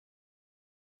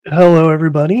Hello,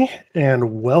 everybody,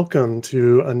 and welcome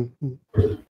to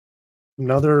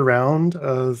another round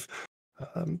of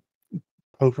um,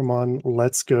 Pokemon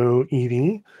Let's Go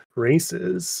EV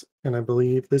races. And I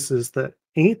believe this is the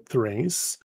eighth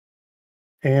race.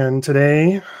 And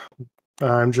today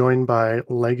I'm joined by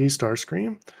Leggy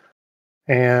Starscream,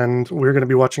 and we're going to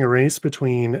be watching a race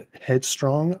between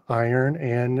Headstrong, Iron,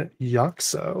 and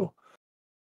Yaxo.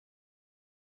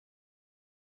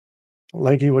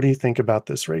 Leggy, what do you think about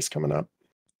this race coming up?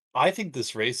 I think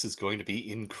this race is going to be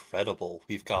incredible.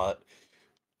 We've got,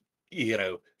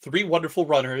 three wonderful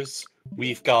runners.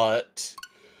 We've got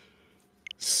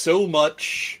so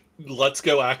much let's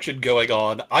go action going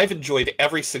on. I've enjoyed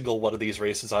every single one of these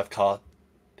races I've caught,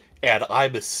 and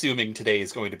I'm assuming today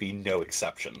is going to be no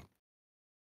exception.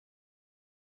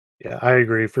 Yeah, I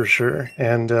agree for sure.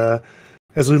 And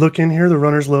as we look in here, the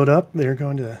runners load up. They're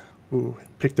going to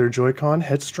pick their Joy-Con,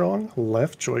 Headstrong,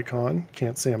 left Joy-Con.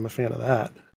 Can't say I'm a fan of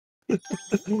that.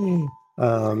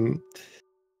 um,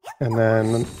 and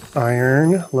then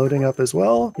Iron loading up as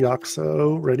well.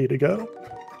 Yaxo ready to go.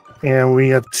 And we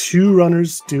have two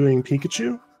runners doing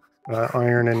Pikachu.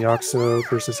 Iron and Yaxo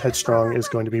versus Headstrong is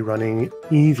going to be running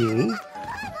Eevee.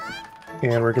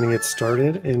 And we're going to get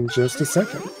started in just a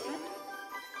second.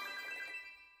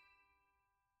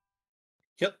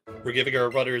 Yep, we're giving our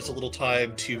runners a little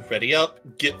time to ready up,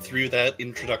 get through that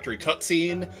introductory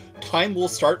cutscene. Time will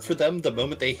start for them the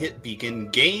moment they hit begin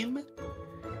game.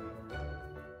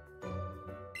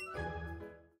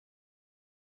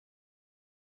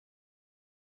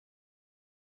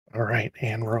 All right,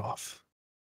 and we're off.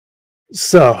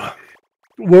 So,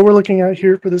 what we're looking at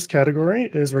here for this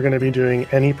category is we're going to be doing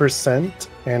any percent,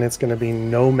 and it's going to be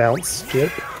no mount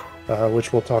skip,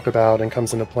 which we'll talk about and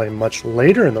comes into play much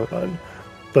later in the run.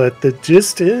 But the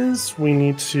gist is we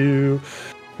need to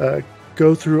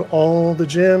go through all the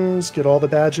gyms, get all the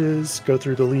badges, go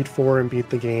through the lead four, and beat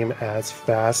the game as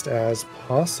fast as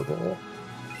possible.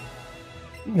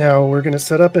 Now we're going to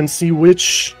set up and see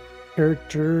which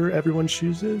character everyone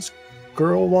chooses.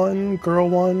 Girl one,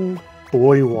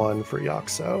 boy one for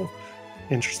Yaxo.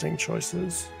 Interesting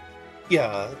choices.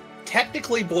 Yeah,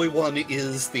 technically boy one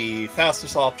is the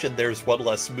fastest option. There's one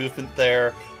less movement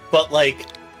there, but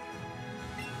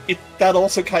that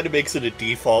also kind of makes it a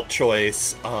default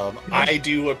choice. I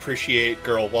do appreciate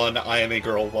girl one. I am a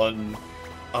girl one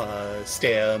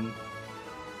stan.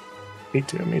 Me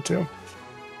too.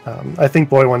 I think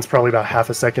boy one's probably about half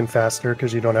a second faster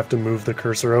because you don't have to move the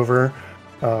cursor over.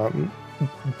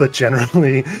 But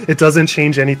generally, it doesn't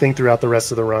change anything throughout the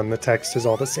rest of the run. The text is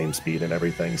all the same speed and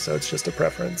everything, so it's just a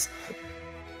preference.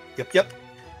 Yep.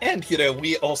 And,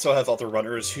 we also have other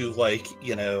runners who like,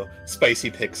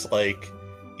 spicy picks like,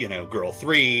 Girl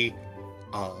 3.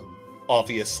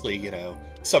 Obviously,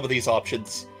 some of these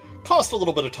options cost a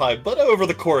little bit of time, but over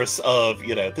the course of,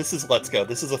 this is Let's Go.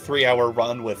 This is a 3-hour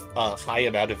run with a high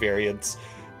amount of variance.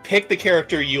 Pick the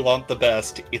character you want the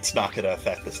best. It's not going to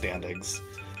affect the standings.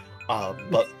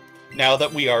 But now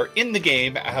that we are in the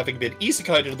game, having been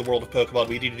isekai'd into the world of Pokemon,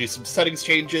 we need to do some settings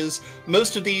changes.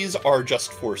 Most of these are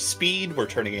just for speed. We're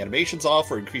turning animations off.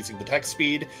 We're increasing the text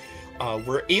speed.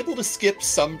 We're able to skip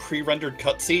some pre-rendered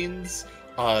cutscenes.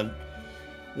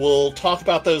 We'll talk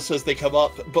about those as they come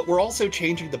up, but we're also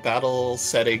changing the battle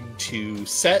setting to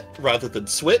set rather than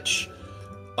switch.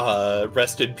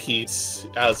 Rest in peace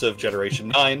as of Generation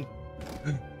 9.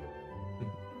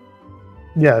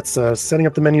 Yeah, it's setting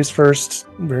up the menus first,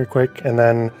 very quick, and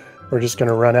then we're just going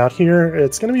to run out here.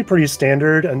 It's going to be pretty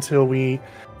standard until we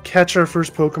catch our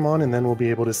first Pokemon, and then we'll be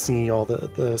able to see all the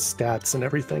stats and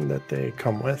everything that they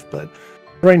come with. But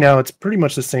right now, it's pretty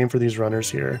much the same for these runners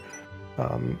here.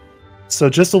 So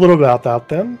just a little bit about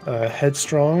them.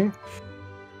 Headstrong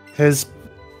has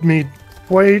made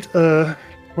quite a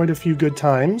few good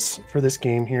times for this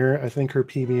game here. I think her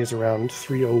PB is around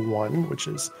 301, which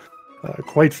is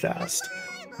quite fast.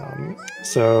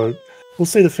 So we'll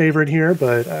say the favorite here,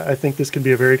 but I think this could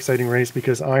be a very exciting race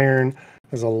because Iron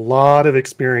has a lot of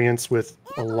experience with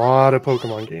a lot of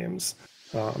Pokemon games.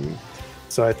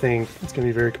 So I think it's going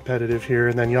to be very competitive here.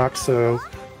 And then Yaxo,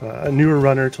 a newer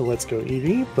runner to Let's Go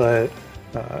Eevee, but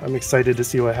I'm excited to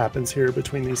see what happens here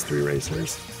between these three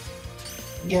racers.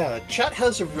 Yeah, chat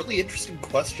has a really interesting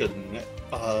question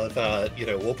that,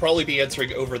 we'll probably be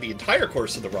answering over the entire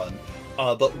course of the run.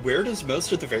 But where does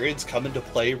most of the variance come into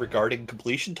play regarding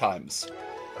completion times?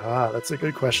 That's a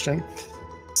good question.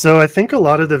 So I think a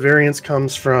lot of the variance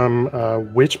comes from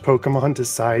which Pokemon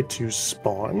decide to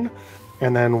spawn,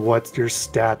 and then what your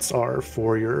stats are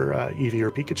for your Eevee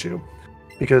or Pikachu.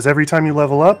 Because every time you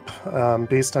level up,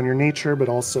 based on your nature, but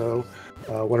also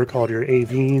what are called your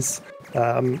AVs.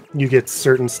 You get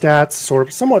certain stats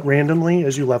somewhat randomly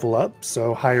as you level up.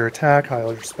 So higher attack,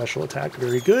 higher special attack,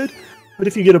 very good. But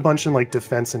if you get a bunch in like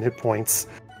defense and hit points,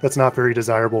 that's not very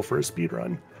desirable for a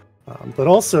speedrun. But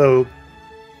also,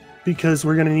 because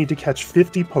we're going to need to catch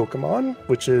 50 Pokemon,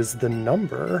 which is the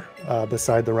number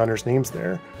beside the runner's names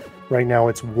there. Right now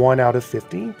it's 1 out of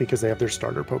 50 because they have their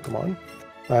starter Pokemon.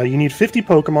 You need 50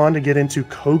 Pokemon to get into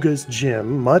Koga's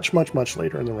gym much, much, much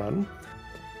later in the run.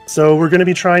 So we're going to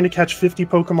be trying to catch 50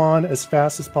 Pokemon as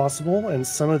fast as possible, and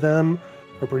some of them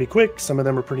are pretty quick, some of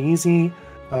them are pretty easy,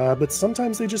 but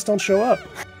sometimes they just don't show up.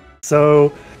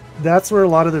 So that's where a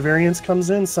lot of the variance comes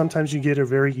in. Sometimes you get a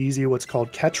very easy what's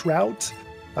called catch route,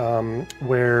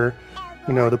 where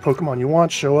the Pokemon you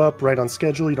want show up right on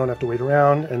schedule, you don't have to wait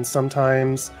around, and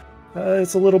sometimes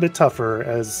it's a little bit tougher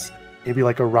as maybe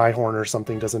like a Rhyhorn or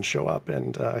something doesn't show up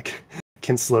and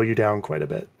can slow you down quite a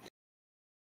bit.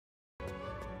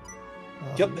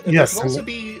 Yep, and there can also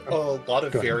be a lot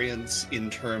of variance in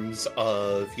terms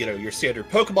of, your standard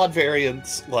Pokemon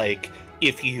variants, like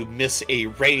if you miss a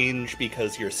range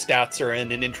because your stats are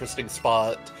in an interesting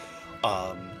spot.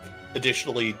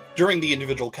 Additionally, during the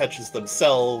individual catches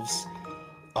themselves,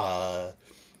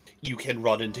 you can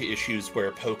run into issues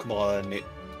where Pokemon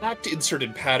act in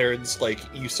certain patterns, like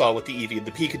you saw with the Eevee and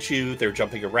the Pikachu. They're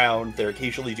jumping around, they're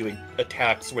occasionally doing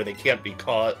attacks where they can't be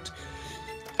caught.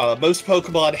 Most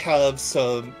Pokemon have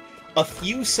a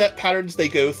few set patterns they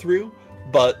go through,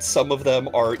 but some of them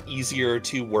are easier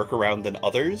to work around than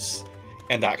others,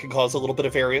 and that can cause a little bit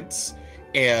of variance.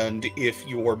 And if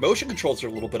your motion controls are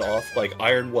a little bit off, like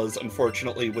Iron was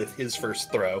unfortunately with his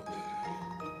first throw,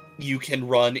 you can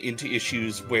run into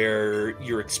issues where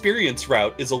your experience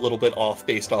route is a little bit off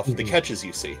based off of the catches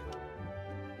you see.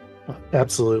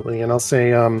 Absolutely, and I'll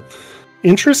say,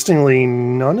 interestingly,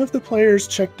 none of the players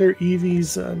check their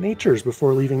Eevee's natures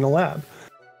before leaving the lab.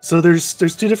 So there's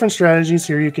 2 different strategies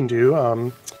here you can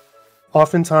do.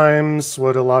 Oftentimes,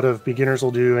 what a lot of beginners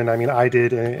will do, and I mean I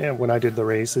did when I did the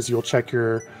race, is you'll check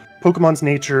your Pokemon's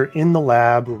nature in the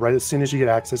lab right as soon as you get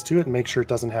access to it and make sure it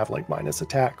doesn't have like minus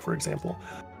attack, for example.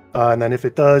 And then if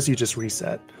it does, you just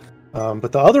reset.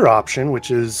 But the other option,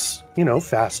 which is,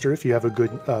 faster if you have a good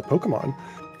Pokemon,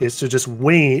 is to just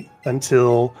wait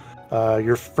until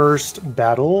your first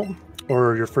battle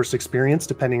or your first experience,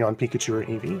 depending on Pikachu or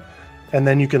Eevee. And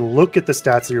then you can look at the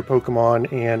stats of your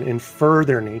Pokemon and infer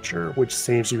their nature, which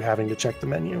saves you having to check the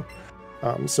menu.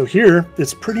 So here,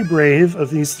 it's pretty brave of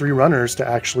these 3 runners to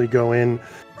actually go in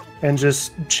and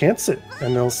just chance it.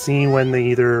 And they'll see when they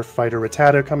either fight a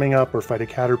Rattata coming up or fight a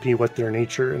Caterpie, what their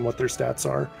nature and what their stats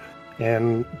are.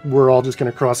 And we're all just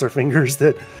going to cross our fingers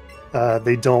that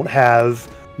they don't have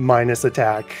minus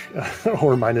attack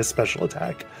or minus special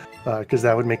attack, because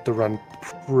that would make the run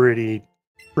pretty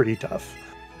tough.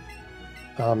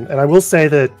 And I will say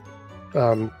that,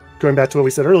 going back to what we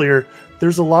said earlier,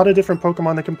 there's a lot of different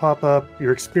Pokemon that can pop up.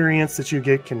 Your experience that you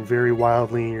get can vary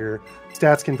wildly. Your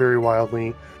stats can vary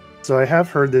wildly. So I have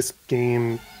heard this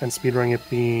game and speedrunning it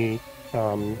be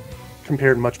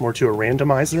compared much more to a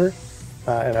randomizer,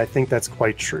 and I think that's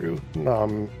quite true.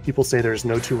 People say there's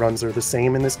no 2 runs are the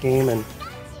same in this game, and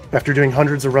after doing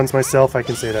hundreds of runs myself, I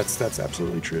can say that's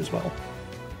absolutely true as well.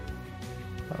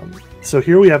 So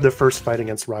here we have the first fight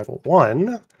against Rival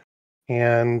 1,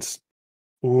 and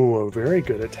a very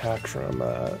good attack from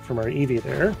our Eevee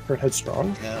there, for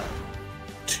Headstrong. Yeah.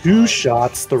 2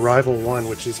 shots, the Rival 1,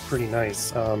 which is pretty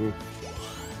nice.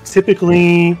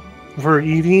 Typically, for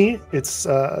Eevee, it's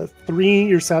 3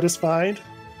 you're satisfied,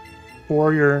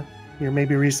 4 you're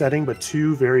maybe resetting, but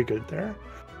 2 very good there.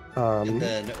 And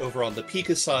then over on the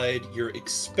Pika side, you're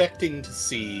expecting to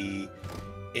see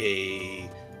a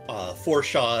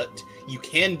 4-shot. You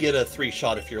can get a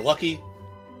 3-shot if you're lucky.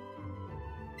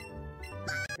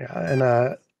 Yeah,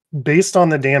 and based on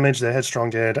the damage that Headstrong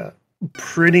did,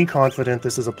 pretty confident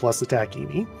this is a plus attack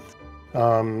Eevee,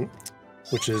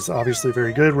 which is obviously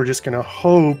very good. We're just going to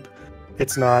hope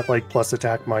it's not like plus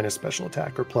attack minus special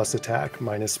attack or plus attack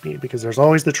minus speed, because there's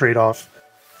always the trade-off.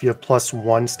 If you have plus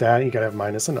 1 stat, you got to have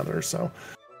minus another. So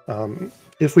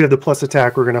if we have the plus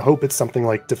attack, we're going to hope it's something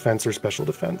like defense or special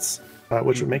defense,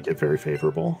 which would make it very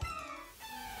favorable.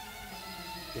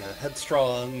 Yeah,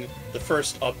 Headstrong, the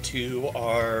first up to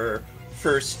our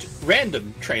first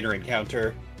random trainer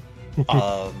encounter.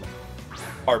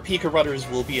 Our Pika runners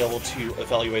will be able to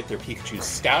evaluate their Pikachu's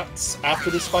stats after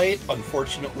this fight.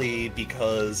 Unfortunately,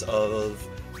 because of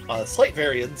slight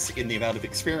variance in the amount of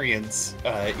experience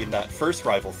in that first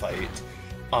rival fight,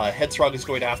 Headstrong is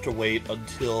going to have to wait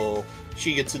until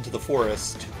she gets into the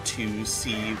forest to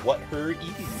see what her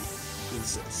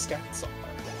Eevee's stats are.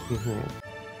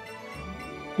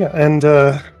 Yeah, and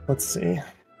let's see.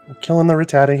 We're killing the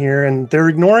Rattata here, and they're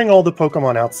ignoring all the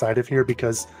Pokemon outside of here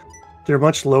because they're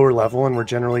much lower level, and we're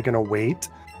generally going to wait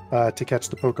to catch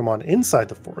the Pokemon inside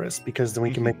the forest, because then we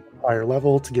can make them higher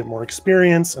level to get more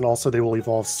experience, and also they will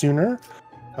evolve sooner.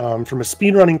 From a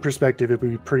speedrunning perspective, it would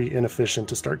be pretty inefficient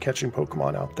to start catching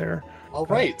Pokemon out there. All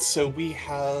right, so we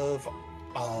have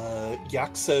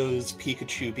Yaxo's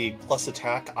Pikachu being plus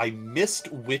attack. I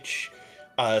missed which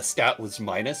stat was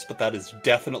minus, but that is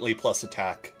definitely plus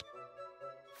attack.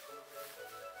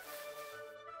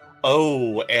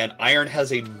 Oh, and Iron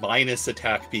has a minus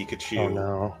attack Pikachu. Oh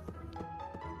no.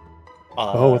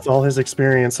 With all his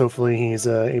experience, hopefully he's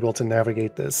able to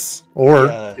navigate this. Or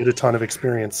get a ton of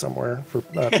experience somewhere for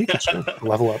Pikachu to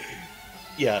level up.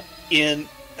 Yeah.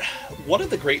 One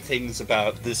of the great things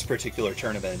about this particular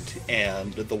tournament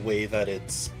and the way that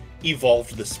it's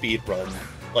evolved the speed run,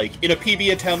 like in a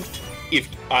PB attempt, if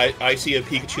I see a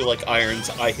Pikachu like Iron's,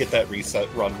 I hit that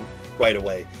reset run right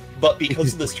away. But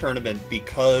because of this tournament,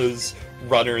 because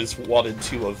runners wanted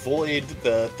to avoid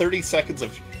the 30 seconds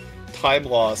of time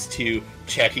loss to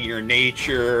checking your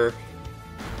nature,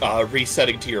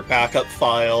 resetting to your backup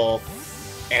file,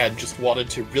 and just wanted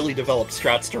to really develop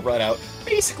strats to run out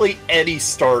basically any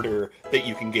starter that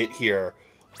you can get here.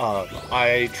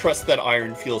 I trust that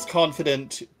Iron feels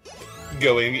confident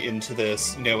going into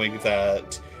this, knowing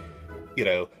that, you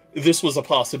know, this was a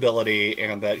possibility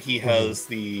and that he has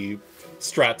the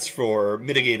strats for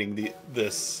mitigating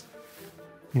this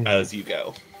as you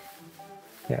go.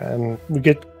 Yeah, and we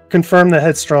get confirmed that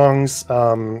Headstrong's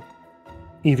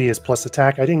EV is plus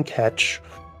attack. I didn't catch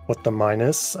what the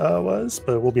minus was,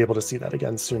 but we'll be able to see that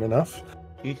again soon enough.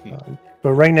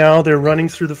 But right now they're running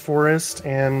through the forest,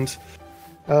 and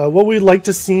what we'd like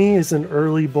to see is an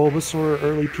early Bulbasaur,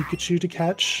 early Pikachu to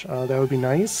catch. That would be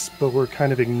nice, but we're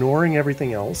kind of ignoring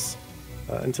everything else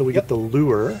until we get the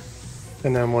lure.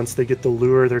 And then once they get the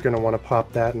lure, they're going to want to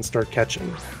pop that and start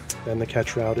catching. Then the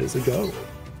catch route is a go.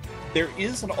 There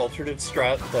is an alternative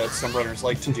strat that some runners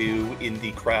like to do in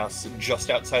the grass just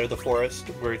outside of the forest,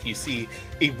 where if you see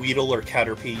a Weedle or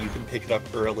Caterpie, you can pick it up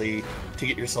early to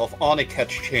get yourself on a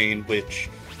catch chain, which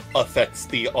affects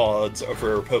the odds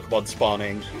for Pokemon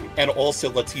spawning, and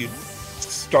also lets you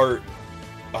start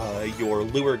your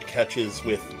lured catches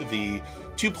with the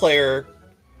 2-player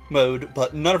mode,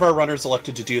 but none of our runners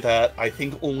elected to do that. I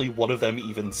think only one of them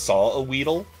even saw a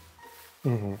Weedle.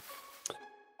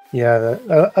 Yeah,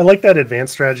 I like that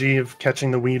advanced strategy of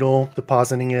catching the Weedle,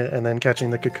 depositing it, and then catching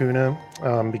the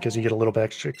Kakuna, because you get a little bit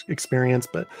extra experience,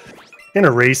 but in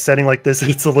a race setting like this,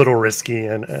 it's a little risky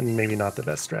and maybe not the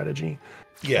best strategy.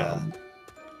 Yeah.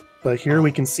 But here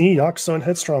we can see Yaxo and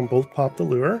Headstrong both pop the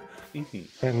lure,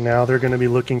 and now they're going to be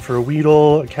looking for a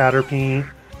Weedle, a Caterpie,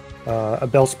 a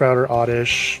Bellsprout or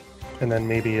Oddish, and then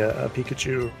maybe a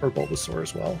Pikachu or Bulbasaur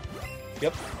as well.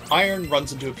 Yep. Iron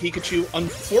runs into a Pikachu.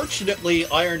 Unfortunately,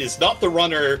 Iron is not the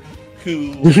runner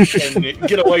who can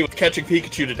get away with catching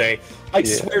Pikachu today. I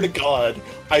swear to God,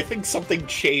 I think something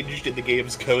changed in the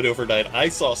game's code overnight. I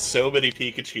saw so many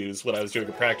Pikachus when I was doing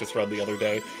a practice run the other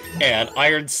day, and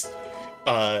Iron's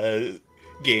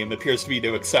game appears to be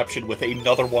no exception, with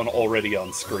another one already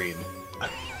on screen.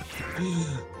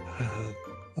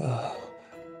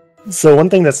 So one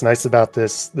thing that's nice about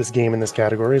this game in this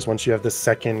category is once you have the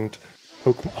second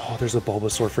Pokemon... Oh, there's a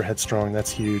Bulbasaur for Headstrong. That's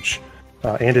huge.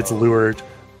 And it's lured.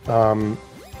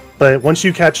 But once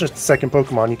you catch a second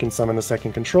Pokemon, you can summon the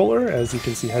second controller, as you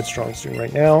can see Headstrong's doing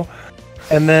right now.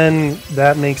 And then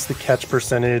that makes the catch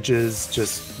percentages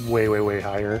just way, way, way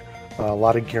higher. A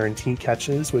lot of guaranteed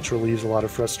catches, which relieves a lot of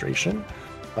frustration.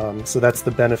 So that's the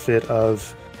benefit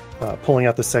of pulling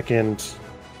out the second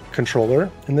controller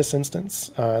in this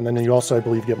instance. And then you also, I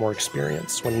believe, get more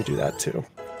experience when you do that too.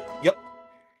 Yep.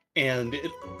 And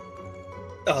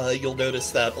you'll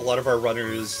notice that a lot of our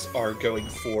runners are going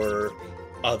for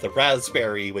the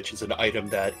Raspberry, which is an item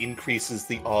that increases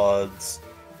the odds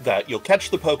that you'll catch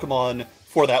the Pokemon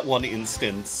for that one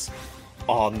instance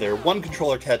on their one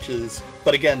controller catches.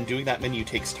 But again, doing that menu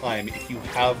takes time. If you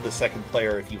have the second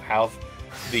player, if you have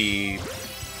the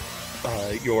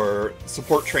your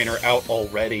support trainer out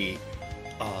already,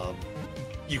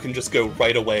 you can just go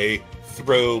right away,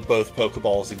 throw both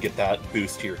Pokeballs, and get that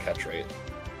boost to your catch rate.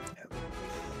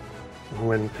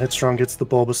 When Headstrong gets the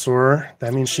Bulbasaur,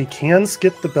 that means she can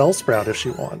skip the Bellsprout if she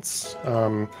wants.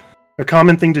 A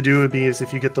common thing to do would be is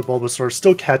if you get the Bulbasaur,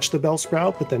 still catch the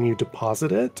Bellsprout, but then you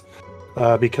deposit it,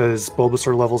 because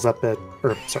Bulbasaur levels up at,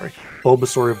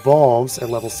 Bulbasaur evolves at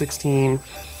level 16,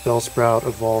 Bellsprout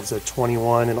evolves at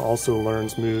 21, and also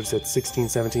learns moves at 16,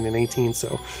 17, and 18,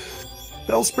 so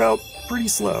Bellsprout pretty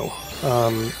slow.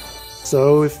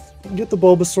 So if get the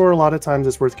Bulbasaur, a lot of times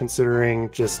it's worth considering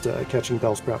just catching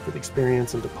Bellsprout for the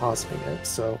experience and depositing it.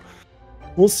 So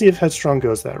we'll see if Headstrong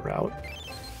goes that route.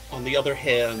 On the other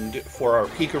hand, for our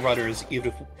Pika runners,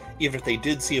 even if they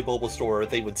did see a Bulbasaur,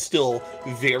 they would still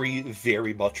very,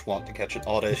 very much want to catch an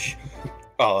Oddish.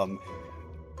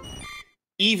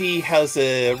 Eevee has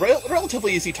a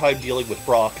relatively easy time dealing with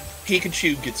Brock.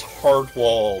 Pikachu gets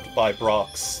hard-walled by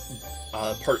Brock's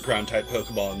part ground-type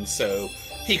Pokemon, so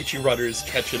Pikachu runners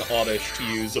catch an Oddish to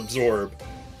use Absorb,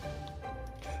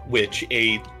 which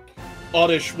a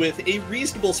Oddish with a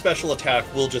reasonable special attack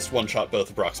will just one-shot both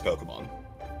of Brock's Pokemon.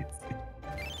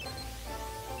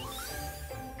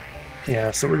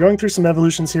 Yeah, so we're going through some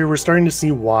evolutions here. We're starting to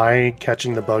see why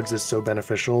catching the bugs is so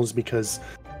beneficial, is because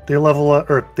they level up,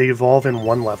 or they evolve in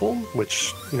one level,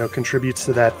 which, you know, contributes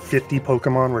to that 50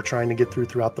 Pokemon we're trying to get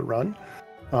throughout the run.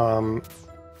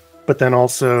 But then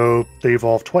also they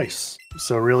evolve twice.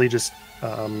 So really just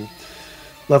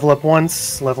level up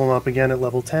once, level them up again at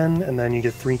level 10, and then you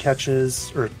get 3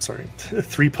 catches, or sorry,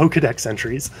 3 Pokedex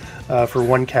entries for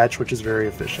 1 catch, which is very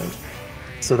efficient.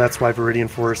 So that's why Viridian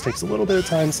Forest takes a little bit of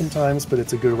time sometimes, but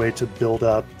it's a good way to build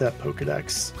up that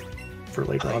Pokedex for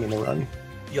later on in the run.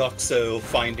 Yoxo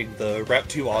finding the Route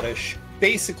 2 Oddish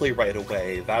basically right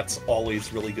away. That's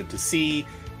always really good to see.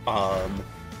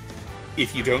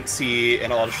 If you don't see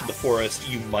an Oddish in the forest,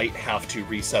 you might have to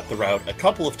reset the route a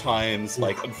couple of times,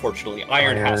 like unfortunately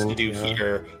Iron has to do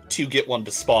here to get one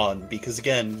to spawn, because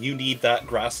again, you need that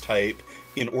grass type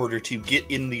in order to get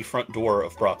in the front door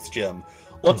of Brock's gym.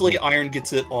 Luckily, Iron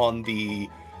gets it on the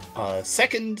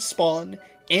second spawn,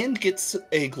 and gets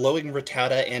a glowing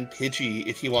Rattata and Pidgey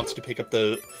if he wants to pick up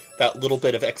that little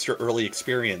bit of extra early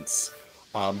experience.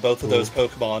 Both of those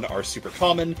Pokemon are super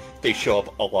common. They show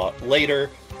up a lot later,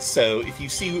 so if you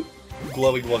see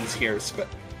glowing ones here,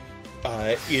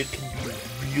 it can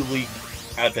be really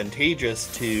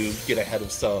advantageous to get ahead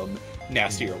of some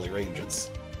nasty early ranges.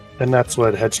 And that's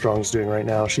what Headstrong's doing right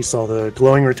now. She saw the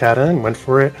glowing Rattata and went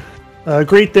for it.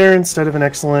 Great there instead of an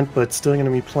excellent, but still going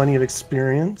to be plenty of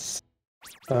experience.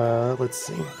 Let's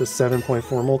see. The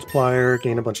 7.4 multiplier,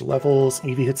 gain a bunch of levels.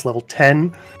 Eevee hits level 10,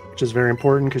 which is very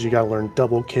important because you got to learn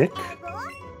double kick.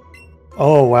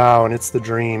 Oh, wow, and it's the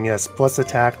dream. Yes, plus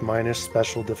attack minus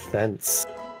special defense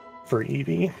for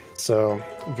Eevee. So,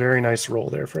 very nice roll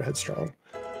there for Headstrong.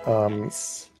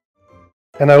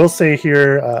 And I will say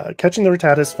here, catching the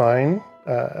Rattata is fine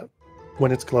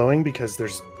when it's glowing because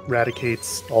there's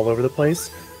Raticates all over the place.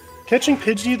 Catching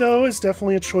Pidgey, though, is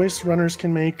definitely a choice runners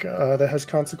can make that has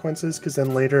consequences, because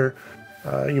then later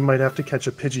you might have to catch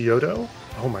a Pidgeotto.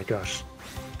 Oh my gosh.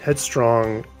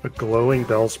 Headstrong, a glowing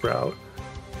Bellsprout.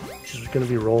 She's going to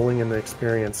be rolling in the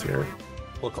experience here.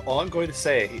 Look, all I'm going to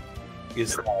say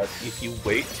is that if you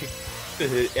wait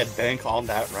and bank on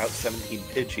that Route 17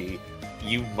 Pidgey,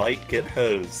 you might get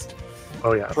hosed.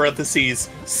 Oh yeah. Parentheses,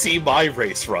 see my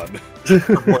race run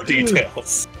for more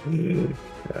details.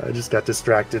 I just got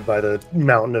distracted by the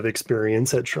mountain of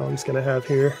experience Headstrong's going to have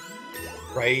here.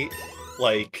 Right?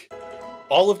 Like,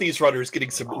 all of these runners getting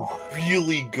some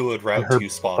really good Route 2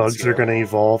 spawns. Bugs are going to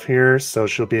evolve here, so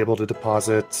she'll be able to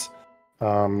deposit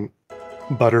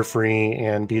Butterfree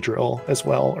and Beedrill as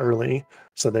well early,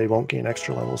 so they won't gain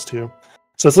extra levels too.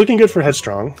 So it's looking good for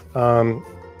Headstrong.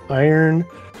 Iron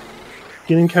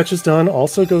getting catches done,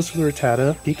 also goes for the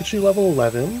Rattata. Pikachu level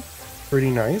 11,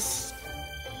 pretty nice.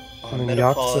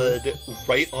 Metapod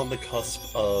right on the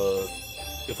cusp of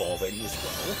evolving as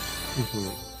well.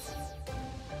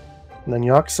 And then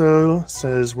Yoxo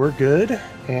says we're good,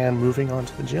 and moving on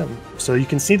to the gym. So you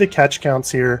can see the catch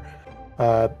counts here.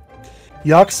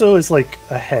 Yoxo is like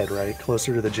ahead, right?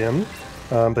 Closer to the gym.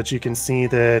 But you can see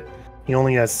that he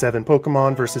only has 7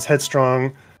 Pokemon versus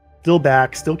Headstrong. Still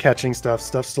back, still catching stuff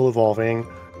still evolving.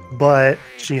 But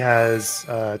she has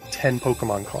 10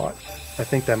 Pokemon caught. I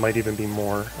think that might even be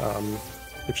more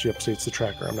if she updates the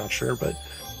tracker, I'm not sure. But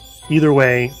either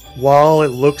way, while it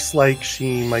looks like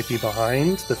she might be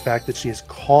behind, the fact that she has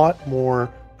caught more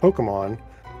Pokemon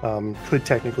could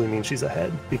technically mean she's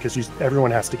ahead, because everyone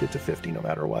has to get to 50 no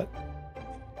matter what.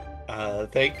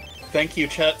 Thank you,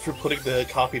 chat, for putting the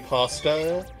copy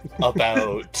pasta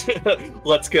about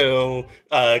let's go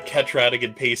catch ratting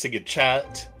and pacing in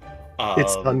chat.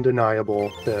 It's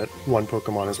undeniable that one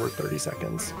Pokemon is worth 30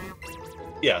 seconds.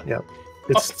 Yeah.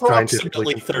 It's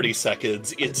approximately 30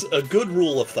 seconds. It's a good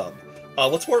rule of thumb.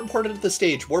 What's more important at this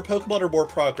stage, more Pokemon or more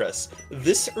progress?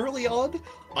 This early on,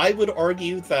 I would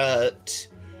argue that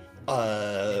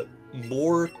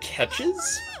more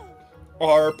catches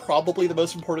are probably the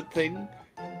most important thing,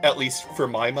 at least for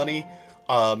my money.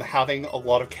 having a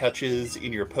lot of catches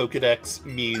in your Pokedex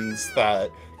means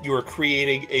that you are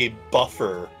creating a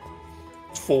buffer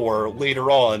for later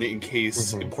on in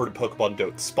case important Pokemon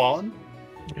don't spawn.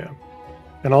 Yeah.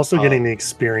 And also getting the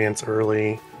experience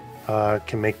early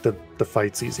can make the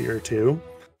fights easier too,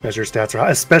 as your stats are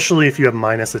high, especially if you have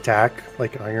minus attack,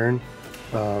 like Iron.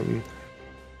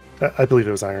 I believe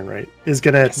it was Iron, right? Is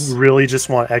going to really just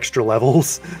want extra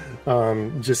levels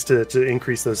just to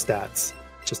increase those stats,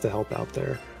 just to help out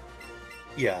there.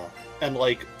 Yeah, and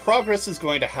like progress is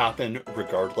going to happen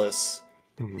regardless.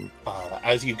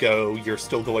 As you go, you're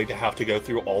still going to have to go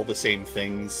through all the same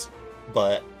things,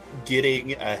 but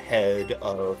getting ahead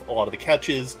of a lot of the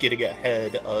catches, getting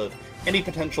ahead of any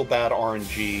potential bad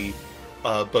RNG,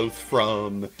 both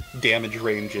from damage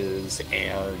ranges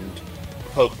and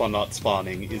Pokemon not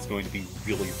spawning, is going to be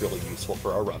really, really useful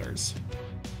for our runners.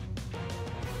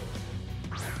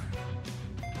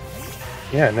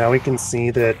 Yeah, now we can see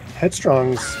that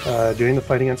Headstrong's doing the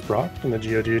fight against Brock and the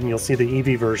Geodude, and you'll see the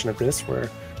EV version of this, where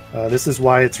this is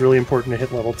why it's really important to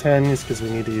hit level 10, is because we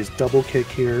need to use double kick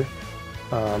here,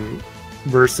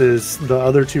 versus the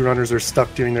other two runners are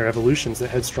stuck doing their evolutions that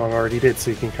Headstrong already did,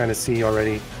 so you can kind of see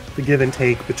already the give and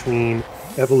take between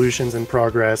evolutions and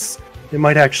progress. It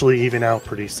might actually even out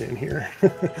pretty soon here,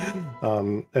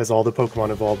 as all the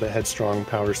Pokemon evolve, but Headstrong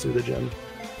powers through the gym.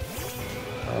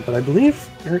 But I believe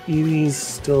her Eevee's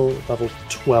still level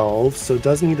 12, so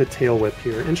does need a Tail Whip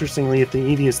here. Interestingly, if the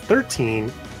Eevee is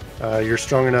 13, you're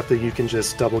strong enough that you can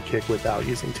just double kick without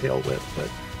using Tail Whip. But,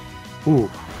 ooh,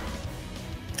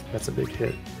 that's a big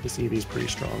hit. This Eevee's pretty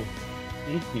strong.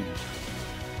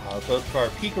 Both of our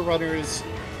Pika runners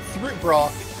through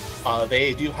Brock,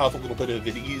 they do have a little bit of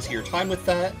an easier time with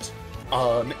that.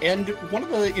 And one of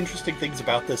the interesting things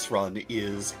about this run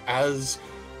is, as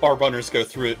our runners go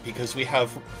through it, because we have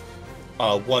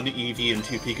one Eevee and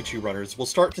two Pikachu runners, we'll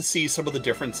start to see some of the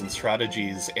difference in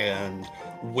strategies, and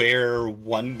where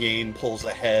one game pulls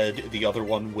ahead, the other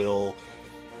one will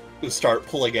start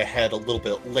pulling ahead a little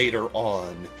bit later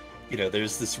on. You know,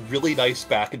 there's this really nice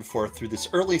back and forth through this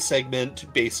early segment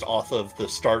based off of the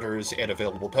starters and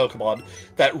available Pokemon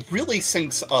that really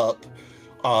syncs up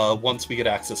once we get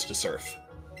access to Surf.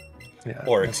 Yeah,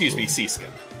 or, excuse me, Seaskin.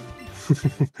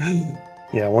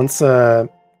 Yeah, once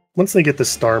they get the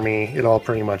Starmie, it all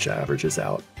pretty much averages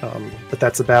out. But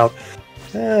that's about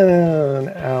an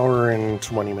hour and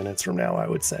 20 minutes from now, I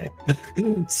would say.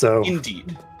 So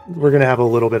indeed, we're gonna have a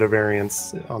little bit of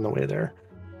variance on the way there.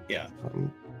 Yeah.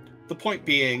 The point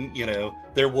being, you know,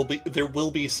 there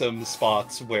will be some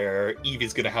spots where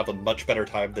Eevee's going to have a much better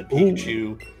time than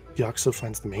Pikachu. Yaxo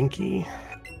finds the Mankey.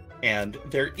 And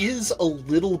there is a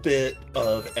little bit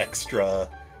of extra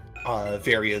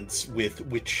variance with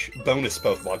which bonus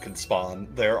Pokemon can spawn.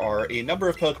 There are a number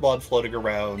of Pokemon floating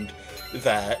around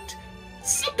that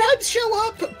sometimes show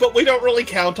up, but we don't really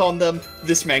count on them.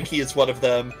 This Mankey is one of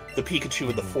them. The Pikachu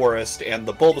in the forest and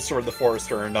the Bulbasaur in the forest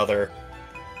are another.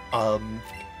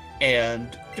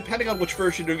 And depending on which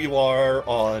version you are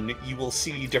on, you will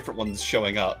see different ones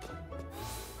showing up.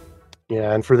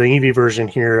 Yeah, and for the Eevee version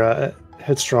here,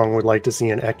 Headstrong would like to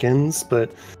see an Ekans,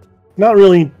 but not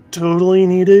really totally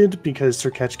needed because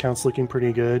her catch count's looking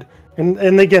pretty good.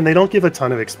 And again, they don't give a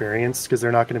ton of experience because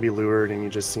they're not going to be lured and you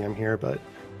just see them here, but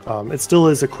it still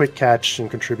is a quick catch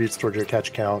and contributes towards your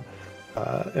catch count.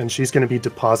 And she's going to be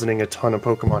depositing a ton of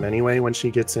Pokemon anyway when she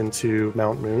gets into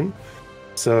Mount Moon.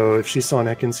 So if she saw an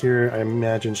Ekans here, I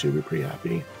imagine she'd be pretty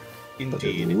happy. Indeed. But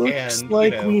it looks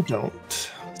like we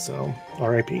don't. So,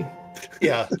 RIP.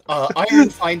 Yeah, Iron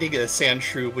finding a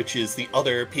Sandshrew, which is the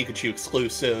other Pikachu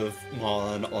exclusive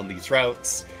on these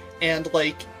routes. And,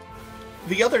 like,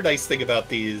 the other nice thing about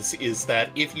these is that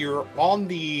if you're on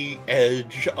the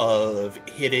edge of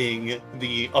hitting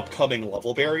the upcoming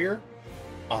level barrier,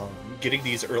 getting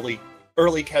these early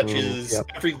catches,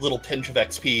 every little pinch of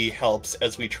XP helps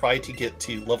as we try to get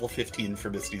to level 15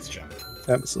 for Misty's Gem.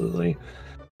 Absolutely.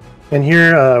 And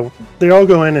here, they all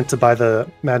go in and to buy the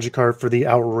Magikarp for the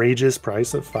outrageous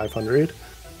price of 500.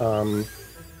 You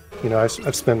know,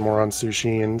 I've spent more on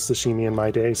sushi and sashimi in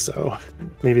my day, so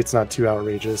maybe it's not too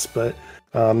outrageous, but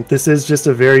this is just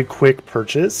a very quick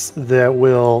purchase that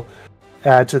will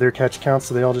add to their catch count,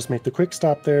 so they all just make the quick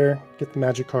stop there, get the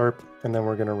Magikarp, and then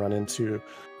we're going to run into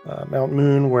Mount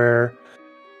Moon, where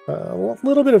a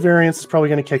little bit of variance is probably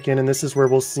going to kick in, and this is where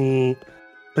we'll see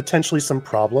potentially some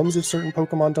problems if certain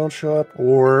Pokemon don't show up,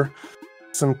 or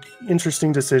some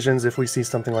interesting decisions if we see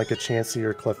something like a Chansey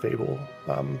or Clefable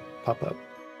pop up.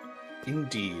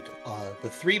 Indeed. The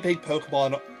three big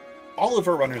Pokemon all of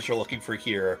our runners are looking for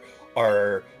here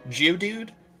are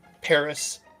Geodude,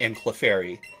 Paris, and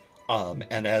Clefairy.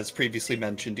 And as previously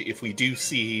mentioned, if we do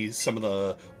see some of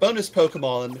the bonus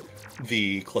Pokemon,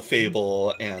 the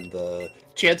Clefable and the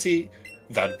Chansey,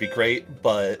 that'd be great,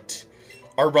 but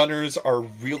our runners are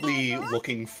really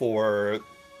looking for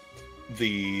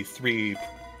the three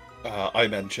I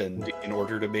mentioned in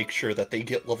order to make sure that they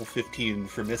get level 15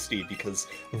 for Misty, because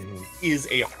it is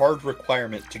a hard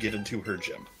requirement to get into her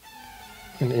gym.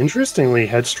 And interestingly,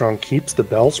 Headstrong keeps the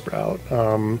Bellsprout.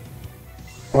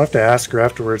 I'll have to ask her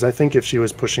afterwards. I think if she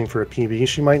was pushing for a PB,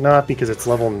 she might not, because it's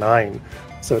level 9,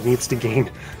 so it needs to gain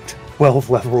 12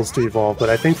 levels to evolve. But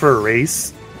I think for a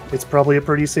race, it's probably a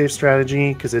pretty safe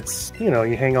strategy, because it's, you know,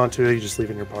 you hang on to it, you just leave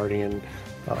it in your party, and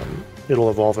it'll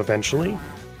evolve eventually.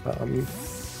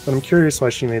 But I'm curious why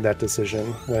she made that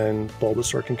decision when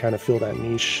Bulbasaur can kind of fill that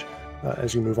niche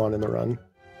as you move on in the run.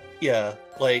 Yeah,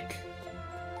 like,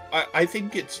 I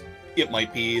think it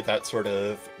might be that sort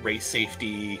of race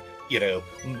safety, you know,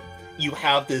 you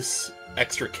have this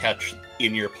extra catch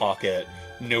in your pocket,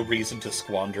 no reason to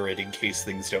squander it in case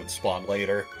things don't spawn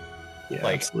later. Yeah,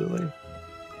 like, absolutely.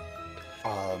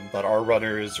 But our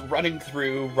runners running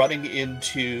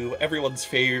into everyone's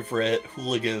favorite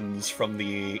hooligans from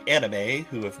the anime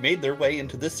who have made their way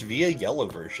into this via yellow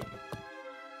version.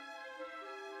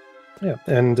 Yeah,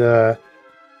 and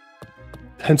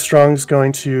Headstrong's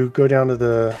going to go down to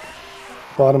the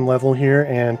bottom level here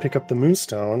and pick up the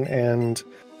Moonstone, and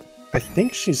I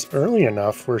think she's early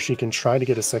enough where she can try to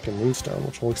get a second Moonstone,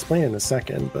 which we'll explain in a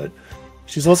second, but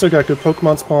she's also got good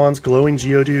Pokemon spawns, glowing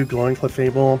Geodude, glowing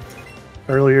Clefable.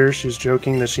 Earlier, she was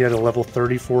joking that she had a level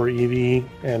 34 EV,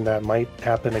 and that might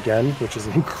happen again, which is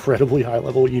an incredibly high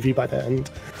level EV by the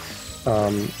end.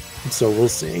 So we'll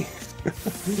see.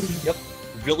 Yep.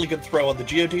 Really good throw on the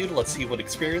Geodude. Let's see what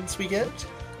experience we get.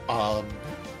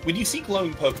 When you see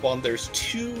glowing Pokemon, there's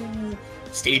 2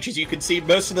 stages you can see.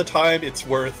 Most of the time, it's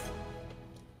worth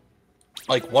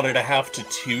like 1.5 to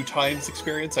 2 times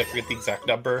experience. I forget the exact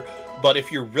number. But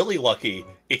if you're really lucky,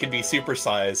 it can be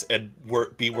supersize and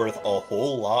be worth a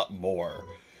whole lot more.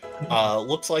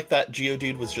 Looks like that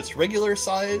Geodude was just regular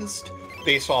sized,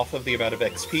 based off of the amount of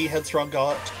XP Headstrong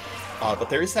got.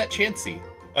 But there is that Chansey.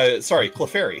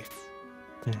 Clefairy.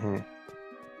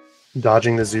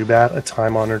 Dodging the Zubat, a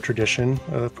time-honored tradition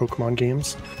of Pokemon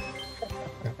games.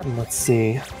 And let's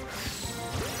see.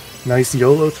 Nice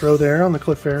YOLO throw there on the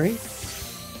Clefairy.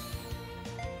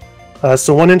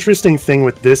 So one interesting thing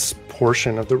with this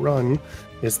portion of the run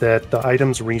is that the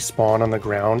items respawn on the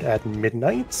ground at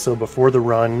midnight. So before the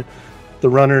run, the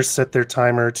runners set their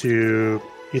timer to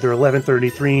either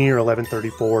 11:33 or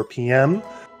 11:34 p.m.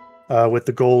 With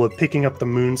the goal of picking up the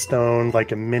Moonstone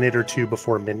like a minute or 2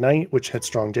 before midnight, which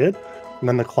Headstrong did. And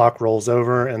then the clock rolls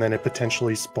over, and then it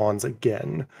potentially spawns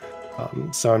again.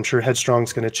 So I'm sure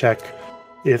Headstrong's going to check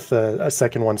if a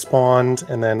second one spawned,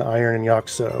 and then Iron and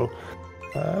Yaxo.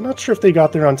 I'm not sure if they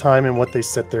got there on time and what they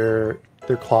set their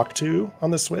clock to on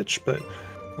the Switch, but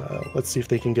let's see if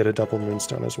they can get a double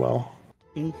Moonstone as well.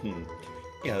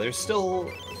 Yeah, there's still...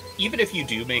 Even if you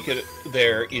do make it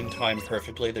there in time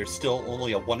perfectly, there's still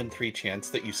only a 1 in 3 chance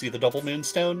that you see the double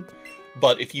Moonstone.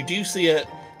 But if you do see it,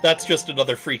 that's just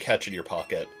another free catch in your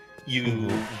pocket. You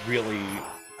really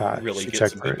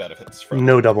get some big benefits from it.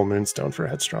 No double Moonstone for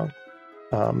Headstrong.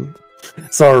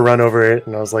 Saw her run over it,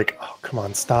 and I was like, "Oh, come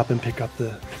on, stop and pick up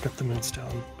the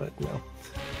Moonstone." But no,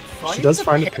 she does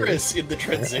find a Paris in the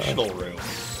transitional room.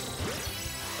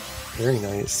 Very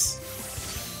nice.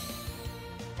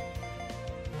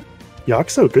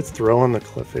 Yaxo, good throw on the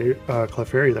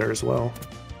Clefairy there as well.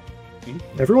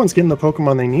 Everyone's getting the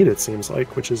Pokemon they need, it seems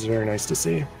like, which is very nice to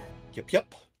see.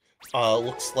 Yep.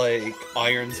 Looks like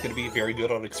Iron's going to be very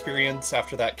good on experience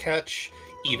after that catch.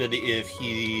 Even if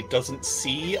he doesn't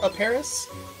see a Paris,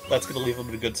 that's going to leave him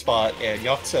in a good spot. And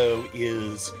Yaxo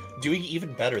is doing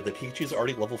even better. The Pikachu's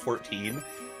already level 14.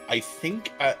 I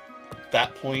think at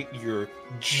that point you're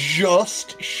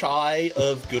just shy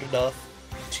of good enough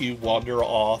to wander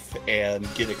off and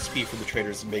get XP from the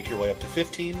traders and make your way up to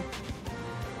 15.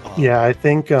 Yeah, I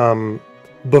think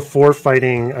before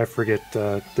fighting, I forget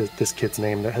this kid's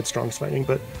name that Headstrong's fighting,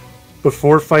 but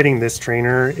before fighting this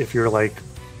trainer, if you're like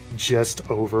just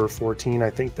over 14, I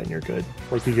think then you're good.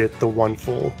 Like you get the 1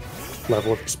 full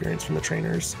level of experience from the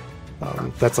trainers.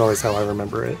 That's always how I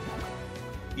remember it.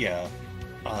 Yeah.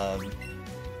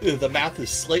 The math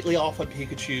is slightly off on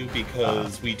Pikachu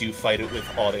because we do fight it with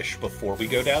Oddish before we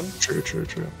go down. True.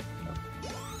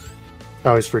 I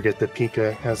always forget that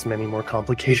Pika has many more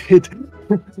complicated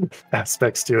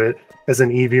aspects to it. As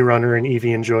an EV runner and EV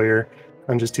enjoyer,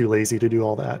 I'm just too lazy to do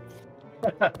all that.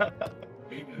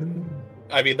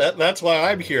 I mean, that's why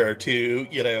I'm here, to,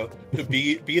 you know, to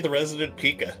be the resident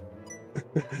Pika.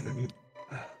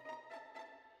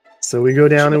 So we go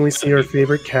down and we see our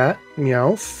favorite cat,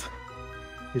 Meowth.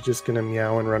 He's just gonna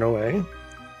meow and run away.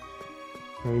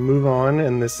 And we move on,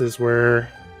 and this is where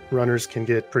runners can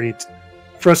get pretty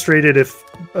frustrated if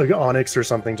an Onyx or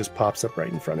something just pops up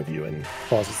right in front of you and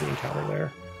pauses the encounter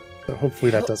there. So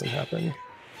hopefully that doesn't happen.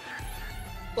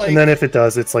 Like, and then if it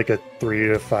does, it's like a 3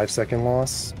 to 5 second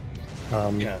loss.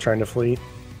 Trying to flee.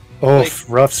 Oh, like,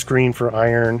 rough screen for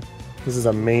Iron. This is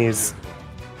a maze.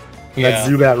 And that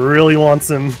Zubat really wants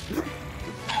him.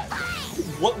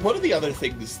 One of the other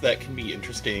things that can be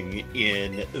interesting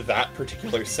in that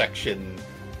particular section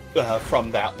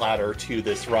from that ladder to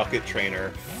this rocket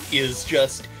trainer is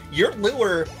just your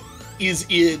lure is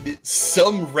in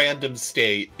some random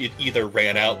state. It either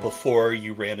ran out before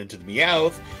you ran into the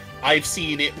Meowth. I've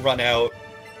seen it run out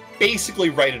basically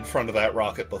right in front of that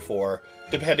rocket before,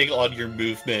 depending on your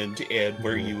movement and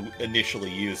where you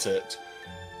initially use it.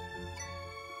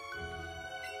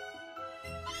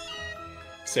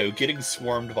 So getting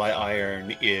swarmed by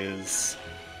Iron is...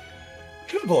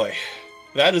 good boy.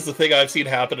 That is the thing I've seen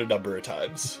happen a number of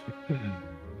times.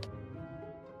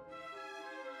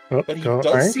 But he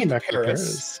does see the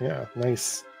Paris. Yeah,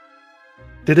 nice.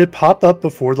 Did it pop up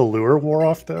before the lure wore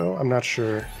off, though? I'm not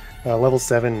sure. Level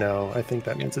 7, no. I think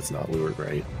that means it's not lured,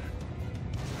 right?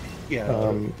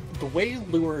 Yeah, the way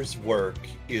lures work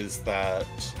is that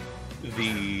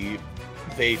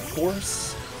they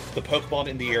force the Pokemon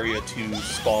in the area to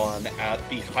spawn at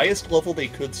the highest level they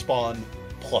could spawn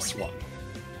 +1.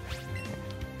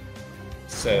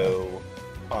 So,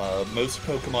 most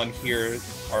Pokemon here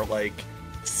are like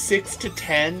 6 to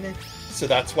 10, so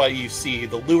that's why you see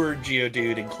the lured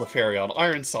Geodude and Clefairy on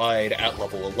Ironside at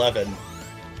level 11.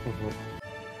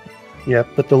 Yeah,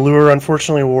 but the lure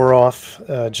unfortunately wore off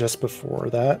just before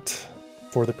that,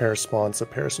 for the Paris spawn, so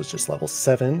Paris was just level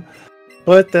 7.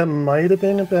 But that might have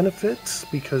been a benefit,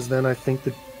 because then I think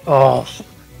that... oh,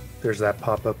 there's that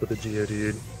pop-up with the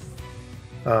Geodude.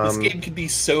 This game can be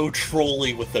so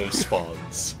trolly with those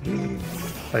spawns.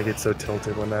 I get so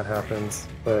tilted when that happens.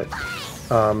 But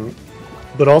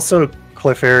also,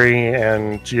 Clefairy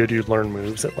and Geodude learn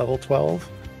moves at level 12.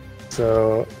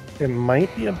 So it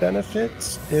might be a benefit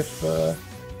if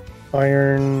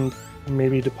Iron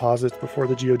maybe deposits before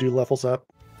the Geodude levels up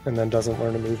and then doesn't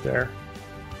learn a move there.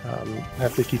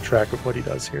 Have to keep track of what he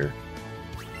does here.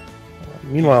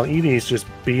 Meanwhile, Eevee's just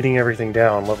beating everything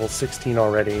down, level 16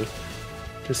 already.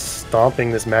 Just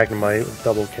stomping this Magnemite with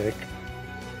double kick.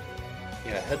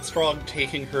 Yeah, Headstrong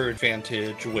taking her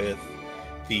advantage with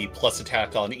the plus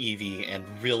attack on Eevee and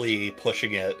really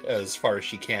pushing it as far as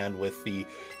she can with the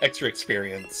extra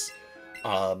experience.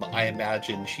 I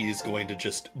imagine she's going to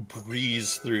just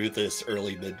breeze through this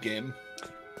early mid-game.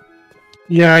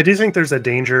 Yeah, I do think there's a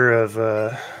danger of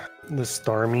the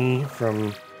Starmie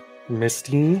from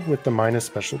Misty with the minus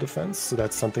special defense, so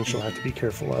that's something she'll have to be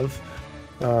careful of.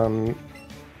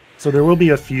 So there will be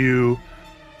a few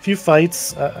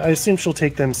fights. I assume she'll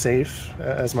take them safe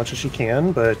as much as she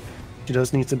can, but she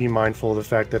does need to be mindful of the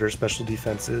fact that her special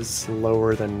defense is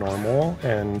lower than normal,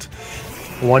 and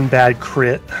one bad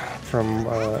crit from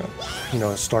a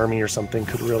Starmie or something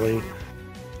could really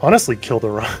honestly kill the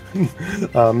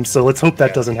run. So let's hope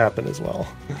that doesn't happen as well.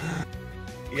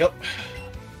 Yep.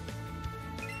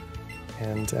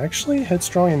 And actually,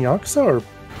 Headstrong and Yakuza are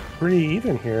pretty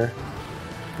even here.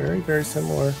 Very, very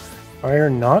similar.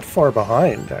 Iron not far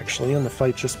behind, actually, in the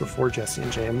fight just before Jesse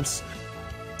and James.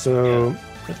 So,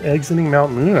 exiting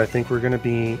Mount Moon, I think we're going to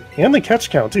be... and the catch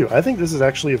count, too. I think this is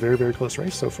actually a very, very close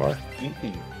race so far.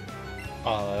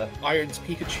 Iron's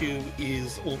Pikachu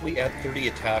is only at 30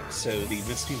 attacks, so the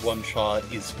Misty one-shot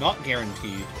is not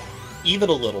guaranteed, even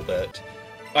a little bit.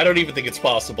 I don't even think it's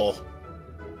possible.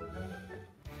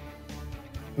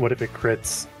 What if it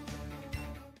crits?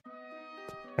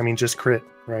 I mean, just crit,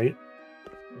 right?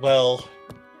 Well,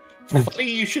 funny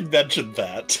you should mention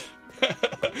that.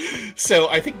 So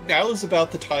I think now is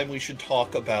about the time we should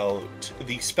talk about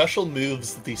the special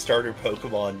moves that the starter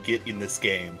Pokemon get in this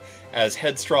game. As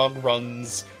Headstrong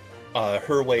runs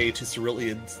her way to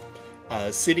Cerulean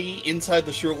City, inside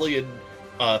the Cerulean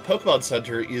Pokemon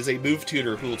Center is a move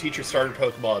tutor who will teach your starter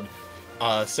Pokemon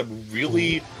some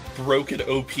really broken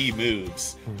OP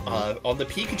moves. On the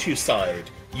Pikachu side,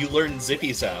 you learn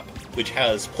Zippy Zap, which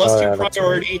has +2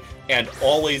 priority and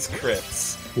always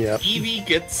crits. Eevee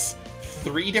gets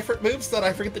 3 different moves that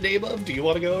I forget the name of. Do you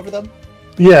want to go over them?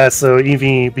 Yeah, so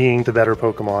Eevee, being the better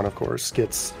Pokemon, of course,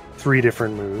 gets 3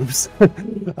 different moves. So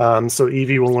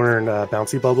Eevee will learn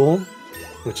Bouncy Bubble,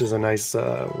 which is a nice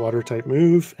water-type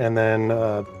move, and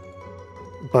then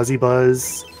Buzzy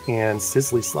Buzz and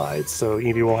Sizzly Slide. So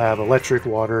Eevee will have Electric,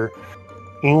 Water,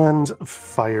 and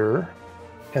fire,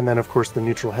 and then of course the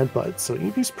neutral headbutt. So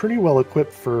Eevee's pretty well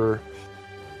equipped for,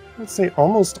 let's say,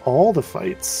 almost all the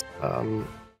fights.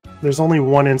 There's only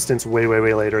one instance way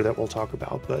later that we'll talk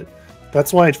about, but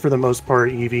that's why for the most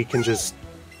part Eevee can just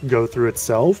go through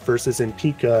itself, versus in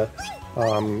Pika,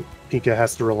 Pika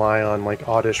has to rely on like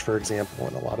Oddish, for example,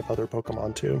 and a lot of other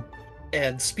Pokemon too.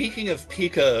 And speaking of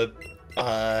Pika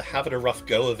having a rough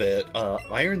go of it,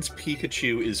 Iron's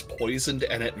Pikachu is poisoned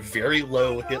and at very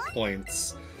low hit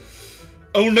points.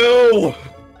 Oh no!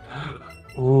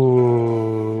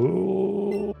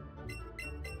 Ooh.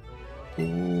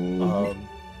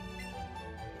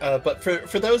 But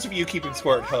for those of you keeping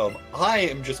score at home, I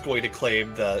am just going to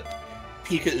claim that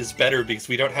Pika is better because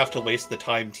we don't have to waste the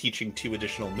time teaching 2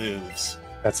 additional moves.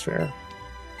 That's fair.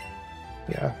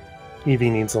 Yeah.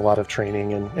 Eevee needs a lot of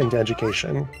training and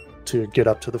education to get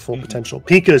up to the full potential.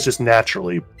 Pika is just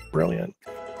naturally brilliant.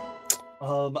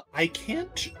 I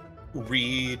can't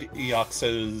read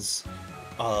Yaxo's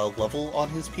level on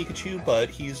his Pikachu, but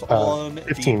he's on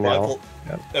 15 the now. rival.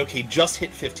 Yeah. Okay, just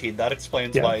hit 15. That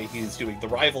explains why he's doing the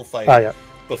rival fight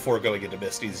before going into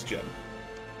Misty's gym.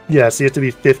 Yeah, so you have to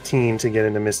be 15 to get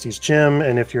into Misty's gym,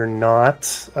 and if you're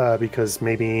not, because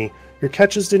maybe your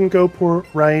catches didn't go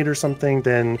right or something,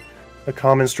 then a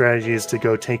common strategy is to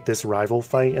go take this rival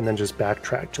fight and then just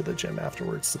backtrack to the gym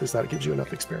afterwards, because that gives you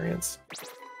enough experience.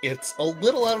 It's a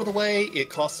little out of the way, it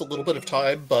costs a little bit of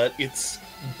time, but it's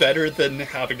better than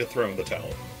having to throw in the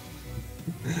towel.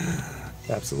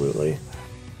 Absolutely.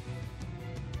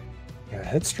 Yeah,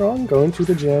 headstrong, going through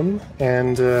the gym,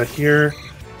 and here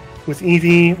with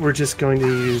Eevee, we're just going to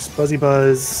use Buzzy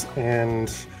Buzz,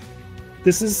 and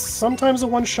this is sometimes a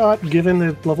one-shot. Given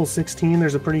the level 16,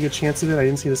 there's a pretty good chance of it. I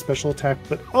didn't see the special attack,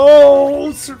 but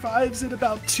survives at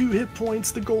about 2 hit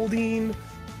points, the Goldeen.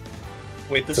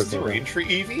 Wait, this is a range for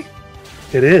Eevee?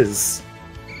 It is.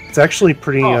 It's actually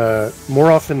pretty,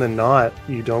 more often than not,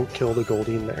 you don't kill the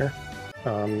Goldeen there.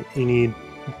 You need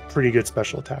pretty good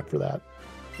special attack for that.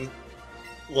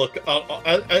 Look,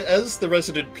 as the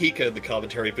resident Pika in the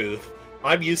commentary booth,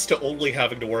 I'm used to only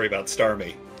having to worry about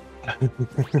Starmie.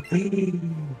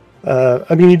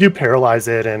 I mean, you do paralyze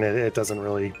it, and it doesn't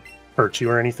really hurt you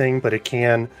or anything, but it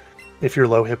can, if you're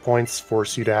low hit points,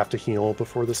 force you to have to heal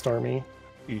before the Starmie.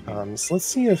 So let's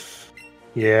see if...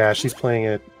 Yeah, she's playing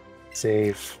it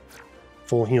safe.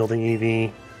 Full heal to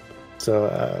Eevee.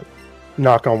 So,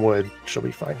 knock on wood, she'll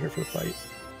be fine here for the fight.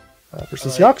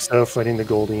 Versus Yaxo fighting the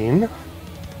Goldeen.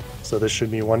 So this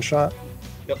should be one shot.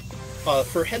 Yep.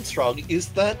 For Headstrong, was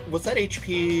that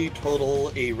HP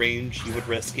total a range you would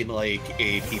risk in like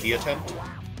a PV attempt?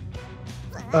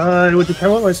 It would depend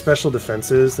on what my special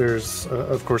defense is. There's,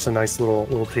 of course, a nice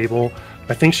little table.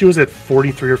 I think she was at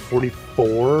 43 or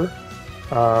 44.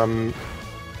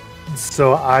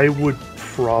 So I would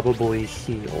probably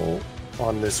heal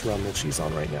on this run that she's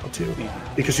on right now too,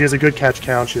 because she has a good catch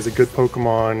count. She has a good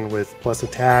Pokemon with plus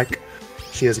attack.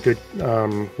 She has a good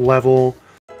level,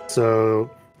 so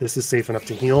this is safe enough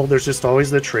to heal. There's just always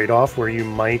the trade-off where you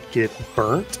might get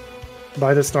burnt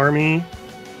by the Starmie,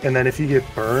 and then if you get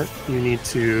burnt, you need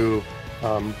to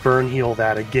burn heal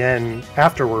that again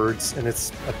afterwards, and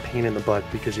it's a pain in the butt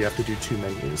because you have to do 2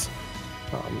 menus.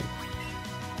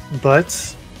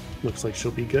 But looks like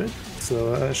she'll be good,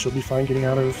 so she'll be fine getting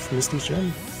out of Misty's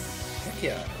gym. Heck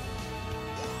yeah.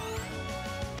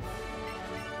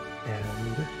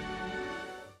 And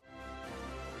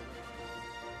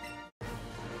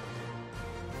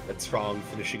Headstrong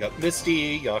finishing up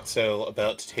Misty, Yaxo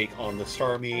about to take on the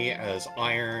Starmie as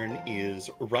Iron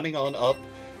is running on up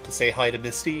to say hi to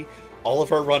Misty. All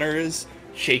of our runners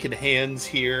shaking hands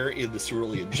here in the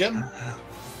Cerulean Gym.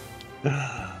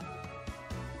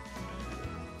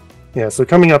 Yeah, so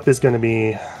coming up is going to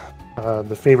be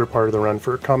the favorite part of the run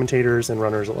for commentators and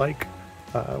runners alike,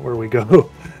 where we go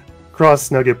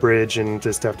across Nugget Bridge and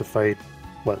just have to fight,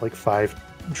 like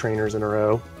 5 trainers in a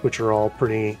row, which are all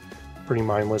pretty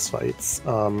mindless fights.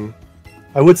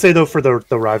 I would say, though, for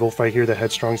the rival fight here that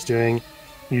Headstrong's doing,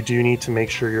 you do need to make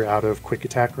sure you're out of quick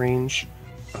attack range.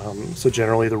 So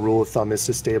generally the rule of thumb is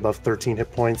to stay above 13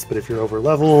 hit points, but if you're over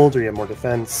leveled or you have more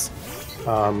defense,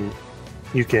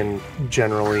 you can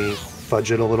generally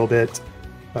fudge it a little bit.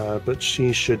 But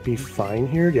she should be fine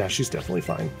here. Yeah, she's definitely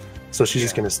fine. So she's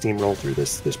just going to steamroll through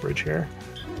this bridge here.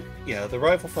 Yeah, the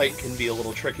rival fight can be a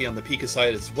little tricky on the Pika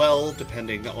side as well,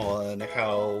 depending on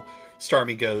how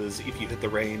Starmie goes if you hit the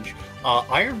range.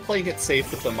 Iron playing it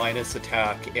safe with the minus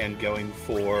attack and going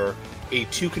for a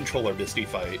 2-controller Misty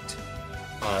fight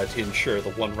to ensure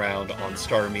the 1 round on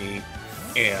Starmie,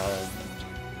 and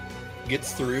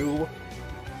gets through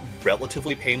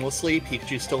relatively painlessly.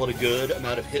 Pikachu's still at a good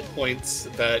amount of hit points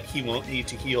that he won't need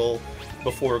to heal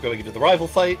before going into the rival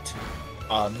fight.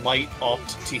 Might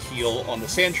opt to heal on the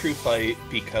Sandshrew fight,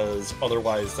 because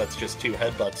otherwise that's just 2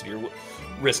 headbutts and you're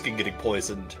risking getting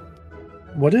poisoned.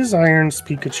 What is Iron's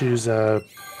Pikachu's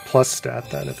plus stat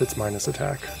then, if it's minus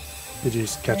attack? Did you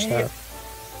catch that?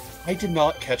 I did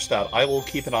not catch that. I will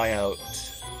keep an eye out.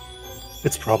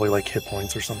 It's probably like hit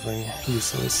points or something.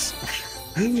 Useless.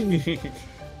 You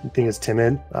think it's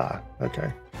timid? Ah,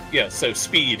 okay. Yeah, so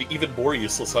speed, even more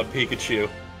useless on Pikachu.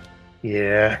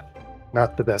 Yeah,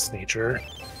 not the best nature.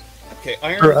 Okay,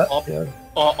 Iron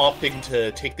opting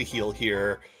to take the heal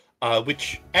here,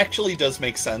 which actually does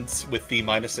make sense with the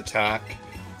minus attack.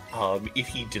 If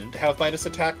he didn't have minus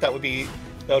attack, that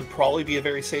would probably be a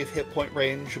very safe hit point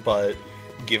range, but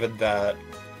given that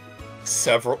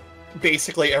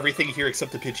basically everything here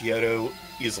except the Pidgeotto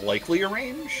is likely a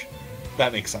range,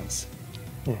 that makes sense.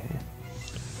 Mm-hmm.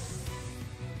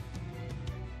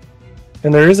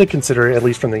 And there is at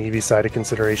least from the Eevee side, a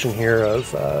consideration here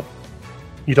of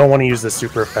you don't want to use the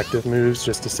super effective moves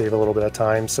just to save a little bit of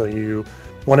time, so you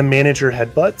want to manage your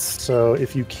headbutts. So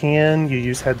if you can, you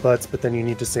use headbutts, but then you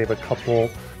need to save a couple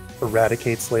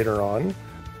Eradicates later on.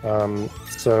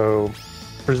 So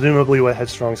presumably what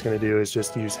Headstrong's going to do is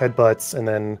just use headbutts and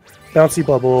then Bouncy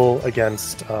Bubble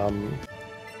against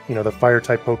the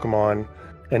fire-type Pokemon,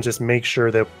 and just make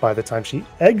sure that by the time she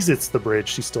exits the bridge,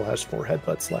 she still has 4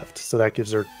 headbutts left. So that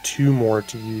gives her 2 more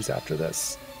to use after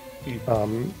this.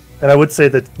 And I would say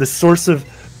that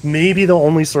maybe the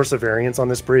only source of variance on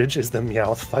this bridge is the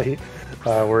Meowth fight,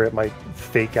 where it might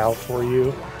fake out for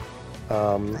you,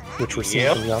 which we're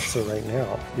seeing from Meowth right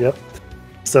now. Yep.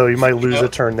 So you might lose a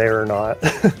turn there or not.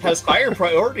 Has higher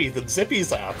priority than Zippy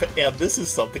Zap, and this is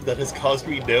something that has caused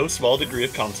me no small degree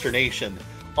of consternation.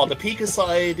 On the Pika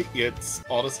side, it's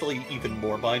honestly even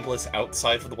more mindless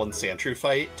outside of the one Sandshrew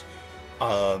fight,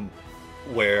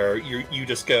 where you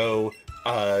just go,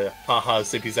 haha,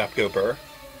 Zippy Zap, go burr.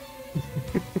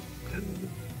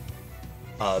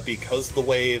 Because of the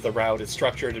way the route is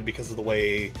structured and because of the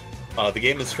way the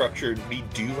game is structured, we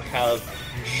do have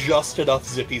just enough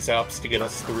Zippy Zaps to get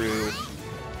us through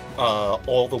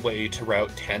all the way to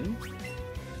Route 10,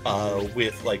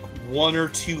 with like 1 or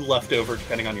 2 left over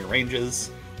depending on your ranges.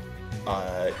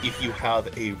 If you have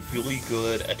a really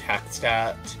good attack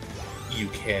stat, you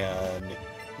can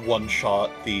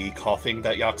one-shot the coughing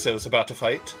that Yaxo is about to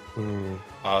fight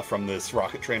from this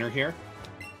rocket trainer here.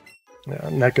 Yeah,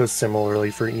 and that goes similarly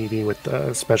for Eevee with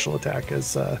the special attack,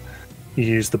 as you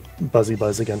use the Buzzy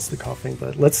Buzz against the coughing.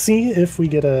 But let's see if we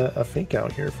get a fake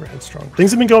out here for Headstrong. Things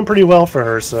have been going pretty well for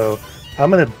her, so I'm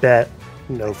going to bet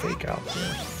no fake out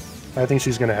here. I think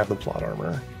she's going to have the plot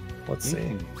armor. Let's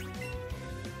see.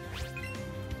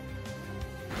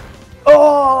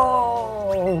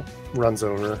 Oh! Runs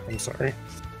over. I'm sorry.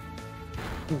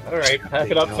 Alright, pack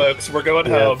it up, folks. We're going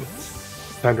home.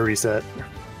 Time to reset.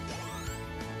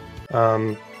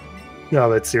 No,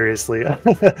 but seriously,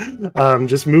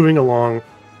 just moving along,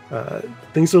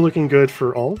 things are looking good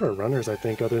for all of our runners, I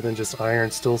think, other than just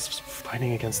Iron still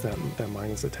fighting against that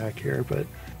minus attack here, but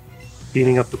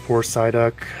beating up the poor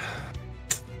Psyduck.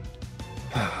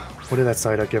 What did that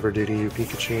Psyduck ever do to you,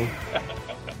 Pikachu?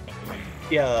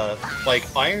 Yeah, like,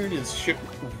 Iron is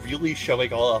really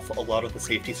showing off a lot of the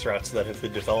safety strats that have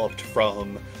been developed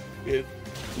from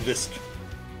this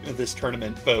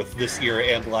tournament, both this year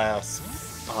and last.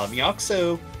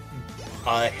 Yaxo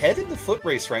ahead in the foot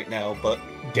race right now, but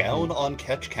down on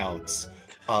catch counts.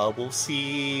 We'll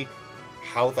see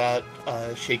how that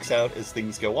shakes out as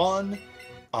things go on.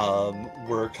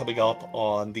 We're coming up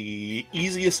on the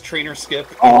easiest trainer skip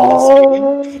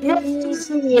in this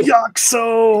game.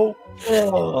 Yaxo!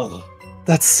 Oh,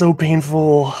 that's so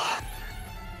painful.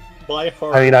 My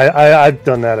heart. I mean, I've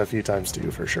done that a few times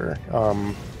too, for sure.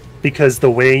 Because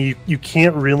the way you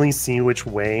can't really see which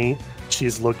way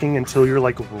she's looking until you're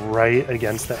like right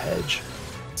against the hedge.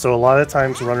 So a lot of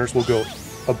times runners will go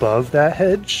above that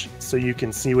hedge so you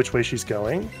can see which way she's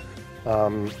going.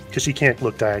 Because she can't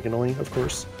look diagonally, of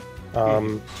course.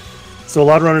 So a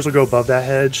lot of runners will go above that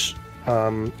hedge.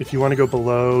 If you want to go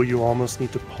below, you almost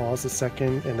need to pause a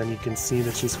second, and then you can see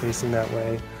that she's facing that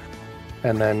way.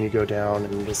 And then you go down,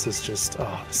 and this is just,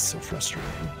 this is so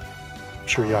frustrating. I'm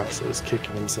sure Yaxo is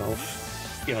kicking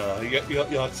himself. Yeah,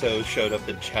 Yaxo showed up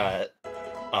in chat,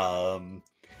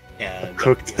 and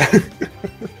cooked.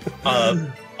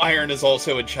 Iron is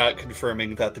also in chat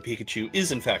confirming that the Pikachu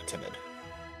is in fact timid.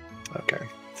 Okay,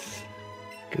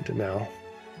 good to know.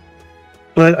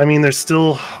 But I mean, there's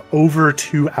still over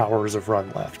 2 hours of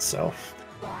run left, so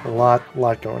a lot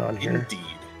going on here.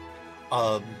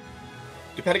 Indeed.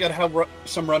 Depending on how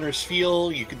some runners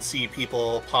feel, you can see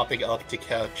people popping up to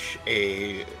catch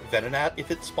a Venonat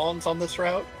if it spawns on this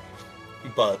route.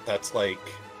 But that's like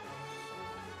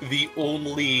the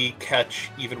only catch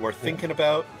even worth thinking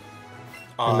about.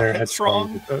 And they're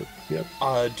Headstrong, yep.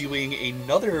 Doing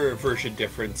another version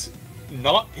difference,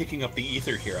 not picking up the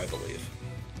ether here, I believe.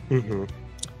 Mm-hmm.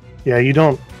 Yeah, you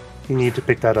don't need to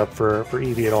pick that up for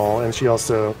Eevee at all. And she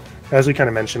also, as we kind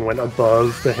of mentioned, went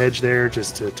above the hedge there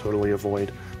just to totally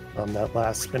avoid that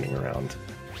last spinning around.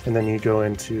 And then you go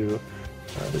into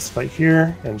this fight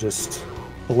here and just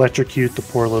electrocute the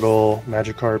poor little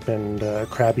Magikarp and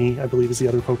Krabby, I believe is the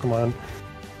other Pokemon.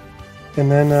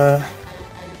 And then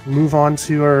move on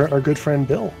to our good friend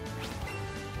Bill.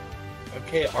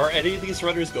 Okay, are any of these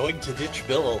runners going to ditch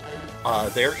Bill?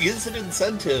 There is an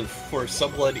incentive for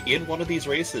someone in one of these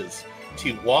races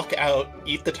to walk out,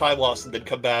 eat the time loss, and then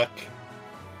come back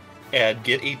and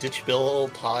get a ditch Bill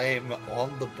time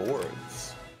on the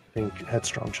boards. I think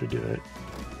Headstrong should do it.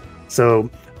 So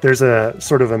there's a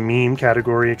sort of a meme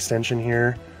category extension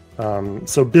here.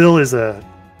 So Bill is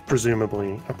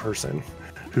presumably a person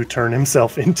who turned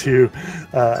himself into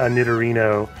a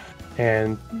Nidorino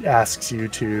and asks you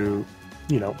to,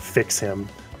 fix him,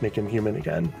 make him human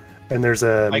again. And there's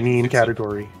a meme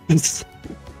category.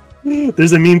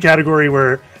 There's a meme category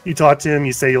where you talk to him,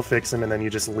 you say you'll fix him, and then you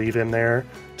just leave him there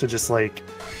to just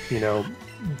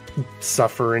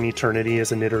suffer in eternity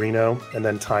as a Nidorino, and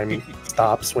then time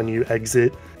stops when you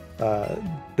exit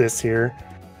this here.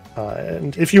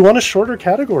 And if you want a shorter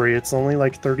category, it's only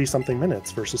like 30-something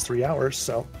minutes versus 3 hours.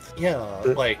 So yeah,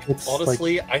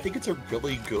 honestly, I think it's a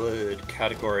really good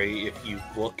category if you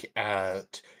look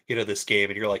at this game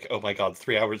and you're like, oh my god,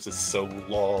 3 hours is so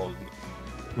long.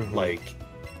 Mm-hmm. Like,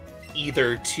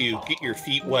 either to get your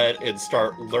feet wet and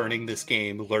start learning this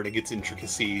game, learning its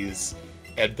intricacies,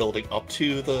 and building up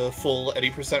to the full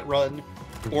 80% run,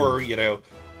 mm-hmm. or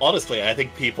honestly, I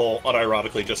think people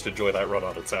unironically just enjoy that run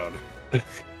on its own.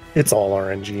 It's all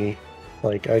RNG.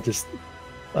 Like, I just,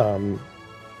 I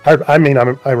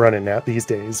run in that these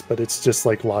days, but it's just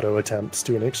like lotto attempts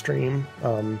to an extreme.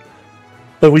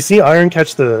 But we see Iron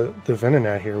catch the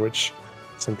Venonat here, which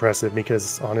is impressive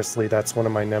because honestly, that's one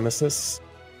of my nemesis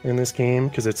in this game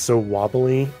because it's so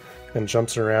wobbly and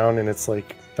jumps around, and it's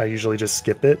like I usually just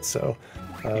skip it. So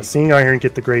seeing Iron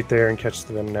get the great there and catch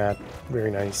the Venonat, very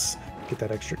nice. Get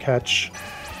that extra catch,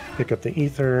 pick up the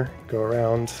ether, go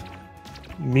around.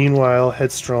 Meanwhile,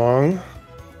 Headstrong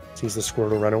sees the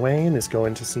Squirtle run away and is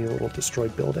going to see a little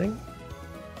destroyed building.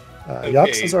 Okay.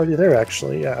 Yaxo's already there,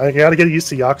 actually. Yeah, I gotta get used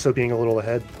to Yaxo being a little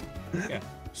ahead. Yeah.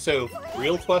 So,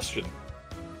 real question.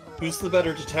 Who's the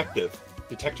better detective?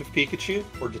 Detective Pikachu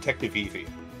or Detective Eevee?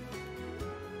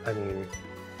 I mean,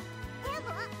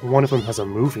 one of them has a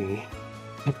movie,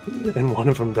 and one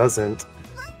of them doesn't.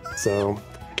 So,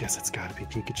 I guess it's gotta be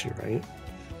Pikachu, right?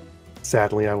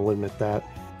 Sadly, I will admit that.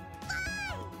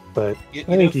 But I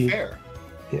think fair.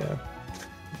 Yeah.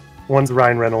 One's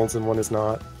Ryan Reynolds and one is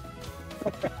not.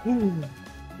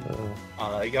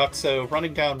 Yaxo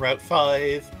running down Route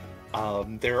 5.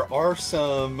 There are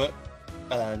some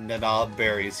Nanab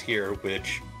berries here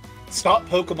which stop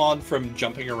Pokemon from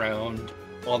jumping around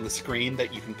on the screen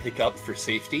that you can pick up for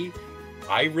safety.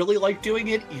 I really like doing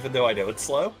it, even though I know it's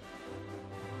slow.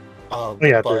 But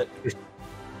they're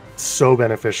so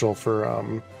beneficial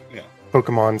for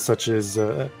Pokemon such as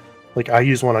like I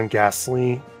use one on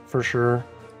Ghastly for sure,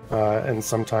 and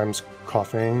sometimes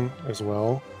Coughing as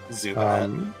well.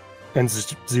 Zubat. And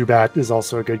Zubat is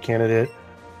also a good candidate.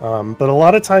 But a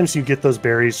lot of times you get those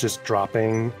berries just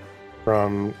dropping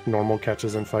from normal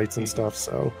catches and fights and stuff,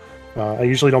 so I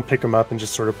usually don't pick them up and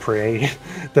just sort of pray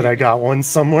that I got one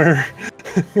somewhere.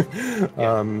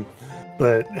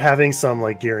 But having some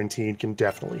like guaranteed can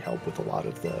definitely help with a lot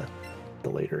of the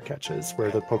later catches where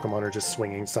the Pokemon are just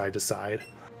swinging side to side.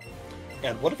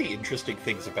 And one of the interesting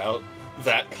things about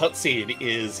that cutscene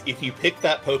is if you pick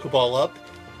that Pokeball up,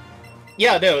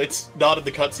 it's not in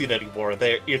the cutscene anymore.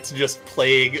 It's just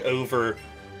playing over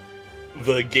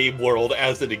the game world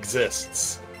as it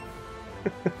exists.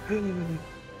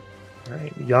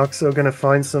 Alright, Yaxo gonna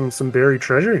find some buried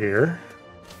treasure here.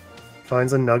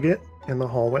 Finds a nugget in the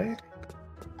hallway,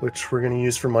 which we're gonna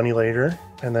use for money later.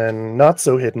 And then, not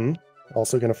so hidden,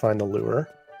 also gonna find the lure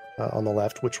on the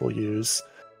left, which we'll use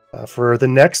for the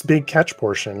next big catch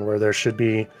portion, where there should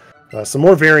be some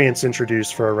more variants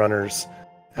introduced for our runners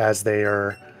as they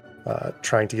are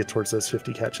trying to get towards those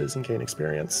 50 catches and gain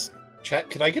experience. Chat,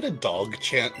 can I get a dog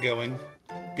chant going?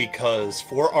 Because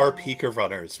for our Pika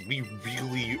runners, we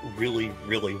really, really,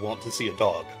 really want to see a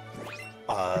dog.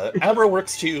 Abra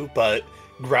works too, but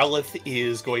Growlithe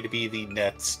is going to be the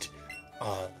next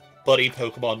buddy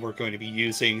Pokemon we're going to be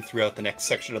using throughout the next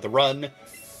section of the run.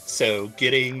 So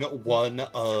getting one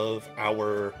of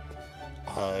our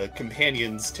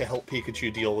companions to help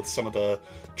Pikachu deal with some of the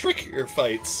trickier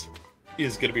fights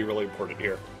is going to be really important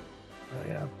here. Oh,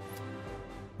 yeah.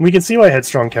 We can see why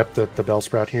Headstrong kept the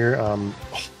Bellsprout here.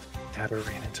 Rattata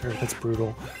ran into her. That's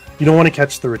brutal. You don't want to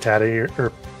catch the Rattata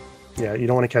here, you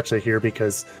don't want to catch it here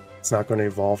because it's not going to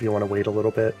evolve. You want to wait a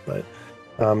little bit, but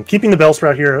keeping the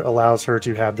Bellsprout here allows her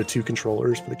to have the 2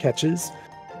 controllers for the catches.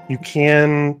 You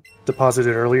can deposit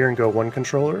it earlier and go 1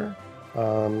 controller,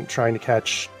 trying to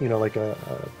catch, like there's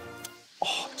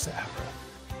an Abra.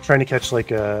 Trying to catch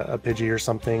like a Pidgey or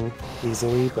something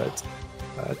easily, but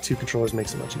 2 controllers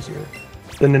makes it much easier.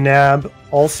 The Nanab,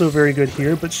 also very good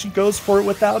here, but she goes for it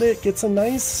without it, gets a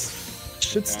nice,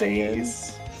 should stay in.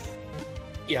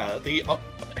 Yeah,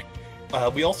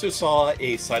 we also saw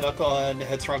a Psyduck on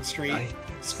Headstrong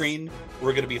screen.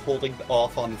 We're going to be holding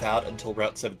off on that until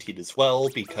Route 17 as well,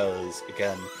 because,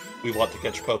 again, we want to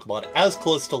catch Pokemon as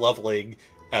close to leveling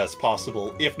as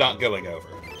possible, if not going over.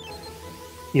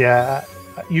 Yeah,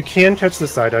 you can catch the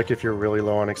Psyduck if you're really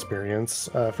low on experience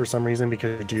for some reason,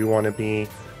 because you do want to be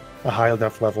a high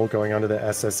enough level going onto the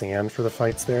SS and for the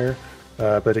fights there.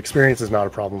 But experience is not a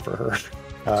problem for her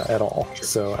at all. Sure.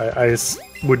 So I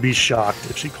would be shocked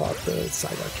if she caught the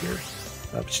Psyduck here.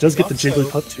 But she does get the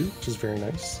Jigglypuff too, which is very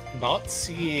nice. Not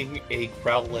seeing a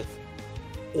Growlithe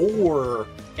or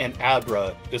an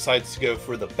Abra decides to go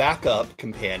for the backup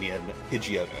companion,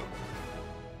 Pidgeotto.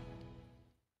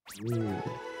 Ooh.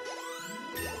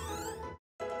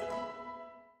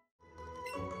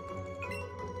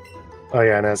 Oh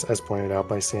yeah, and as pointed out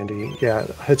by Sandy, yeah,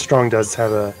 Headstrong does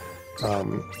have a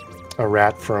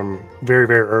rat from very,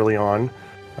 very early on,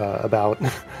 about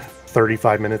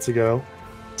 35 minutes ago.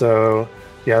 So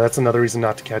yeah, that's another reason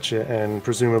not to catch it, and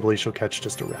presumably she'll catch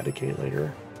just Eradicate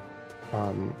later.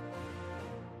 And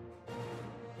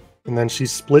then she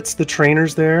splits the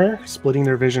trainers there, splitting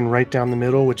their vision right down the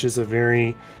middle, which is a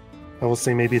very, I will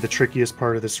say, maybe the trickiest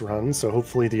part of this run. So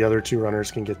hopefully the other 2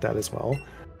 runners can get that as well.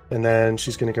 And then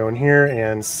she's going to go in here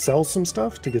and sell some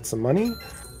stuff to get some money.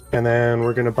 And then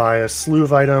we're going to buy a slew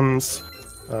of items,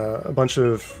 a bunch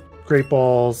of Great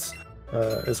Balls,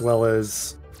 as well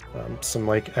as some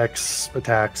like X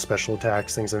attacks, special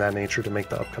attacks, things of that nature to make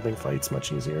the upcoming fights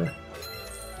much easier.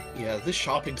 Yeah, this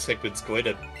shopping segment's going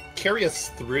to carry us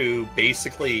through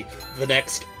basically the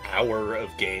next hour of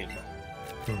game.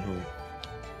 Mm-hmm.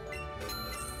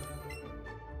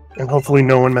 And hopefully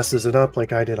no one messes it up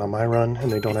like I did on my run, and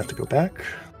they don't have to go back.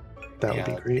 That would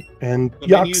be great. And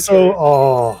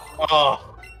Yaxo,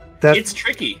 it's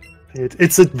tricky.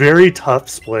 It's a very tough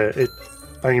split.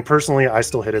 I mean, personally, I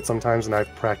still hit it sometimes, and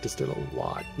I've practiced it a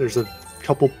lot. There's a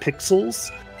couple pixels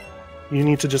you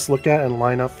need to just look at and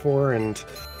line up for, and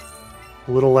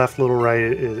a little left, little right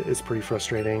is pretty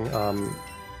frustrating.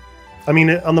 I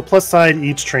mean, on the plus side,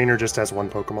 each trainer just has 1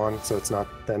 Pokemon, so it's not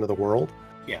the end of the world.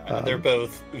 Yeah, they're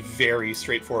both very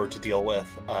straightforward to deal with.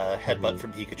 Headbutt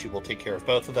from Pikachu will take care of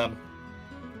both of them,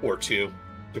 or 2,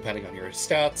 depending on your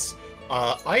stats.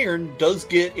 Iron does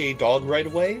get a dog right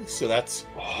away, so that's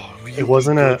really it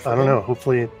wasn't I don't know.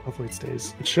 Hopefully it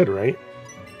stays. It should, right?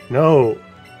 No,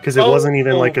 because it wasn't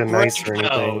even like a nice or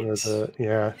anything. It was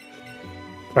yeah.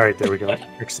 All right, there we go.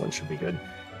 Excellent. Should be good.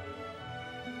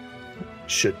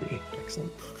 Should be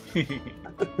excellent.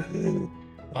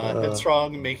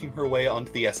 Headstrong making her way onto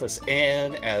the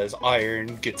SSN as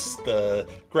Iron gets the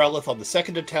Growlithe on the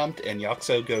second attempt, and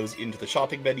Yaxo goes into the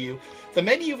shopping menu. The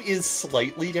menu is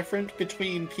slightly different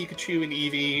between Pikachu and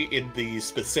Eevee in the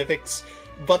specifics,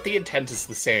 but the intent is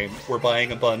the same. We're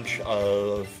buying a bunch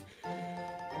of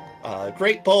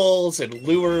Great Balls and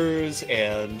Lures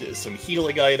and some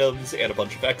healing items and a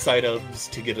bunch of X items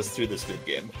to get us through this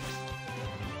mid-game.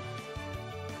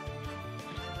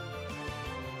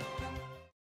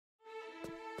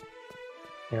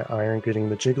 Yeah, Iron getting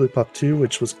the Jigglypuff too,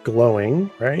 which was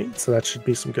glowing, right? So that should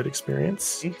be some good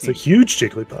experience. Mm-hmm. It's a huge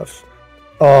Jigglypuff.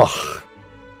 Oh,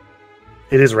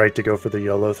 it is right to go for the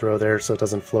YOLO throw there so it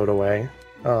doesn't float away.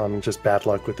 Just bad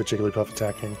luck with the Jigglypuff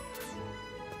attacking.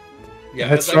 Yeah,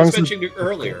 as I was mentioning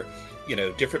earlier,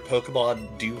 different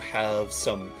Pokemon do have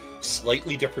some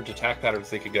slightly different attack patterns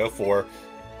they could go for,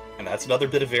 and that's another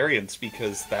bit of variance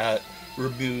because that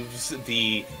removes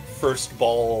the first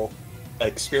ball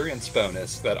experience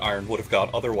bonus that Iron would have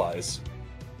got otherwise.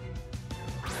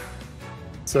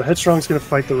 So Headstrong's going to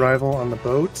fight the rival on the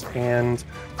boat, and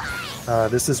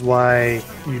this is why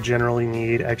you generally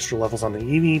need extra levels on the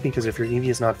Eevee, because if your Eevee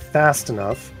is not fast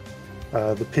enough,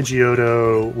 the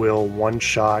Pidgeotto will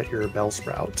one-shot your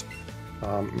Bellsprout,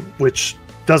 which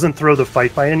doesn't throw the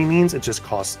fight by any means. It just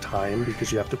costs time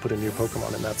because you have to put a new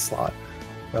Pokemon in that slot.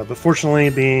 But fortunately,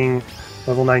 being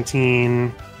level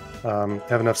 19,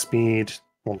 have enough speed,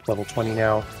 well, level 20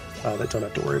 now, that don't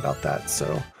have to worry about that.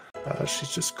 So she's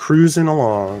just cruising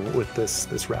along with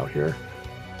this route here.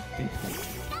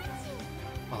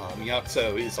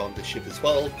 Yatso is on the ship as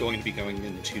well, going to be going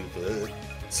into the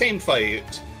same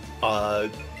fight.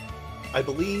 I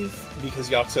believe because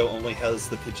Yatso only has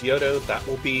the Pidgeotto, that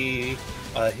will be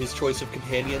his choice of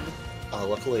companion.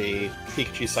 Luckily,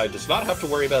 Pikachu's side does not have to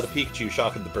worry about a Pikachu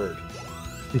shocking the bird.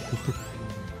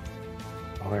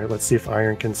 Alright, let's see if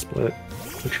Iron can split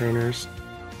the trainers.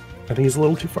 I think he's a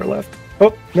little too far left.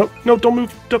 Oh, no, don't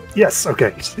move. Yes,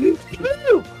 okay.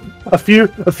 A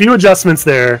few adjustments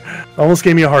there. Almost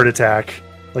gave me a heart attack.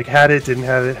 Like, had it, didn't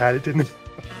have it, had it, didn't.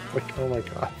 Like, oh my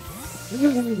god.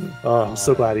 Oh, I'm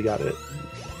so glad he got it.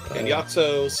 And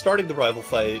Yatso, starting the rival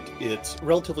fight, it's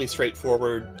relatively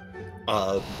straightforward.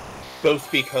 Both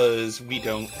because we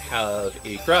don't have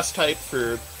a grass type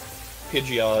for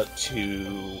Pidgeotto,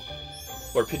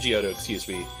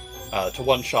 to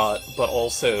one-shot, but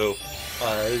also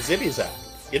Zibizap.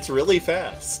 It's really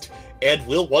fast, and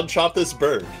will one-shot this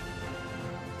bird.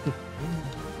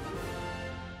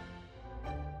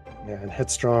 Yeah, and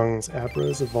Headstrong's Abra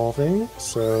is evolving,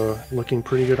 so looking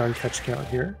pretty good on catch count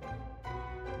here.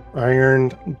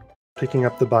 Iron picking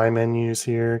up the buy menus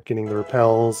here, getting the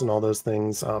repels and all those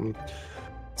things.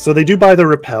 So they do buy the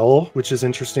repel, which is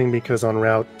interesting because on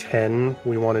Route 10,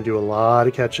 we want to do a lot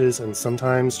of catches, and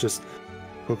sometimes just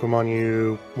Pokemon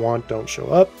you want don't show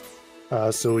up.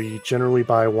 So we generally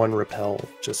buy one repel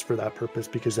just for that purpose,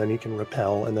 because then you can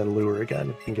repel and then lure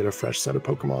again and get a fresh set of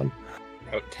Pokemon.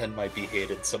 Route 10 might be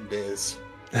hated some days.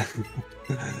 I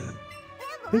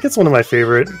think it's one of my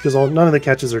favorite, because none of the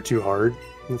catches are too hard.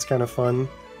 It's kind of fun.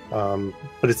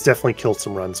 But it's definitely killed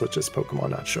some runs with just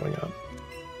Pokemon not showing up.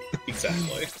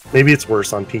 Exactly. Maybe it's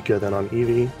worse on Pika than on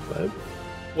Eevee, but...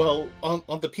 Well,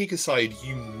 on the Pika side,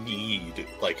 you need,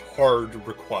 like, hard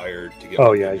required to get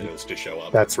those to show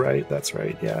up. That's right,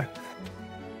 yeah.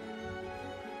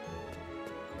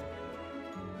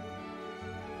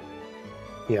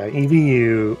 Yeah,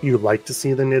 Eevee, you like to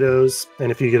see the Niddos,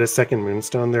 and if you get a second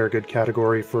Moonstone, they're a good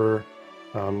category for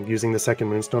using the second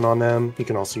Moonstone on them. You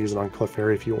can also use it on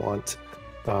Clefairy if you want.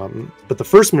 But the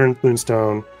first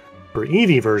Moonstone for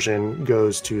Eevee version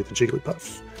goes to the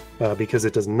Jigglypuff, because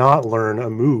it does not learn a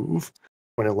move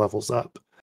when it levels up.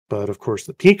 But of course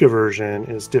the Pika version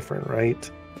is different, right?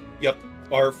 Yep.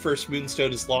 Our first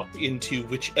Moonstone is locked into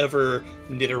whichever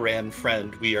Nidoran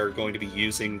friend we are going to be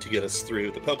using to get us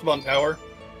through the Pokemon Tower.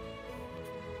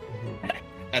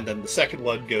 And then the second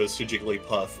one goes to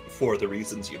Jigglypuff for the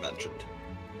reasons you mentioned.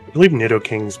 I believe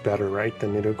Nidoking's better, right,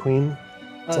 than Nidoqueen?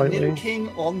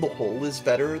 Nidoking, on the whole, is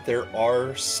better. There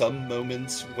are some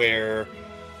moments where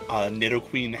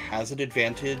Nidoqueen has an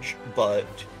advantage, but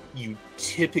you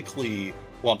typically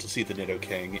want to see the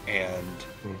Nidoking, and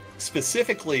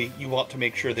specifically, you want to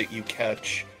make sure that you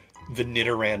catch the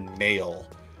Nidoran male.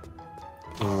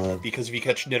 Because if you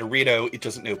catch Nidorino, it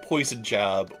doesn't know Poison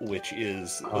Jab, which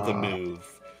is the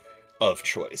move of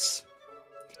choice.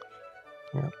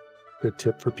 Yeah. Good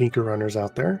tip for Pika runners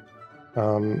out there.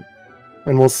 And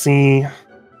we'll see.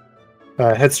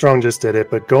 Headstrong just did it,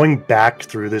 but going back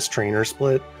through this trainer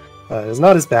split is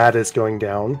not as bad as going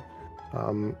down.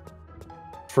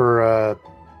 For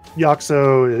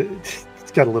Yaxo,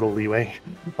 it's got a little leeway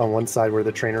on one side where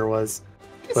the trainer was,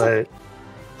 but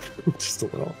just a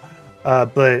little.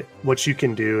 But what you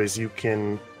can do is you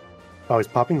can... Oh, he's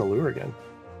popping the lure again.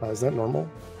 Is that normal?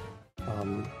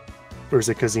 Or is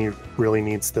it because he really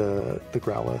needs the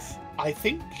Growlithe? I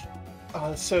think...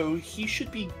 so he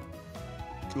should be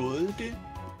good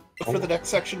for the next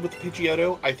section with the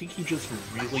Pidgeotto. I think he just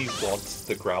really wants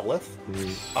the Growlithe,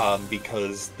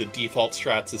 because the default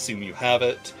strats assume you have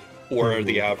it, or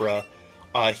the Abra.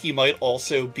 He might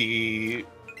also be...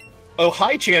 Oh,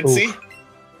 hi, Chansey! Oof.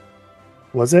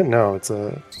 Was it? No, it's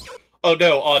a... Oh,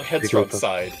 no, on Headstrong's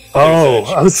side. Oh,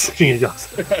 I was thinking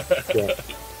yeah.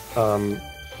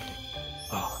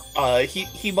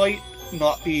 He might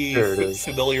not be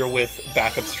familiar with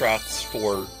backup strats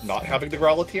for not having the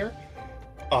Growlithe here.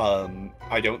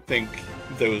 I don't think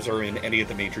those are in any of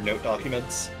the major note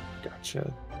documents.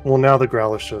 Gotcha. Well, now the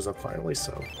Growlithe shows up finally,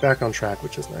 so back on track,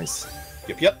 which is nice.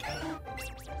 Yep.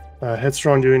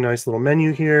 Headstrong doing a nice little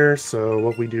menu here. So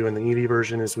what we do in the Eevee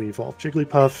version is we evolve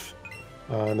Jigglypuff,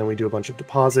 and then we do a bunch of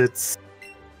deposits.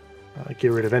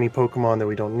 Get rid of any Pokemon that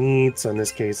we don't need. So in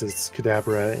this case, it's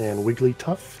Kadabra and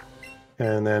Wigglytuff.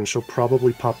 And then she'll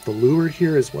probably pop the lure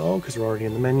here as well, because we're already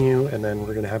in the menu. And then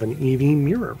we're going to have an Eevee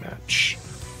mirror match.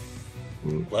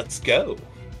 Let's go.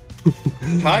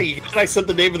 Hi, can I said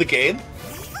the name of the game?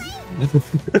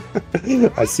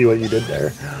 I see what you did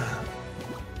there.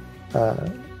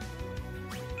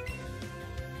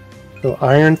 So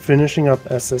Iron finishing up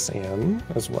SSN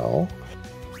as well.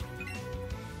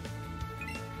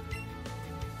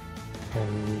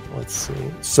 And let's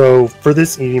see. So for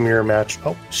this Eevee mirror match,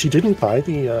 oh, she didn't buy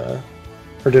the,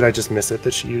 or did I just miss it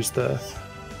that she used the,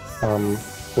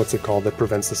 what's it called that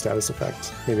prevents the status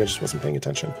effect? Maybe I just wasn't paying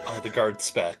attention. The guard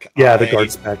spec. Yeah, the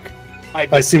guard spec. I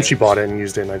assume she bought it and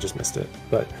used it, and I just missed it.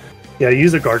 But yeah,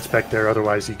 use a guard spec there.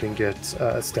 Otherwise, you can get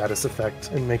a status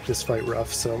effect and make this fight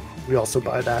rough. So we also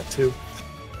buy that too.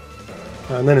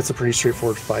 And then it's a pretty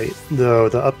straightforward fight. Though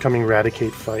the upcoming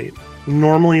Raticate fight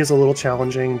normally is a little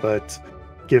challenging, but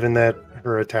given that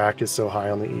her attack is so high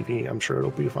on the Eevee, I'm sure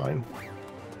it'll be fine.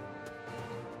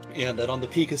 And then on the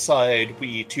Pika side,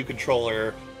 we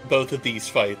two-controller both of these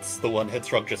fights. The one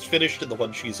Headstrong just finished and the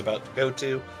one she's about to go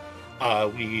to.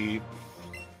 We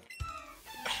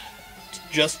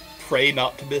just pray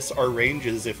not to miss our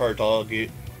ranges if our dog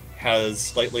has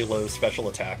slightly low special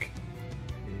attack.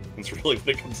 That's really what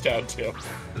it comes down to.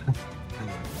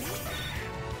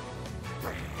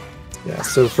 Yeah,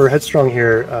 so for Headstrong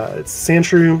here, it's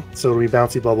Sandshrew, so it'll be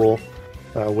Bouncy Bubble,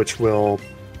 which will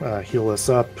heal us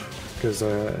up, because,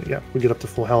 yeah, we get up to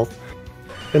full health.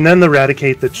 And then the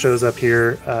Raticate that shows up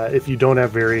here, if you don't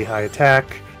have very high attack,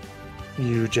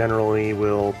 you generally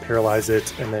will paralyze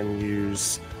it and then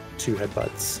use 2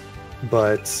 headbutts.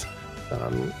 But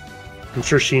I'm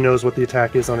sure she knows what the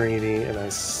attack is on her Eevee, and I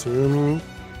assume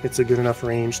it's a good enough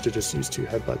range to just use 2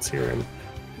 headbutts here, and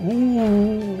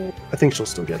ooh, I think she'll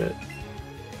still get it.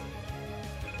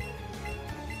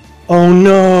 Oh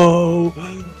no!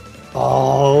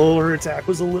 Oh, her attack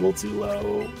was a little too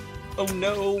low. Oh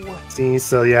no! See,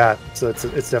 so yeah, so it's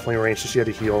definitely a range. So she had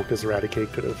to heal because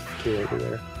Eradicate could have KO'd her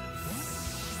there.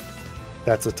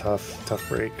 That's a tough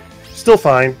break. Still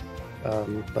fine,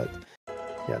 but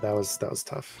yeah, that was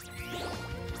tough.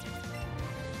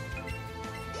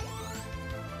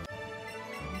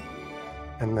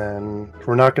 And then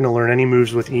we're not going to learn any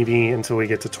moves with Eevee until we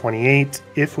get to 28,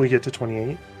 if we get to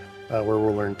 28, where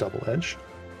we'll learn Double Edge.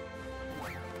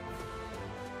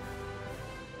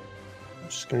 I'm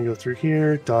just going to go through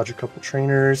here, dodge a couple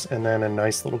trainers, and then a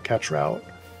nice little catch route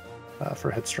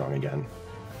for Headstrong again.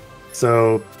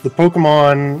 So the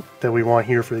Pokemon that we want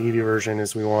here for the Eevee version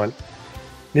is we want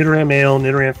Nidoran male,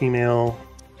 Nidoran female,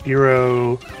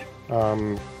 Hero,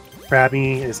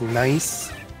 Krabby is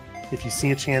nice. If you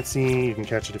see a Chansey, you can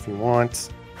catch it if you want.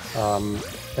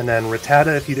 And then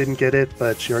Rattata, if you didn't get it,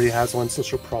 but she already has one, so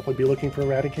she'll probably be looking for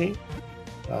Eradicate.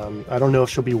 I don't know if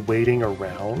she'll be waiting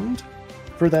around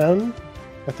for them.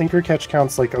 I think her catch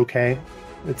count's like okay.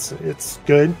 It's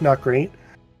good, not great.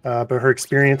 But her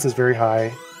experience is very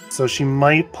high. So she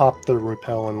might pop the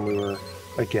Repel and Lure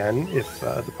again if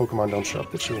the Pokemon don't show up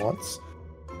that she wants.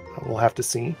 We'll have to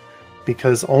see.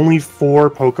 Because only 4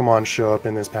 Pokemon show up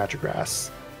in this patch of grass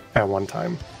at one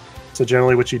time. So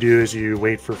generally what you do is you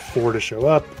wait for 4 to show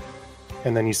up,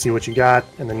 and then you see what you got,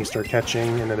 and then you start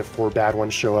catching, and then if 4 bad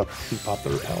ones show up, you pop the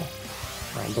Repel.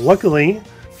 But luckily,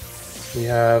 we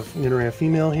have Nidoran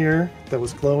female here that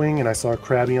was glowing, and I saw a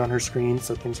Krabby on her screen,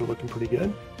 so things are looking pretty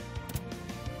good.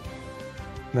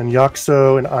 And then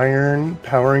Yaxo and Iron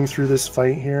powering through this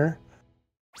fight here.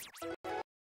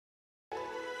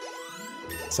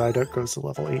 Psyduck goes to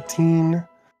level 18.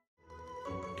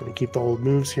 Gonna keep the old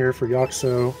moves here for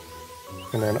Yaxo.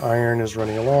 And then Iron is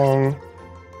running along.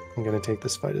 I'm gonna take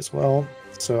this fight as well.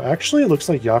 So actually it looks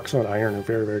like Yaxo and Iron are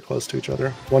very, very close to each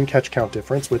other. 1 catch count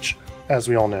difference, which, as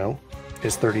we all know,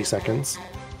 is 30 seconds.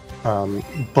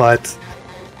 But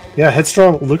yeah,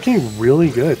 Headstrong looking really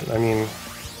good. I mean,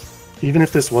 even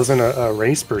if this wasn't a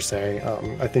race per se,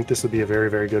 I think this would be a very,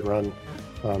 very good run.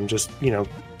 Just, you know,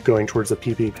 going towards a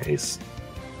PB pace.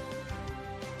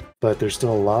 But there's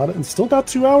still a lot, and still about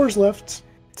 2 hours left.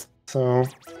 So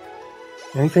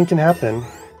anything can happen.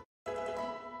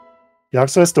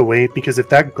 Yaxo has to wait, because if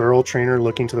that girl trainer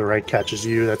looking to the right catches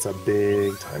you, that's a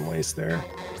big time waste there.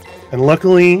 And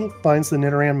luckily, finds the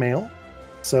Nidoran male.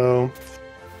 So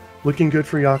looking good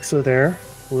for Yaxo there.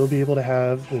 We'll be able to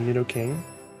have the Nidoking.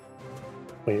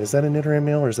 Wait, is that a Nidoran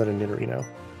male or is that a Nidorino?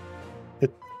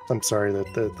 I'm sorry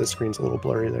that the screen's a little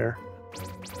blurry there.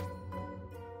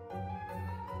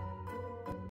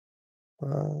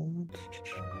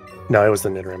 No, it was the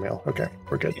Nidoran male. Okay,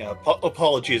 we're good. Yeah,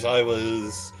 apologies. I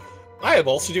am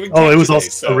also doing. Oh, it was today,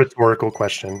 also a rhetorical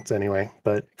question, anyway.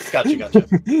 But gotcha.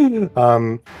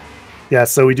 Yeah.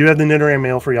 So we do have the Nidoran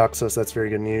male for Yaxo, so that's very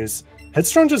good news.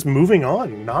 Headstrong just moving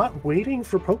on, not waiting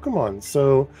for Pokemon.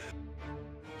 So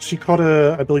She caught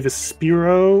I believe, a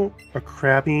Spearow, a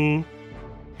Krabby,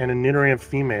 and a Nidoran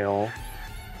female.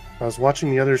 I was watching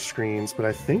the other screens, but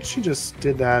I think she just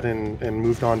did that and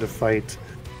moved on to fight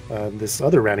this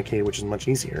other Raticate, which is much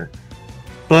easier.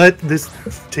 But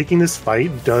taking this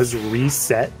fight does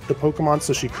reset the Pokemon,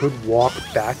 so she could walk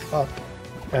back up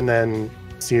and then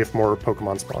see if more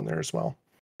Pokemon spawn there as well.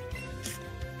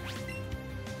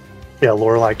 Yeah,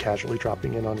 Lorelei casually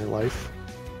dropping in on her life.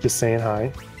 Just saying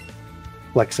hi.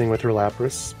 Flexing with her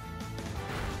Lapras.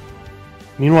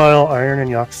 Meanwhile, Iron and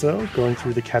Yaxo going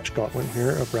through the catch gauntlet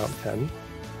here of Route 10.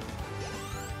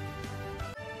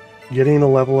 Getting the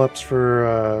level ups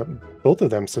for both of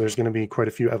them, so there's going to be quite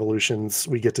a few evolutions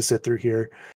we get to sit through here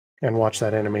and watch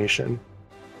that animation.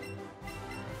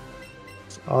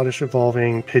 So Oddish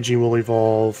evolving, Pidgey will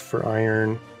evolve for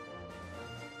Iron.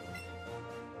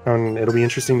 And it'll be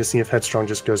interesting to see if Headstrong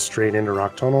just goes straight into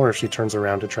Rock Tunnel or if she turns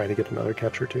around to try to get another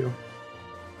catch or two.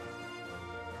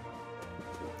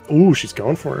 Ooh, she's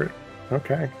going for it.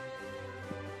 Okay.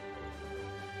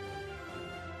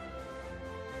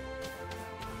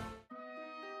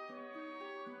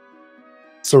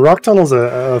 So Rock Tunnel's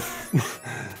a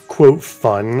quote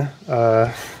fun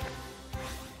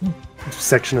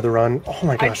section of the run. Oh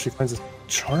my gosh, she finds a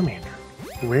Charmander.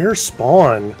 Rare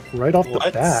spawn right off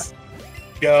the bat.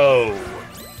 Go.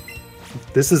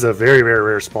 This is a very, very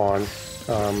rare spawn.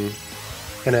 And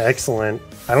an excellent.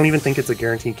 I don't even think it's a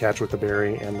guaranteed catch with the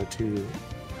berry and the two.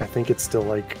 I think it's still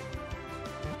like.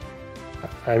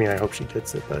 I mean, I hope she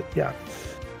gets it, but yeah.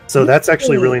 So that's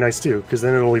actually really nice too, because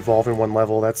then it'll evolve in one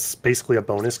level. That's basically a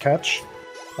bonus catch.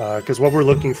 Because what we're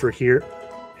looking for here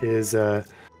is we're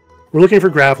looking for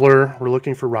Graveler, we're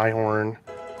looking for Rhyhorn,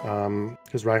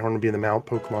 because Rhyhorn would be the mount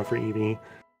Pokemon for Eevee,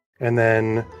 and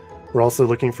then we're also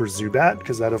looking for Zubat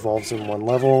because that evolves in one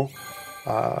level.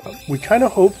 We kind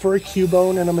of hope for a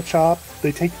Cubone and a Machop.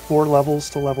 They take 4 levels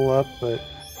to level up, but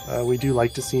we do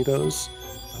like to see those.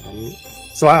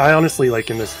 So I honestly, like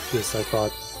in this I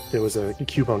thought it was a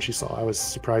Cubone she saw. I was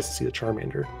surprised to see the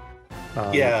Charmander.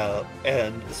 Yeah,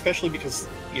 and especially because,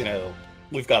 you know,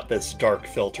 we've got this dark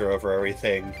filter over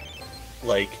everything.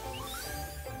 Like,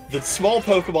 the small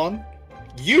Pokemon,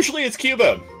 usually it's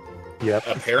Cubone. Yep.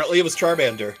 Apparently it was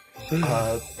Charmander.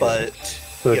 But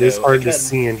so it is hard to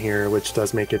see in here, which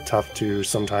does make it tough to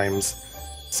sometimes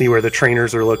see where the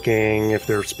trainers are looking, if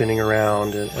they're spinning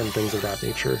around, and things of that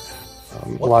nature.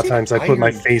 A lot of times I put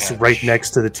my face right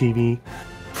next to the TV.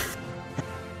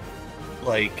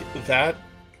 Like, that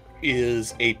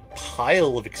is a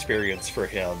pile of experience for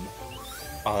him.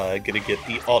 Gonna get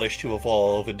the Oddish to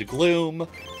evolve into Gloom.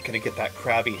 Gonna get that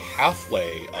Krabby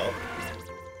halfway up.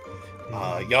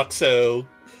 Yaxo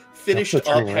finished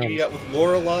up hanging out with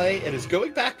Lorelei and is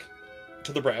going back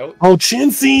to the route. Oh,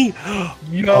 Chansey!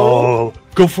 No! Oh,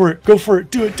 go for it! Go for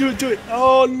it! Do it! Do it! Do it!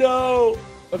 Oh no!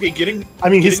 Okay, I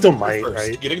mean, he still might, first.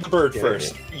 right? Getting the bird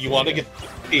first. Yeah. You want to get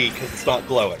E because it's not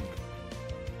glowing.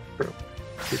 True.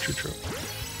 True.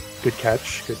 Good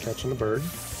catch. Good catch on the bird.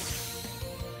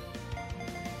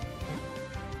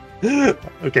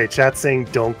 Okay, chat's saying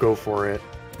don't go for it.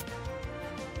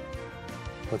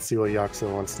 Let's see what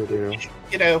Yaxo wants to do.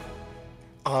 You know,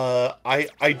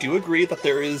 I do agree that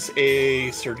there is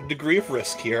a certain degree of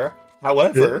risk here.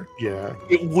 However, yeah,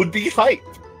 it would be hype.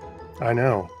 I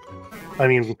know. I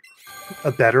mean,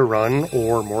 a better run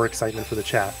or more excitement for the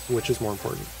chat, which is more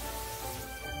important?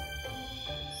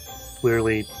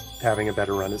 Clearly, having a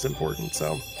better run is important,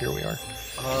 so here we are.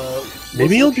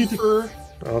 Maybe he'll do the...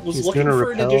 was looking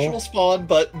for an additional spawn,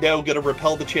 but no, gonna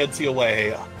repel the Chansey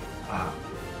away.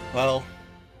 Well...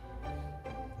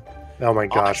 Oh my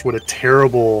gosh, what a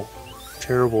terrible,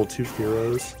 terrible 2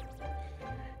 Fearows.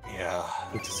 Yeah.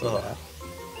 Hate to see that.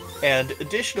 And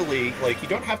additionally, like, you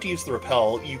don't have to use the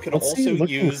repel, you can also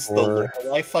use the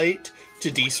Lorelei fight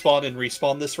to despawn and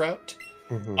respawn this route.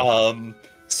 Mm-hmm.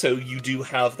 So you do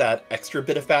have that extra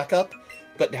bit of backup.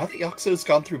 But now that Yaxo's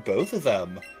gone through both of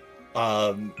them, at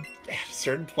a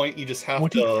certain point you just have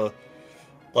to,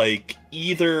 like,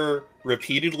 either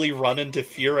repeatedly run into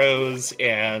Fearows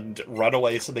and run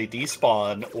away so they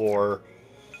despawn, or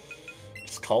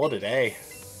just call it a day.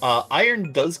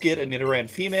 Iron does get a Nidoran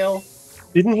female.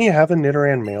 Didn't he have a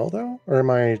Nidoran male, though? Or am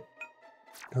I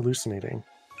hallucinating?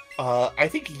 I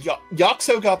think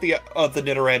Yaxo got the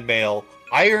Nidoran male.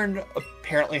 Iron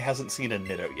apparently hasn't seen a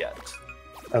Nido yet.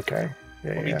 Okay.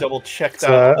 Yeah, Let me double check that.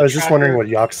 So, I was just wondering what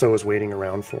Yaxo was waiting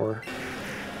around for.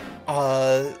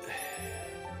 I'm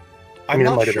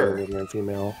not not sure. Been a Nidoran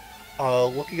female.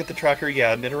 Looking at the tracker,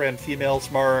 yeah, Nidoran female's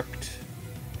marked.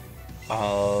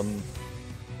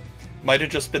 Might have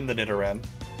just been the Nidoran.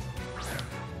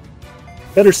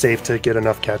 better safe to get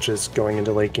enough catches going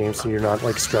into late game, so you're not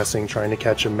like stressing trying to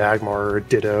catch a Magmar or a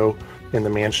Ditto in the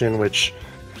mansion, which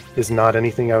is not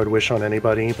anything I would wish on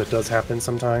anybody, but does happen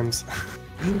sometimes.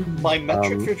 My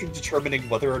metric for determining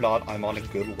whether or not I'm on a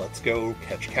good Let's Go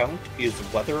catch count is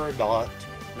whether or not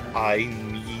I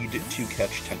need to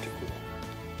catch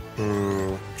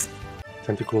Tentacool.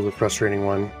 Tentacool's a frustrating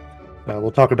one.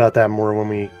 We'll talk about that more when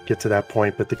we get to that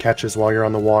point, but the catches while you're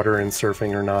on the water and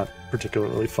surfing are not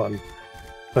particularly fun.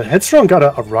 But Headstrong got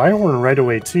a Rhyhorn right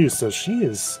away too, so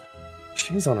she's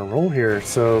on a roll here.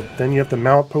 So then you have to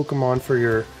mount Pokemon for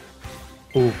your...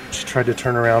 Oh, she tried to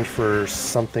turn around for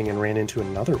something and ran into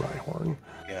another Rhyhorn.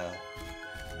 Yeah.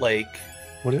 Like...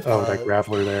 What is, that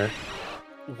Graveler there.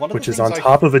 Which is on I...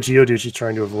 top of a Geodude she's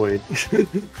trying to avoid.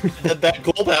 that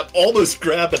Golbat almost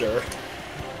grabbing her.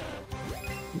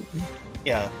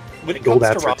 Yeah. When it comes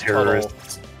to Rock Tunnel,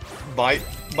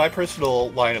 my personal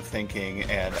line of thinking,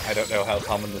 and I don't know how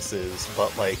common this is,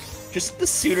 but like, just the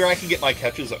sooner I can get my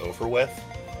catches over with,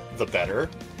 the better.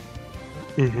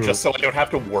 Just so I don't have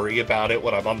to worry about it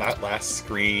when I'm on that last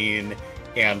screen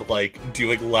and like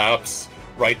doing laps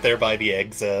right there by the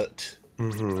exit.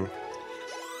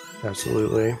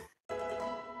 Absolutely.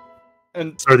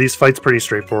 And so are these fights pretty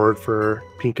straightforward for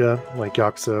Pika, like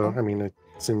Yaxo? I mean, it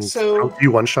seems... So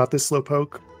you one-shot this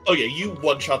Slowpoke? Oh yeah, you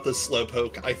one-shot this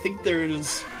Slowpoke. I think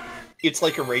it's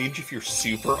like a range if you're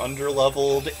super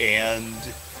under-leveled and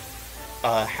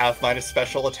have minus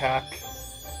special attack,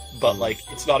 but like,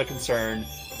 it's not a concern.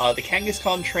 The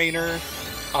Kangaskhan trainer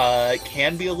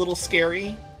can be a little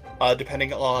scary,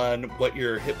 depending on what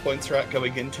your hit points are at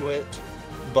going into it,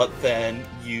 but then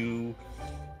you...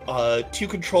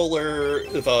 two-controller,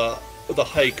 the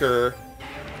hiker,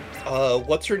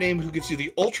 what's her name, who gives you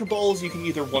the Ultra Balls, you can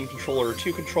either one-controller or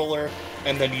two-controller,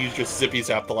 and then you just zippy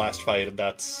zap the last fight, and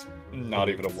that's not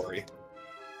even a worry.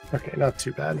 Okay, not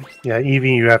too bad. Yeah,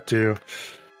 Eevee, you have to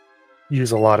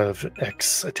use a lot of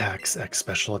X attacks, X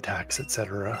special attacks,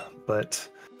 etc. But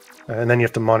and then you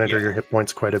have to monitor your hit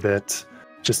points quite a bit,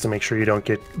 just to make sure you don't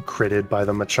get critted by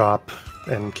the Machop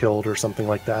and killed or something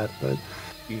like that, but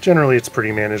generally it's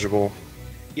pretty manageable.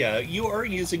 Yeah, you are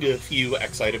using a few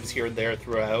X items here and there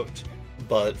throughout,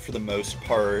 but for the most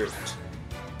part,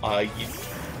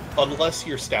 unless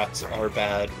your stats are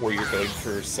bad or you're going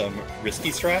for some risky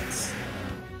strats,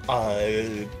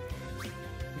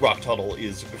 Rock Tunnel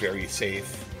is very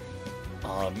safe.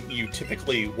 You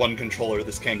typically one-controller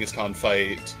this Kangaskhan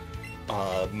fight,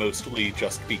 mostly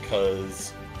just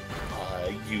because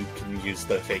you can use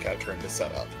the fake-out turn to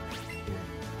set up.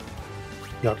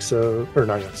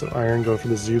 Iron go for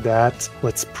the Zubat.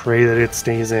 Let's pray that it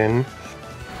stays in.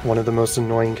 One of the most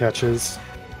annoying catches.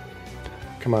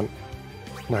 Come on.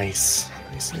 Nice.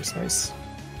 Nice.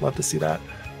 Love to see that.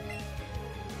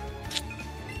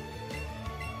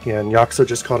 Yeah, and Yaxo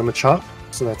just caught him a chop,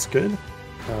 so that's good.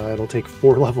 It'll take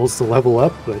 4 levels to level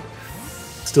up, but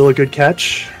still a good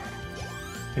catch.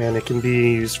 And it can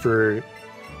be used for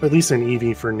at least an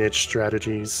Eevee for niche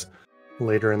strategies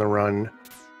later in the run.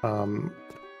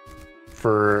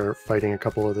 For fighting a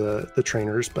couple of the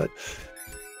trainers, but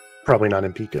probably not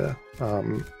in Pika.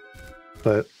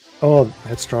 But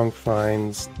Headstrong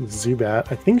finds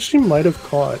Zubat. I think she might have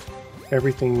caught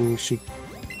everything she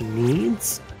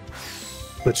needs,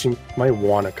 but she might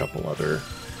want a couple other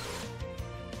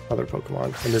Pokemon.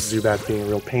 And this Zubat being a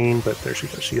real pain, but there she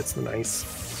goes. She gets the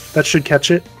nice. That should catch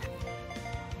it.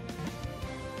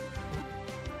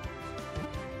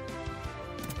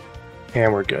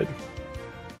 And we're good.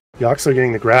 Yaxo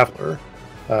getting the Graveler,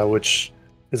 which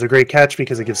is a great catch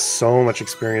because it gives so much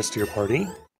experience to your party.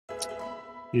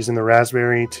 Using the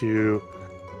Raspberry to...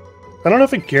 I don't know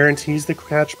if it guarantees the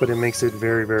catch, but it makes it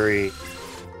very, very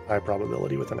high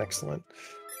probability with an excellent.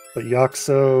 But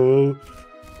Yaxo,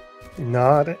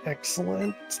 not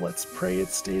excellent. Let's pray it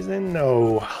stays in.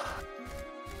 No.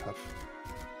 Tough.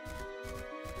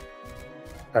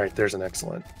 Alright, there's an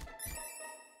excellent.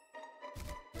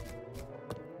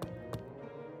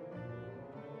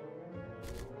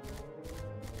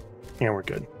 And we're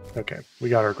good. Okay, we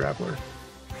got our Graveler.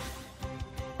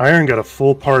 Iron got a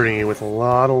full party with a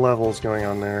lot of levels going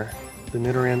on there. The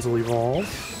Nidorans will evolve.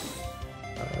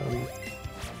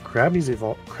 Krabby's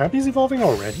evolving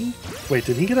already? Wait,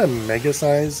 did he get a Mega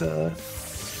Size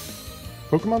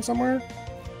Pokemon somewhere?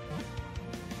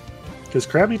 Because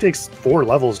Krabby takes 4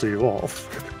 levels to evolve.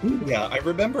 Yeah, I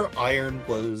remember Iron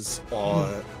was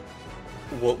on...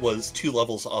 what was 2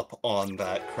 levels up on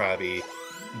that Krabby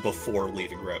before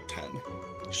leaving Route 10.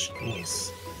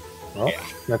 Jeez. Well,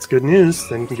 that's good news.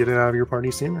 Then you can get it out of your party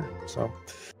sooner. So,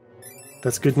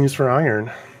 that's good news for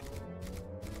Iron.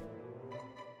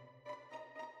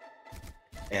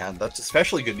 And that's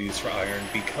especially good news for Iron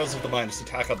because of the minus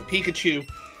attack on the Pikachu.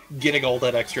 Getting all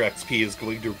that extra XP is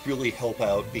going to really help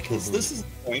out, because this is the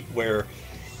point where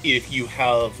if you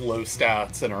have low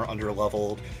stats and are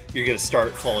under-leveled, you're going to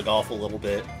start falling off a little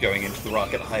bit going into the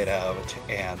Rocket Hideout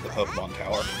and the Pokemon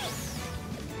Tower.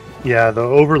 Yeah, the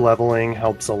over-leveling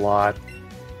helps a lot.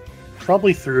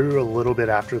 Probably through a little bit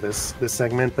after this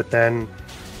segment, but then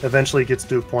eventually it gets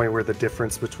to a point where the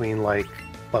difference between like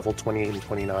level 28 and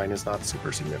 29 is not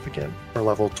super significant, or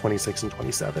level 26 and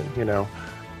 27, you know?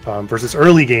 Versus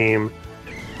early game,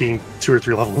 being 2 or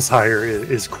 3 levels higher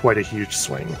is quite a huge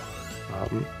swing.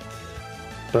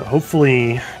 But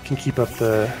hopefully can keep up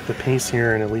the pace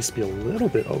here and at least be a little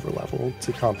bit over leveled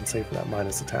to compensate for that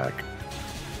minus attack.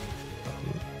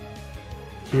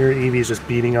 Here Eevee's just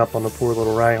beating up on the poor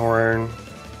little Rhyhorn.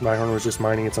 Rhyhorn was just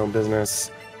minding its own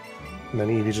business. And then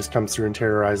Eevee just comes through and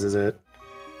terrorizes it.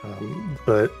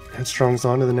 But Headstrong's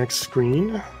on to the next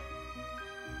screen.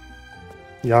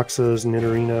 Yaxo's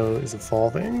Nidorino is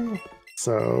evolving.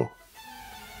 So,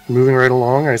 moving right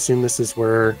along, I assume this is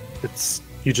where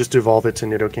you just evolve it to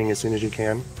Nidoking as soon as you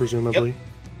can, presumably.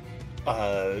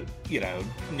 Yep. You know,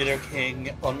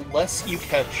 Nidoking, unless you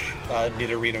catch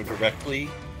Nidorino directly,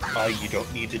 you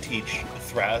don't need to teach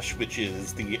Thrash, which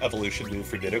is the evolution move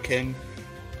for Nidoking.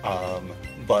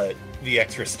 But the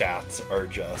extra stats are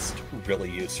just really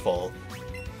useful.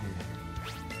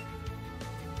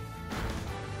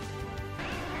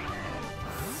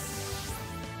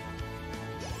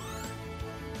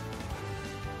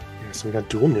 So we got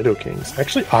dual Nidokings.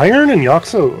 Actually, Iron and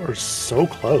Yaxo are so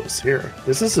close here.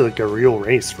 This is like a real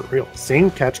race for real.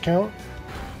 Same catch count.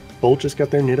 Both just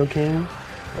got their Nidoking.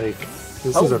 Like,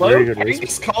 this is a very good race.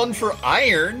 He's calling for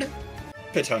Iron,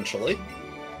 potentially.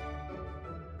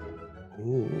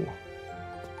 Ooh.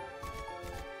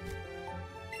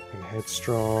 And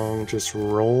Headstrong just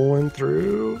rolling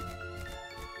through.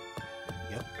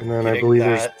 Yep. And then I believe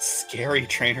there's scary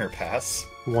trainer pass.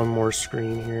 One more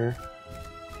screen here.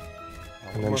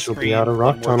 And then she'll screen, be out of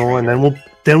Rock Tunnel, and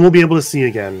then we'll be able to see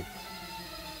again.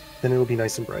 Then it'll be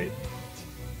nice and bright.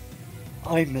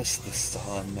 I miss the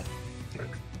sun.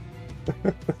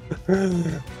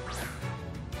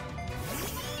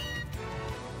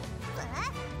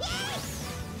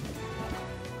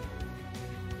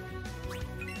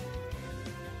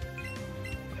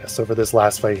 So for this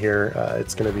last fight here,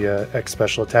 it's going to be a X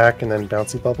special attack and then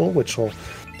Bouncy Bubble, which will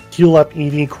heal up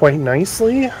Eevee quite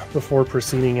nicely before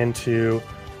proceeding into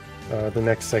the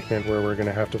next segment where we're going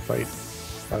to have to fight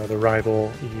the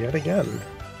rival yet again.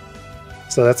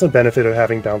 So that's a benefit of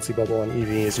having Bouncy Bubble on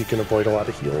Eevee, is you can avoid a lot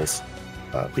of heals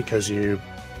because you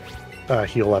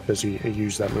heal up as you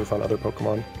use that move on other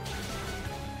Pokemon.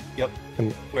 Yep.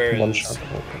 And whereas one-shot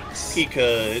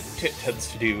Pika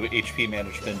tends to do HP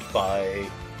management by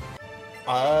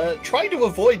trying to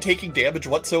avoid taking damage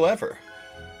whatsoever.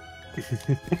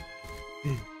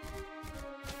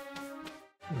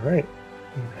 Alright.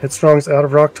 Headstrong's out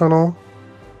of Rock Tunnel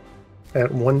at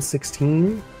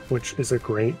 116, which is a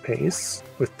great pace,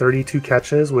 with 32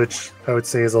 catches, which I would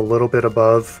say is a little bit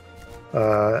above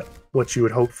what you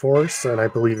would hope for, so, and I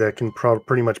believe that can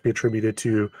pretty much be attributed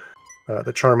to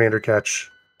the Charmander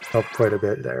catch helped quite a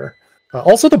bit there.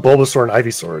 Also the Bulbasaur and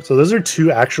Ivysaur, so those are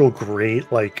two actual great,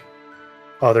 like,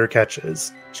 other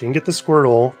catches. She can get the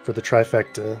Squirtle for the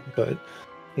trifecta, but,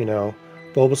 you know,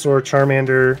 Bulbasaur,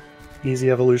 Charmander, easy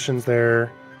evolutions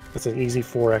there. It's an easy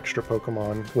 4 extra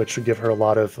Pokemon, which should give her a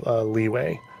lot of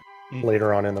leeway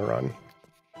later on in the run.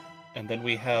 And then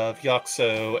we have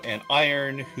Yaxo and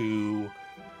Iron, who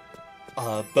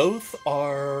both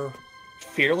are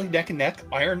fairly neck and neck.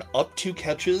 Iron up 2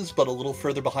 catches, but a little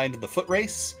further behind in the foot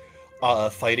race,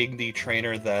 fighting the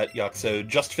trainer that Yaxo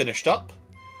just finished up.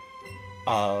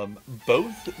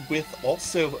 Both with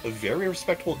also very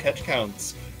respectable catch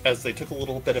counts, as they took a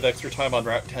little bit of extra time on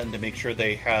Route 10 to make sure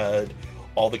they had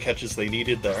all the catches they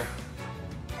needed there.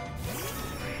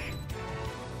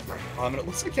 And it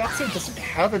looks like Yaxo doesn't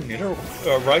have a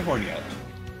Rhyhorn yet.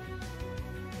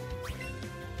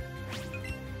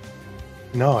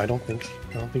 No, I don't think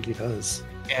he does.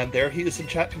 And there he is in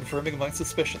chat confirming my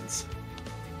suspicions.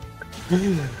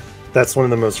 That's one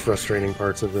of the most frustrating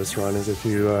parts of this run, is if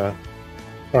you are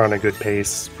on a good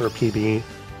pace for a PB.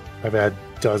 I've had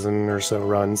a dozen or so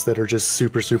runs that are just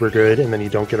super, super good, and then you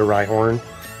don't get a Rhyhorn.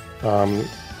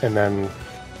 And then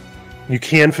you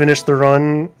can finish the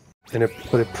run,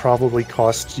 but it probably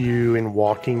costs you in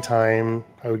walking time,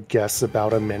 I would guess,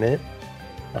 about a minute,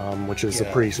 which is a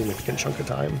pretty significant chunk of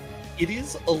time. It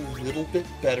is a little bit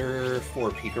better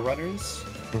for Pika runners,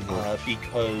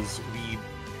 because we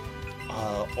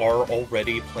are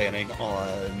already planning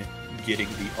on getting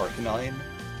the Arcanine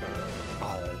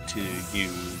to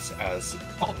use as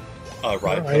a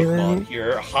ride Pokemon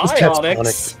here. Hi,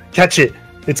 Onyx! Catch it!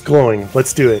 It's glowing.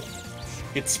 Let's do it.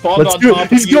 It spawned on top of you.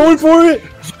 He's going for it!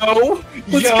 Yo!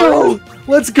 Let's go!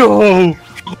 Let's go!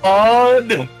 Come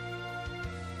on!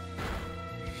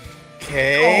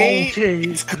 Okay.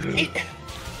 It's great.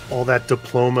 All that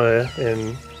diploma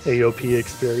and AOP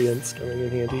experience coming in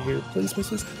handy here. Please,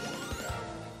 please.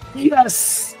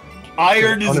 Yes!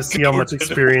 Iron is I want to see how much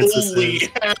experience this is.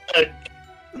 Heck.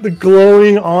 The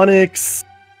glowing Onyx.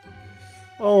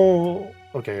 Oh,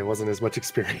 okay. It wasn't as much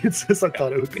experience as I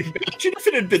thought it would be. Imagine if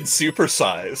it had been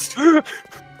supersized.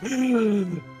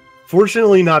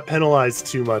 Fortunately, not penalized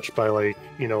too much by, like,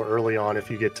 you know, early on if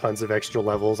you get tons of extra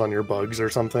levels on your bugs or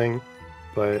something.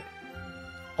 But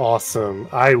awesome.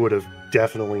 I would have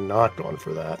definitely not gone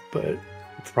for that, but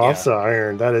props to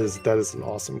Iron. That is an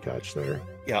awesome catch there.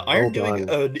 Yeah, Iron doing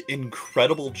an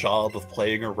incredible job of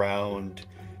playing around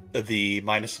the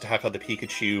minus attack on the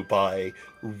Pikachu by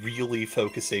really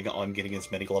focusing on getting as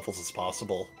many levels as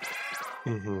possible.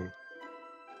 Mm-hmm.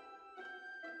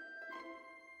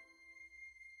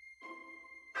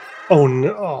 Oh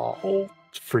no! Oh,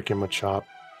 freaking Machop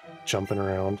jumping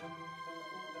around.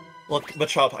 Look,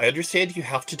 Machop, I understand you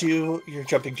have to do your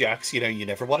jumping jacks. You know, you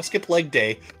never want to skip leg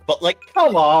day, but, like,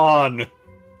 come on!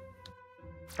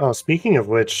 Oh, speaking of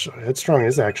which, Headstrong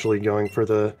is actually going for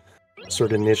the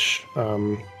sort of niche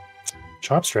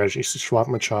chop strategy. So swap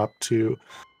Machop to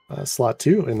slot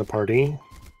 2 in the party.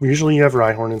 Usually you have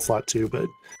Rhyhorn in slot 2, but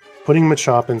putting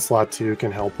Machop in slot 2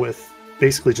 can help with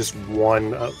basically just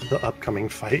one of the upcoming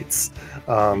fights.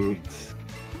 You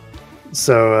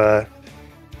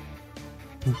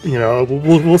know,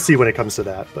 we'll see when it comes to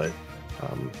that, but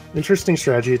interesting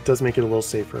strategy. It does make it a little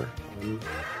safer.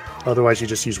 Otherwise, you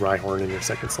just use Rhyhorn in your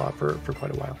second slot for quite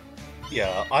a while.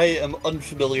 Yeah, I am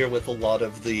unfamiliar with a lot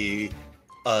of the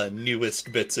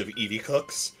newest bits of Eevee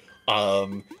cooks.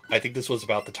 I think this was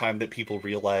about the time that people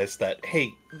realized that,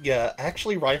 hey, yeah,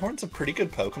 actually Rhyhorn's a pretty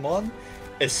good Pokemon,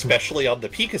 especially on the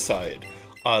Pika side.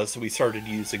 So we started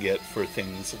using it for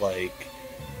things like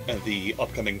the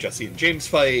upcoming Jesse and James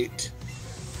fight.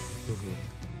 Mm-hmm.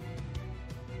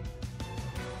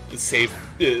 Saved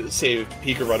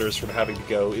Pika runners from having to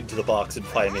go into the box and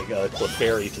finding a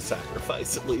Clefairy to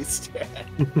sacrifice, at least.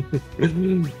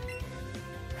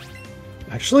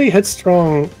 Actually,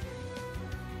 Headstrong,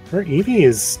 her Eevee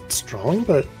is strong,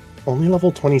 but only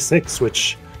level 26,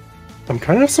 which I'm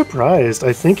kind of surprised.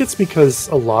 I think it's because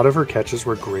a lot of her catches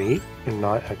were great and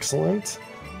not excellent,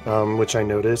 which I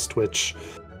noticed, which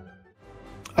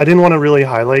I didn't want to really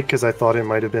highlight because I thought it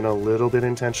might have been a little bit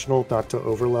intentional not to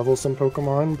overlevel some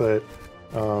Pokemon, but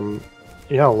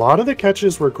yeah, a lot of the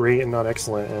catches were great and not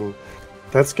excellent, and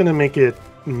that's going to make it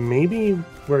maybe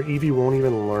where Eevee won't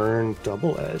even learn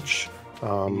Double Edge,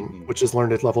 which is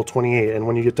learned at level 28, and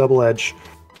when you get Double Edge,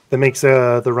 that makes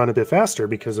the run a bit faster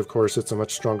because, of course, it's a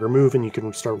much stronger move and you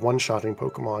can start one-shotting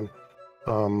Pokemon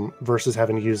versus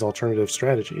having to use alternative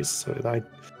strategies. So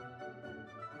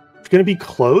it's going to be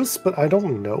close, but I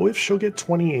don't know if she'll get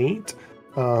 28,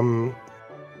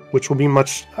 which will be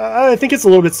much... I think it's a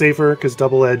little bit safer because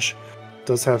Double Edge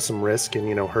does have some risk in,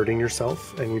 you know, hurting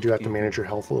yourself, and you do have to manage your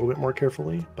health a little bit more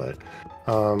carefully. But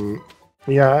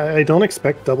yeah, I don't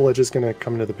expect Double Edge is going to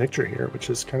come into the picture here, which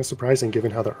is kind of surprising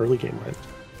given how the early game went.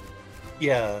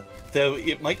 Yeah, though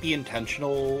it might be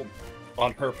intentional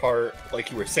on her part, like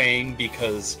you were saying,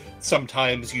 because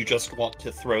sometimes you just want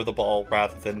to throw the ball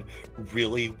rather than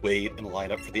really wait and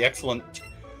line up for the excellent.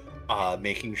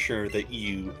 Making sure that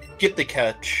you get the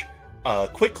catch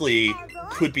quickly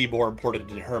could be more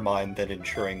important in her mind than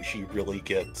ensuring she really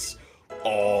gets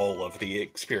all of the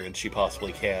experience she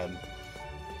possibly can.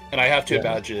 And I have to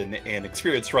imagine an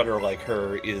experienced runner like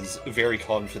her is very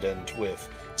confident with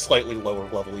slightly lower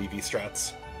level EV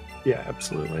strats. Yeah,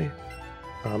 absolutely.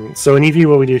 So in EV,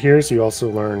 what we do here is you also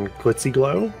learn Glitzy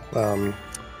Glow,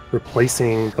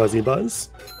 replacing Buzzy Buzz,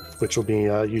 which will be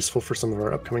useful for some of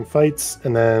our upcoming fights.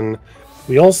 And then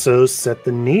we also set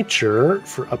the nature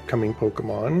for upcoming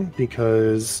Pokemon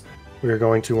because we're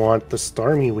going to want the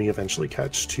Starmie we eventually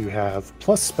catch to have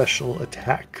plus special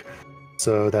attack.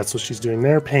 So that's what she's doing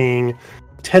there, paying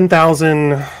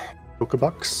 10,000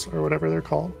 Pokebucks or whatever they're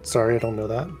called. Sorry, I don't know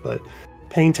that, but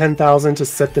paying 10,000 to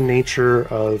set the nature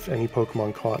of any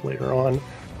Pokemon caught later on,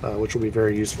 which will be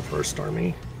very useful for our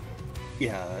Starmie.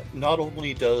 Yeah, not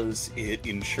only does it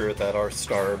ensure that our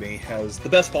Starmie has the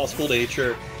best possible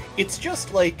nature, it's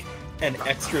just like an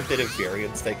extra bit of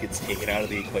variance that gets taken out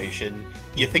of the equation.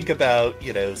 You think about,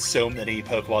 you know, so many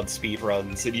Pokemon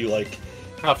speedruns, and you, like,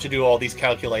 have to do all these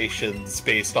calculations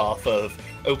based off of,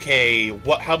 okay,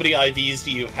 how many IVs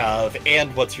do you have,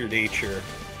 and what's your nature?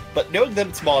 But knowing that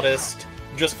it's modest,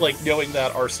 just like knowing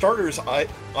that our starters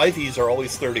IVs are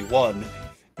always 31,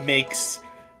 makes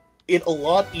it a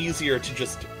lot easier to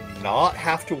just not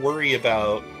have to worry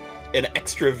about an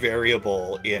extra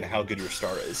variable in how good your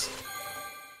star is.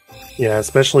 Yeah,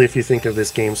 especially if you think of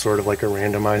this game sort of like a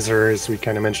randomizer, as we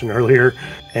kind of mentioned earlier.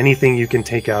 Anything you can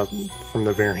take out from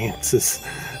the variance is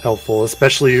helpful,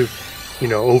 especially, you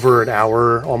know, over an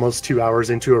hour, almost 2 hours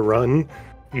into a run.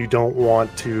 You don't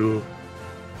want to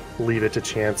leave it to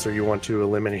chance, or you want to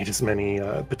eliminate as many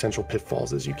potential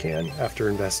pitfalls as you can after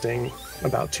investing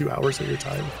about 2 hours of your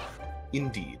time.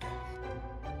 Indeed.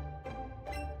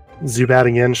 Zubat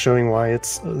again showing why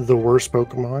it's the worst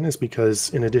Pokemon is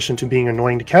because in addition to being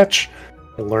annoying to catch,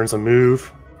 it learns a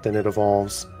move, then it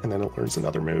evolves, and then it learns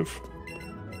another move.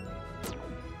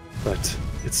 But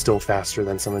it's still faster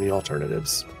than some of the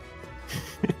alternatives.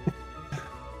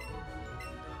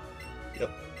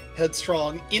 Yep.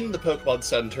 Headstrong in the Pokemon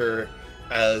Center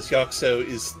as Yaxo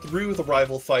is through the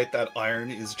rival fight that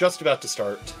Iron is just about to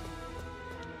start.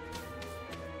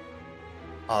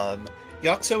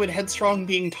 Yaxo and Headstrong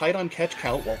being tight on catch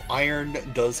count, while Iron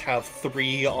does have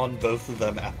 3 on both of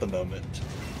them at the moment.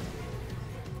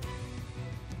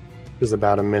 There's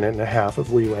about a minute and a half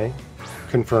of leeway.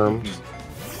 Confirmed.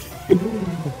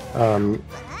 But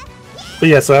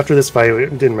yeah, so after this fight, we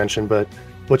didn't mention, but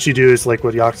what you do is, like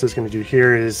what Yaxo's going to do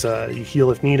here is you heal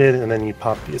if needed, and then you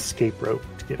pop the escape rope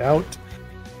to get out.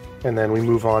 And then we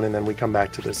move on, and then we come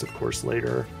back to this, of course,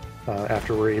 later.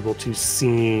 After we're able to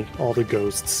see all the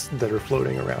ghosts that are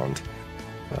floating around.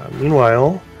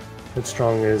 Meanwhile,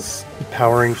 Headstrong is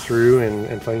powering through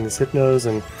and fighting this Hypnos,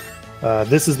 and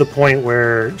this is the point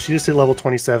where she just hit level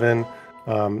 27.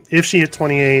 If she hit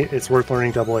 28, it's worth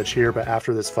learning Double Edge here, but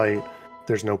after this fight,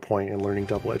 there's no point in learning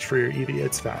Double Edge for your Eevee.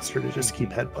 It's faster to just keep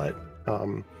Headbutt.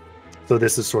 So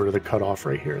this is sort of the cutoff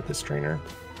right here at this trainer.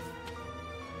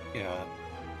 Yeah.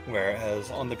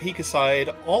 Whereas on the Pika side,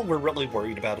 all we're really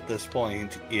worried about at this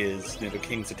point is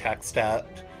Nidoking's attack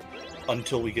stat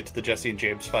until we get to the Jesse and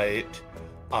James fight.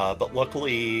 But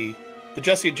luckily, the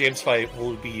Jesse and James fight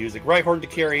will be using Rhyhorn to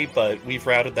carry, but we've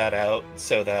routed that out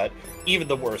so that even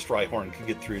the worst Rhyhorn can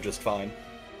get through just fine.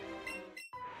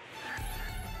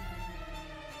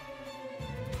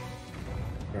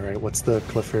 Alright, what's the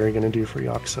Clefairy going to do for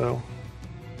Yaxo?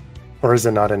 Or is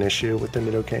it not an issue with the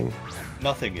Nidoking?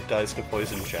 Nothing, it dies to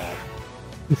Poison Jab.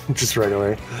 Just right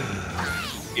away.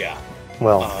 Yeah.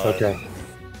 Well, okay.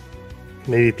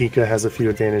 Maybe Pika has a few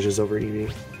advantages over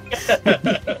Eevee.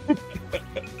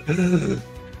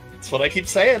 That's what I keep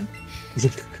saying.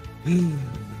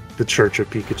 The Church of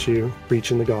Pikachu,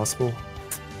 preaching the gospel.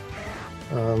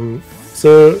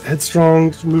 So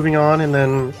Headstrong's moving on, and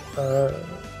then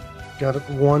got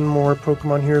one more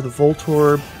Pokemon here, the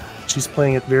Voltorb. She's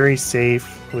playing it very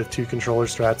safe with 2 controller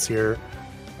strats here.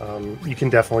 You can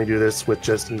definitely do this with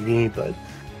just Eevee, but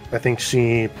I think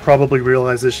she probably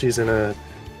realizes she's in a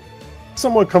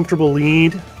somewhat comfortable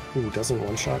lead. Ooh, doesn't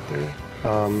one-shot there.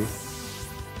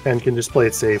 And can just play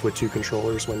it safe with 2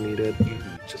 controllers when needed.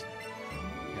 Just...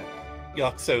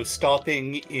 Yaxo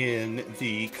stopping in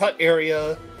the cut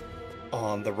area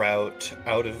on the route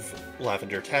out of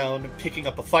Lavender Town, picking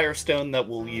up a Firestone that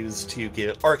we'll use to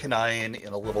get Arcanine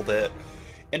in a little bit.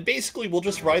 And basically, we'll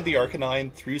just ride the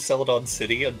Arcanine through Celadon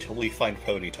City until we find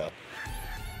Ponyta.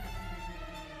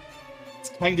 It's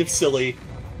kind of silly,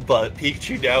 but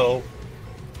Pikachu now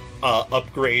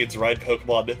upgrades Ride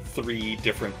Pokemon 3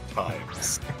 different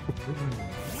times.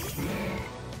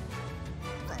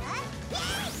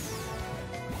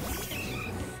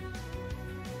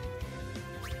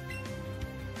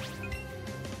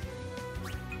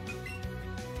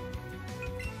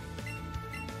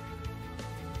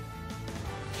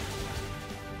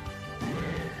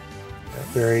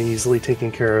 Very easily taking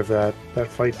care of that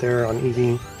fight there on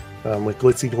Eevee with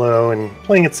Glitzy Glow and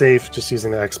playing it safe, just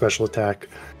using the X special attack.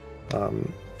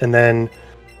 And then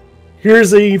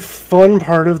here's a fun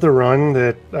part of the run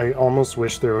that I almost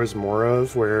wish there was more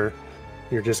of, where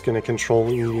you're just going to control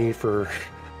Eevee for,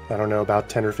 I don't know, about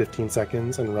 10 or 15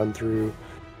 seconds and run through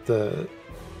the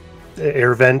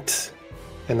air vent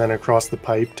and then across the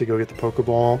pipe to go get the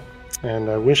Pokeball. And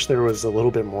I wish there was a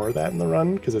little bit more of that in the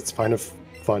run, because it's kind of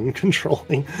fun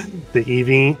controlling the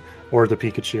Eevee or the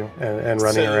Pikachu and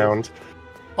running around.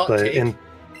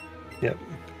 Yeah,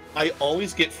 I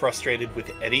always get frustrated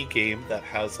with any game that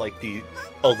has like a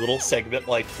little segment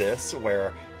like this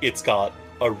where it's got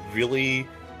a really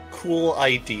cool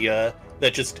idea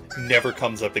that just never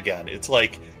comes up again. It's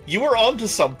like, you were onto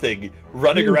something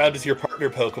running around as your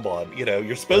partner Pokemon. You know,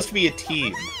 you're supposed to be a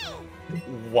team.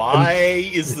 Why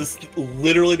is this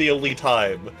literally the only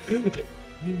time?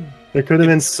 There could have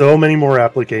been so many more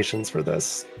applications for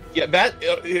this. Yeah, Matt,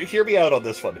 hear me out on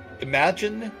this one.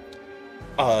 Imagine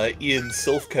in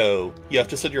Silphco, you have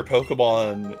to send your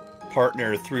Pokemon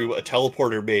partner through a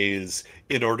teleporter maze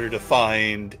in order to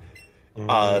find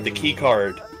the key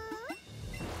card.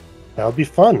 That would be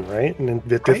fun, right? And a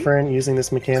bit different using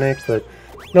this mechanic, but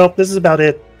nope, this is about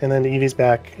it. And then Eevee's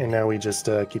back, and now we just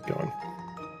keep going.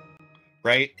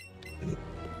 Right?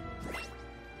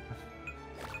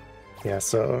 Yeah,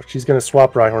 so she's going to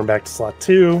swap Rhyhorn back to slot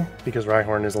 2, because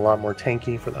Rhyhorn is a lot more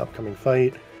tanky for the upcoming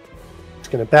fight. She's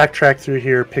going to backtrack through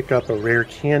here, pick up a rare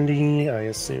candy, I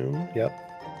assume. Yep.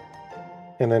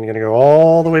 And then going to go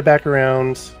all the way back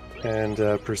around and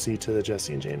proceed to the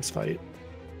Jesse and James fight.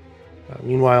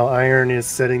 Meanwhile, Iron is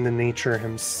setting the nature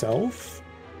himself,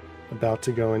 about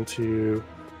to go into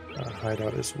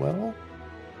hideout as well.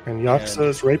 And Yaksa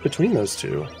is right between those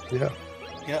two. Yeah.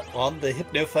 Yeah, on the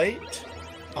Hypno fight.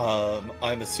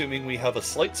 I'm assuming we have a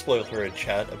slight spoiler in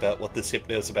chat about what this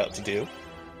Hypno is about to do.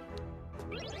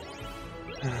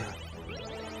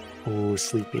 Oh,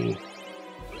 sleepy.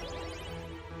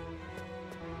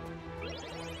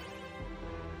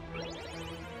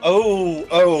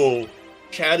 Oh,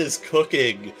 chat is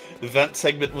cooking. The vent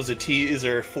segment was a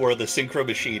teaser for the Synchro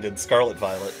Machine in Scarlet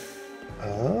Violet.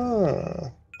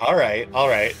 Ah. Alright.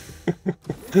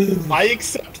 I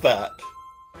accept that.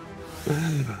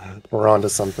 We're on to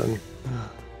something.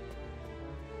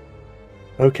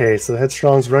 Okay, so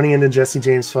Headstrong's running into Jesse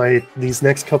James fight. These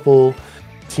next couple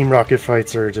Team Rocket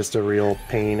fights are just a real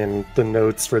pain, and the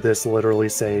notes for this literally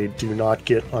say, do not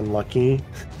get unlucky,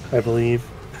 I believe.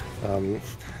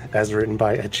 As written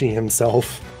by Edgy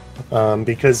himself.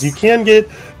 Because you can get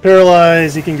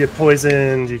paralyzed, you can get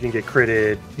poisoned, you can get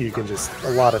critted, a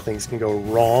lot of things can go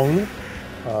wrong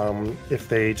if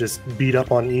they just beat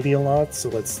up on Eevee a lot. So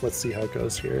let's see how it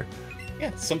goes here.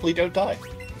 Yeah, simply don't die.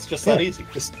 It's just that easy.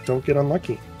 Just don't get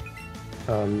unlucky.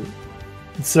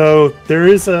 So there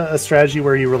is a strategy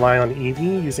where you rely on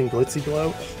Eevee using Glitzy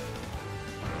Glow,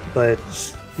 but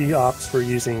he opts for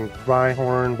using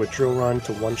Rhyhorn with Drill Run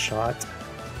to one-shot.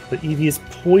 But Eevee is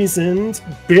poisoned,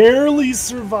 barely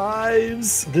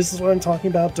survives. This is what I'm talking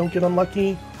about. Don't get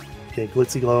unlucky. Okay,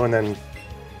 Glitzy Glow and then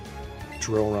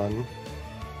Drill Run.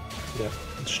 Yep,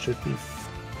 it should be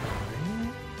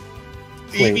fine.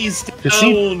 Eevee's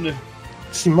down!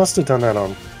 She must have done that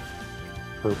on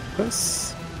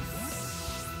purpose.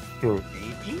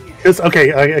 Maybe?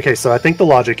 Okay, so I think the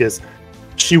logic is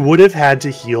she would have had to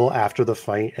heal after the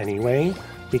fight anyway,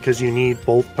 because you need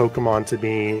both Pokemon to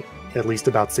be at least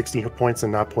about 60 hit points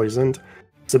and not poisoned.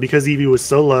 So because Eevee was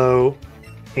so low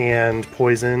and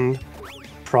poisoned,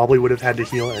 probably would have had to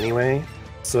heal anyway.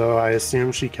 So I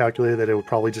assume she calculated that it would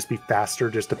probably just be faster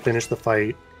just to finish the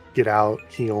fight, get out,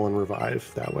 heal, and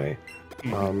revive that way.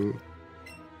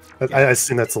 I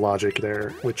assume that's the logic there,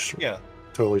 which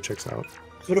totally checks out.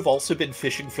 Could have also been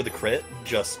fishing for the crit,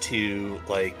 just to,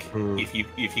 like, if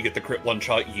you get the crit one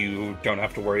shot, you don't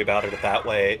have to worry about it that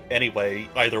way. Anyway,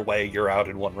 either way, you're out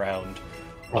in one round.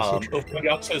 Over on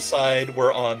Yakso's side,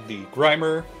 we're on the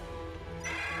Grimer,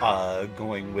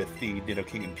 going with the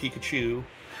Nidoking and Pikachu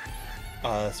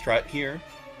strat here.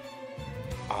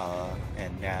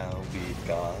 And now we've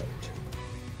got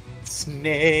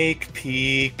Snake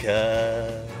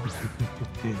Pika.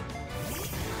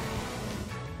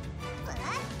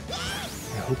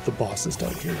 I hope the bosses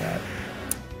don't hear that.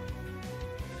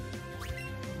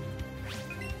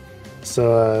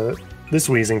 So this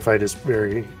Weezing fight is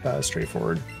very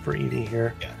straightforward for Eevee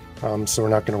here. Yeah. So we're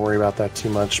not going to worry about that too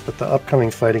much. But the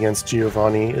upcoming fight against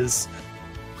Giovanni is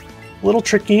a little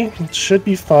tricky. It should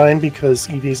be fine because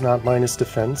Eevee's not minus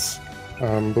defense.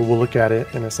 But we'll look at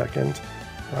it in a second.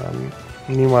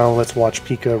 Meanwhile, let's watch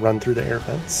Pika run through the air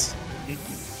vents.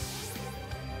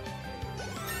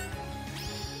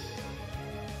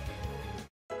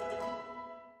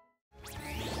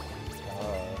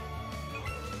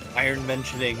 Iron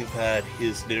mentioning that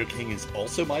his Nidoking is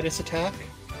also minus attack.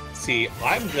 See,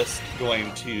 I'm just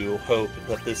going to hope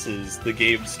that this is the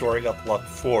game storing up luck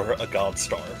for a God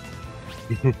Star.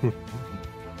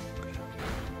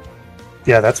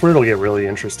 Yeah, that's where it'll get really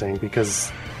interesting,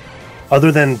 because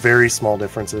other than very small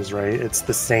differences, right, it's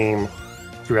the same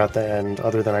throughout the end,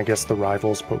 other than, I guess, the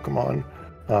rivals Pokemon,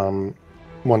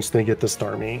 once they get the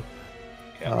Starmie.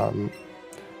 Yeah.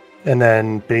 And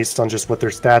then based on just what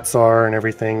their stats are and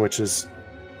everything, which is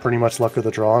pretty much luck of the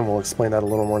draw, and we'll explain that a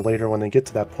little more later when they get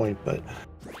to that point. But,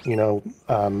 you know,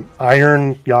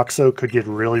 Iron Yakso could get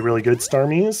really, really good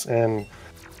Starmies, and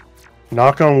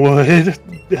knock on wood,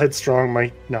 Headstrong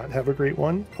might not have a great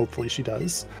one. Hopefully she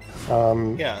does.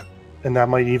 Yeah. and that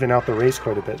might even out the race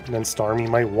quite a bit. And then Starmie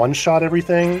might one-shot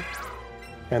everything,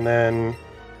 and then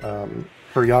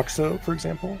for Yaxo, for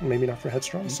example, maybe not for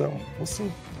Headstrong. So we'll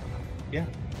see. Yeah.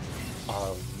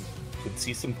 Could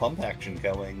see some pump action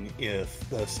going if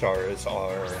the stars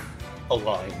are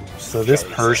aligned. So this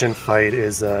Persian fight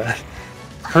is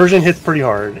Persian hits pretty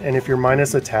hard, and if you're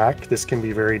minus attack, this can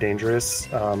be very dangerous.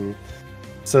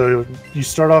 So you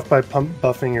start off by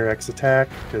buffing your X attack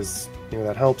because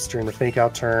that helps during the fake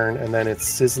out turn, and then it's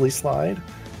Sizzly Slide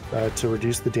to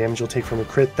reduce the damage you'll take from a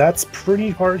crit. That's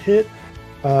pretty hard hit,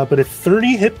 but at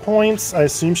 30 hit points, I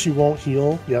assume she won't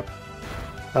heal. Yep.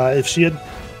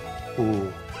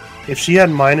 If she had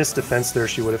minus defense there,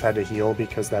 she would have had to heal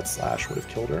because that slash would have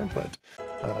killed her. But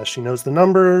she knows the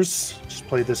numbers. She's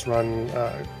played this run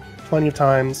plenty of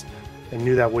times and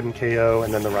knew that wouldn't KO.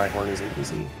 And then the Rhyhorn is an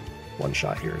easy one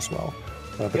shot here as well.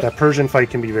 But that Persian fight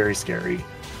can be very scary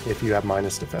if you have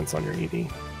minus defense on your EV.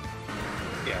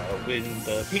 Yeah, when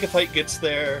the Pika fight gets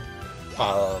there,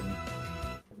 I'll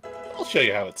show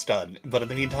you how it's done. But in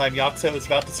the meantime, Yaxo is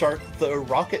about to start the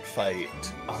rocket fight.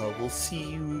 We'll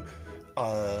see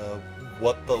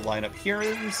what the lineup here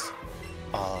is.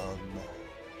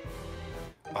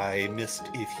 I missed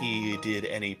if he did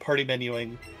any party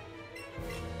menuing.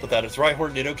 But that is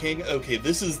Rhyhorn, Nidoking. Okay,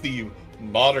 this is the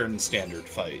modern standard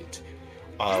fight.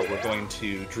 We're going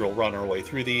to drill run our way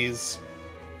through these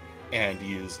and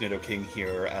use Nidoking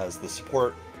here as the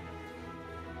support.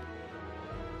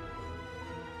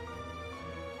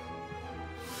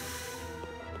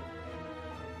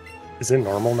 Is it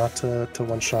normal not to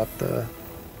one-shot the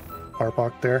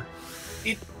Arbok there?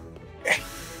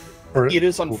 It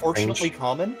is unfortunately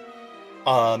common,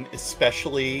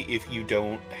 especially if you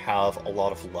don't have a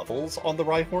lot of levels on the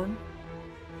Rhyhorn.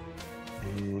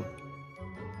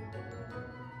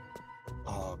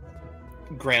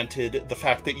 Granted, the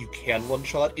fact that you can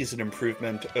one-shot is an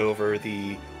improvement over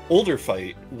the older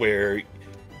fight where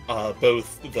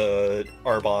both the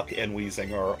Arbok and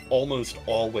Weezing are almost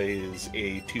always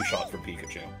a two-shot from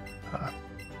Pikachu.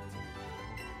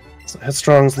 So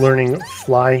Headstrong's learning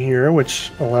Fly here, which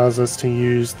allows us to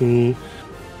use the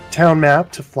town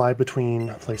map to fly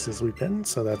between places we've been,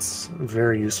 so that's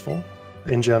very useful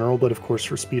in general, but of course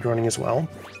for speedrunning as well,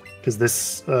 because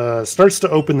this starts to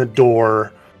open the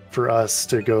door for us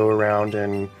to go around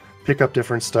and pick up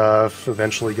different stuff,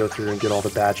 eventually go through and get all the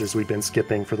badges we've been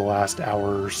skipping for the last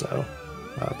hour or so.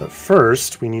 But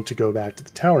first, we need to go back to the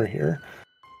tower here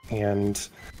and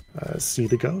see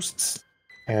the ghosts.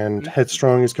 And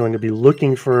Headstrong is going to be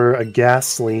looking for a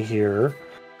Ghastly here.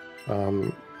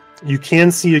 You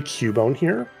can see a Cubone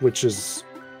here, which is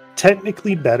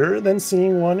technically better than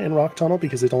seeing one in Rock Tunnel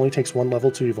because it only takes one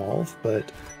level to evolve,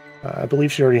 but I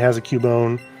believe she already has a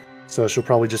Cubone, so she'll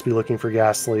probably just be looking for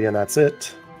Ghastly, and that's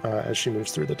it as she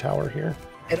moves through the tower here.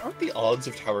 And aren't the odds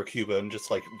of Tower Cubone just,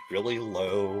 like, really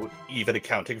low, even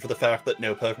accounting for the fact that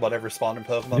no Pokemon ever spawned in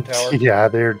Pokemon Tower? Yeah,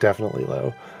 they're definitely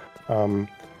low.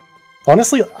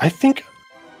 Honestly, I think,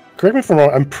 correct me if I'm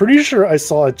wrong, I'm pretty sure I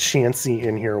saw a Chansey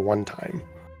in here one time,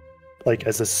 like,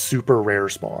 as a super rare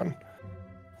spawn.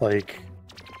 Like,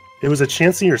 it was a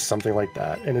Chansey or something like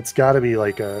that, and it's got to be,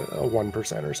 like, a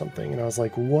 1% or something, and I was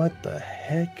like, what the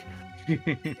heck?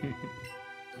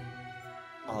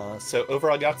 So over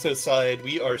on Yaxo's side,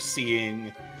 we are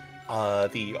seeing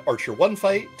the Archer 1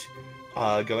 fight,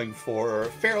 going for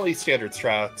fairly standard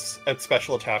strats at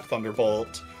Special Attack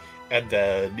Thunderbolt, and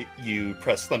then you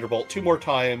press Thunderbolt 2 more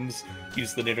times,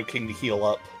 use the Nidoking to heal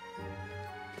up,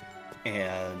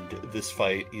 and this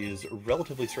fight is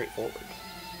relatively straightforward.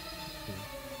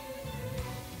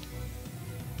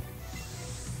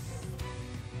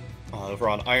 Over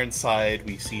on Iron's side,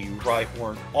 we see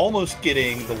Rhyhorn almost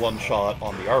getting the one-shot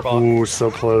on the Arbok. Ooh,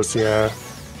 so close, yeah.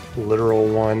 Literal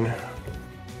one.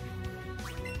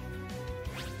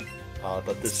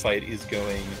 But this fight is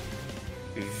going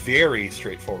very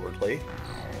straightforwardly.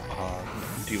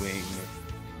 Doing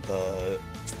the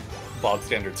bog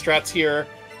standard strats here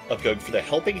of going for the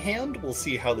Helping Hand. We'll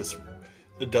see how this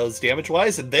does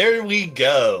damage-wise, and there we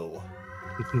go!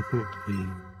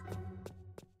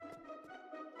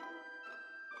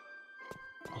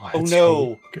 Oh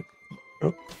no!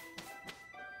 Oh.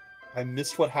 I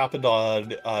missed what happened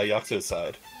on Yaxo's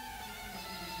side.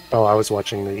 Oh, I was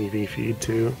watching the EV feed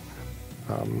too.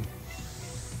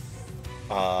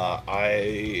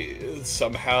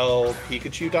 Somehow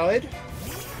Pikachu died?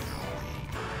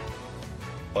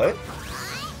 What?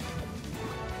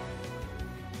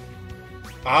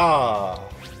 Ah!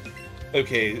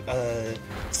 Okay,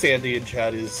 Sandy in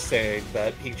chat is saying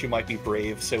that Pikachu might be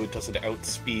brave so it doesn't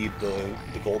outspeed the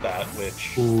Golbat,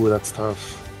 which... Ooh, that's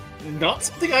tough. Not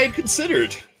something I had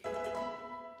considered.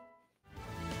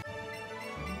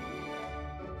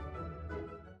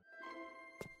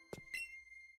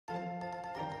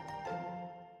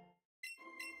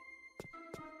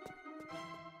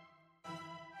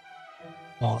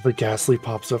 Oh, the Ghastly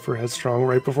pops up for Headstrong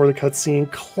right before the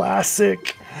cutscene.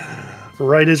 Classic.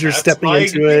 Right as you're stepping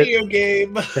into it. Video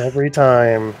game. Every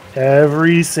time.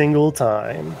 Every single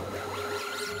time.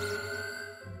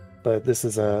 But this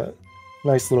is a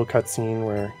nice little cutscene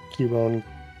where Cubone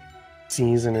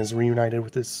sees and is reunited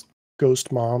with his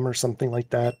ghost mom or something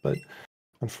like that. But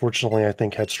unfortunately, I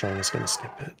think Headstrong is going to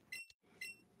skip it.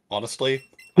 Honestly,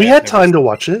 we had time to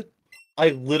watch it. I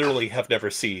literally have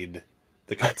never seen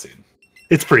the cutscene.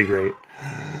 It's pretty great.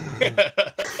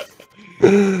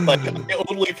 Like, I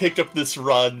only picked up this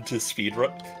run to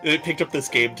speedrun. It picked up this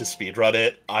game to speedrun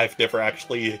it. I've never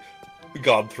actually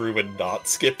gone through and not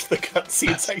skipped the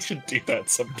cutscenes. I should do that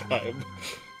sometime.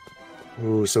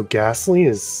 Ooh, so Ghastly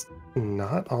is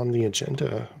not on the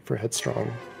agenda for Headstrong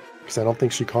because I don't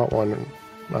think she caught one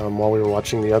while we were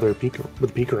watching the other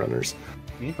Pika runners.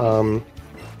 Mm-hmm.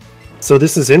 So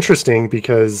this is interesting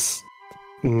because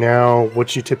now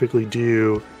what you typically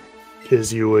do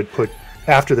is you would put,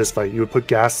 after this fight, you would put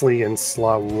Ghastly in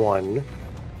slot 1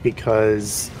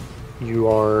 because you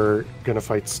are going to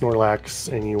fight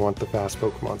Snorlax and you want the fast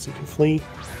Pokemon so you can flee.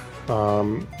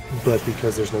 But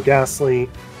because there's no Ghastly,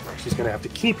 she's going to have to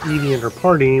keep Eevee in her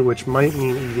party, which might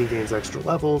mean Eevee gains extra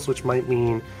levels, which might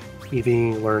mean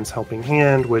Eevee learns Helping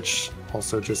Hand, which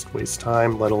also just wastes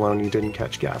time, let alone you didn't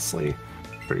catch Ghastly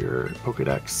for your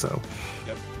Pokedex, so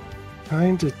yep.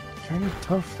 Kind of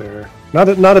tough there. Not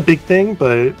a big thing,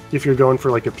 but if you're going for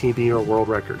like a PB or world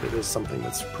record, it is something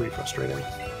that's pretty frustrating.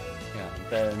 Yeah.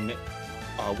 Then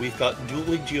we've got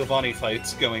dueling Giovanni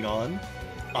fights going on.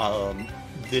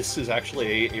 This is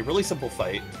actually a really simple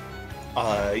fight.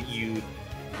 You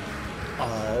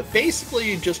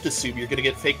basically just assume you're going to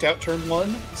get faked out turn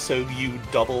 1, so you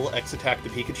double X attack the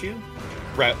Pikachu.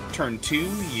 Turn 2,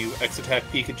 you X attack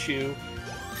Pikachu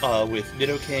with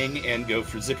Nidoking and go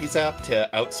for Zippy Zap to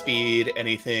outspeed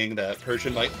anything that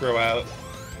Persian might throw out.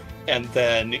 And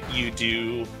then you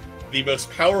do the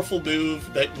most powerful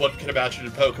move that one can imagine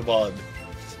in Pokemon.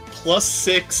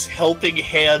 +6 Helping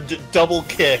Hand double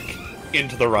kick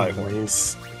into the rival.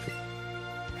 Nice.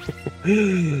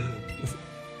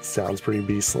 Sounds pretty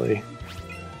beastly.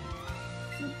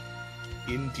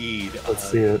 Indeed.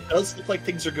 Let's see it. It does look like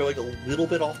things are going a little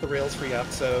bit off the rails for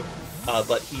Yapso,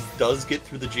 but he does get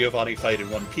through the Giovanni fight in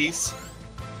one piece.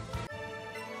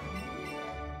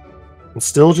 And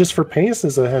still, just for pace,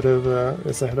 is ahead of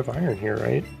Iron here,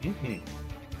 right? Mm-hmm.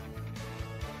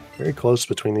 Very close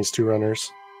between these two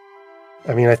runners.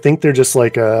 I mean, I think they're just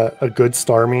like a good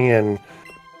Starmie and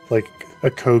like a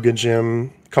Koga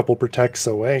Gym couple protects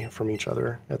away from each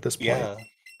other at this point. Yeah.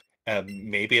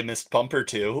 Maybe a missed pump or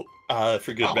two,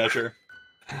 for good measure.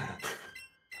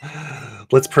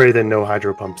 Let's pray that no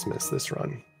hydro pumps miss this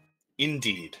run.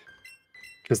 Indeed.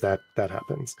 Because that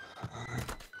happens.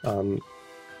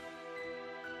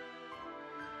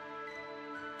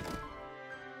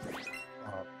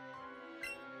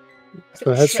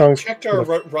 So Headstrong checked our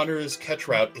runner's catch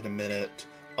route in a minute.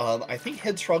 I think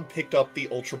Headstrong picked up the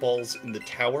Ultra Balls in the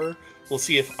tower. We'll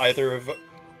see if either of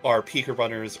our Pika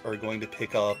runners are going to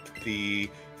pick up the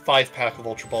 5-pack of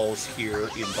Ultra Balls here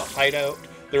in the hideout.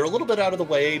 They're a little bit out of the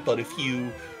way, but if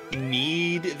you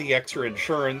need the extra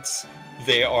insurance,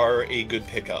 they are a good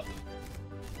pickup.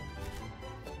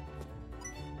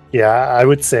 Yeah, I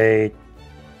would say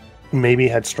maybe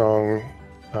Headstrong.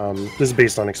 This is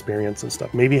based on experience and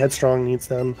stuff. Maybe Headstrong needs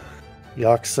them.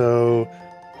 Yaxo,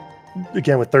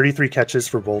 again, with 33 catches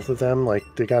for both of them, like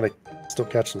they gotta still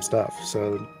catch some stuff.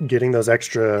 So getting those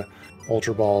extra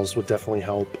Ultra Balls would definitely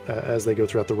help as they go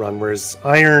throughout the run. Whereas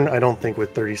Iron, I don't think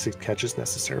with 36 catches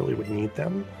necessarily would need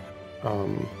them,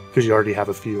 because you already have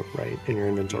a few right in your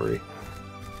inventory.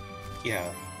 Yeah,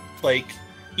 like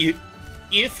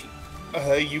if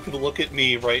you could look at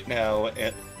me right now,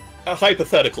 and a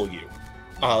hypothetical you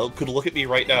could look at me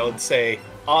right now and say,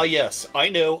 "Ah, yes, I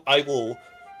know. I will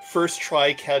first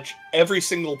try catch every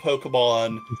single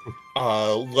Pokemon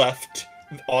left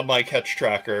on my catch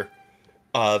tracker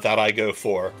that I go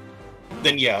for."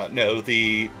 Then yeah, no,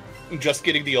 just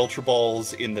getting the Ultra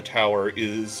Balls in the tower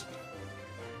is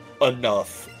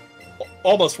enough,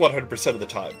 almost 100% of the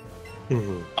time.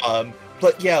 Mm-hmm.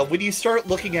 But yeah, when you start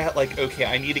looking at like, okay,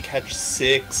 I need to catch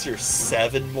 6 or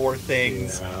 7 more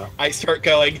things, yeah. I start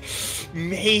going,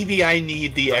 maybe I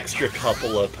need the extra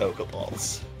couple of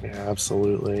Pokeballs. Yeah,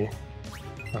 absolutely.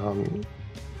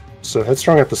 So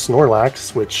Headstrong at the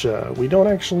Snorlax, which we don't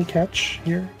actually catch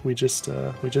here. We just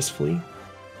flee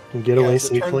and get away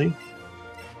safely.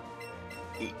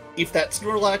 If that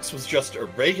Snorlax was just a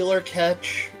regular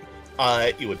catch,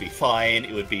 it would be fine.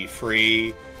 It would be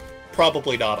free.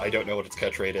 Probably not. I don't know what its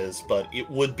catch rate is, but it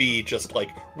would be just like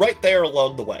right there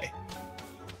along the way.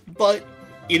 but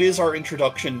it is our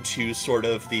introduction to sort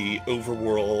of the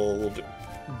overworld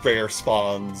rare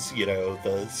spawns, you know,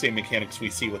 the same mechanics we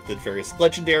see with the various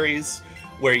legendaries,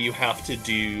 where you have to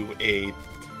do a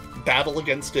battle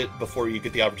against it before you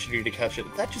get the opportunity to catch it.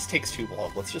 That just takes too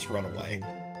long. Let's just run away.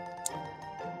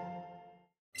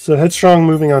 So Headstrong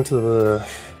moving on to the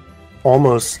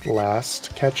almost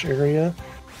last catch area,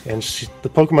 and the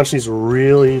Pokemon she's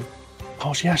really...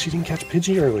 Oh, yeah, she didn't catch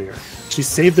Pidgey earlier. She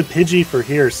saved the Pidgey for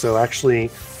here, so actually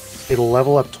it'll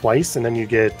level up twice, and then you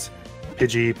get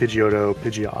Pidgey, Pidgeotto,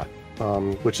 Pidgeot,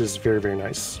 which is very, very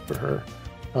nice for her.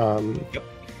 Yep.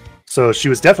 So she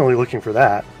was definitely looking for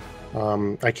that.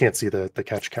 I can't see the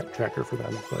catch tracker for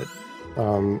them, but...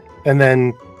 and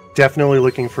then definitely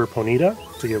looking for Ponyta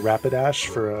to get Rapidash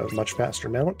for a much faster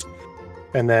mount.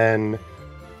 And then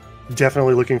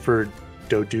definitely looking for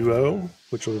Doduo,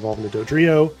 which will evolve into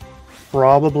Dodrio.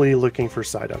 Probably looking for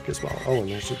Psyduck as well. Oh, and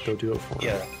there's a Doduo form.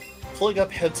 Yeah. Pulling up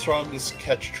Headstrong's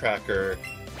catch tracker,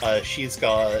 she's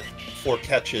got 4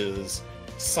 catches.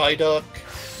 Psyduck,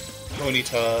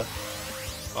 Ponyta,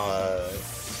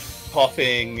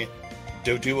 Coughing,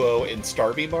 Doduo, and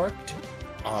Starmie marked.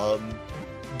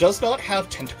 Does not have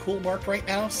Tentacool marked right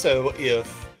now, so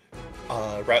if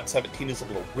Route 17 is a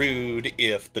little rude,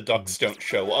 if the ducks don't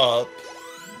show up,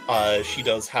 she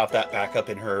does have that backup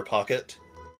in her pocket.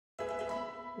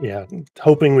 Yeah,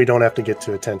 hoping we don't have to get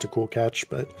to a Tentacool catch,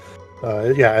 but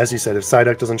yeah, as you said, if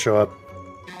Psyduck doesn't show up,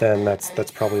 then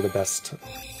that's probably the best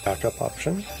backup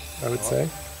option, I would say.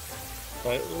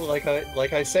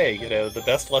 Like I say, you know, the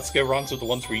best Let's Go runs are the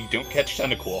ones where you don't catch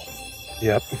Tentacool.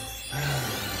 Yep.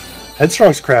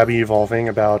 Headstrong's Krabby evolving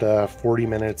about 40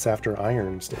 minutes after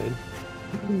Irons did.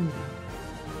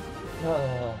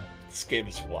 This game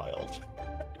is wild.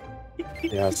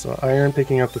 Yeah, so Iron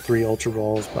picking up the 3 Ultra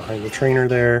Balls behind the trainer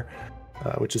there,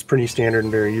 which is pretty standard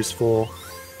and very useful.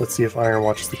 Let's see if Iron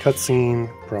watches the cutscene.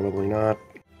 Probably not.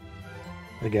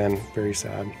 Again, very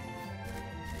sad.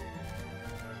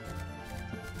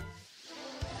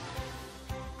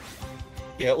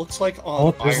 Yeah, it looks like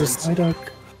on there's Iron's... this Psyduck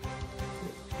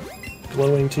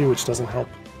glowing too, which doesn't help.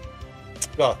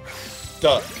 Duck,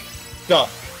 duck, duck,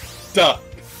 duck.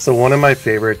 So one of my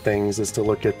favorite things is to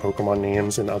look at Pokemon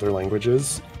names in other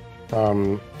languages.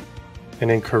 And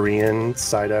in Korean,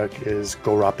 Psyduck is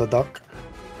Gorappa Duck.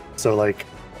 So like,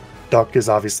 duck is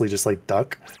obviously just like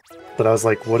duck. But I was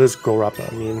like, what does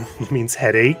Gorappa mean? It means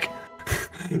headache.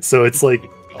 So it's like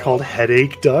called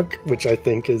Headache Duck, which I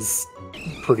think is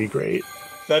pretty great.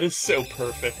 That is so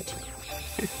perfect.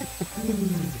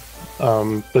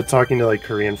 But talking to like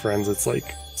Korean friends, it's like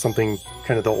something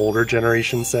kind of the older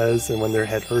generation says, and when their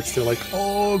head hurts, they're like,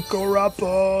 "Oh,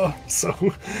 Gorappa!" So,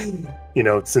 you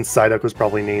know, since Psyduck was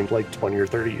probably named like 20 or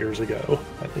 30 years ago,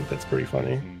 I think that's pretty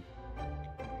funny.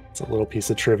 It's a little piece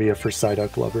of trivia for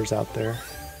Psyduck lovers out there.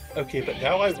 Okay, but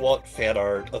now I want fan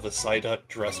art of a Psyduck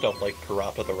dressed up like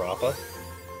Parappa the Rappa.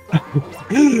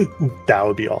 That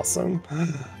would be awesome.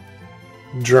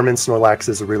 German Snorlax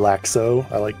is Relaxo.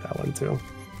 I like that one too.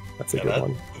 That's a good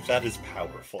one. That is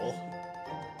powerful.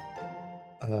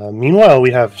 Meanwhile,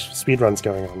 we have speedruns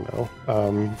going on now.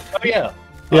 Oh yeah.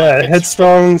 Yeah,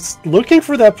 Headstrong's looking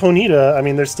for that Ponyta. I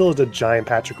mean, there's still a giant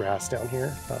patch of grass down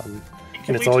here.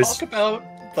 Can we talk about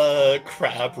the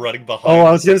crab running behind? Oh,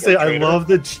 I was gonna say, I love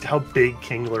how big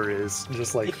Kingler is,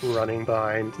 just like running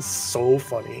behind. It's so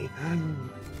funny.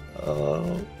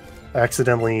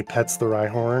 Accidentally pets the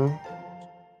Rhyhorn.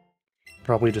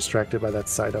 Probably distracted by that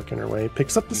Psyduck in her way.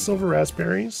 Picks up the silver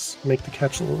raspberries. Make the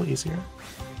catch a little easier.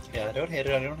 Yeah, I don't hate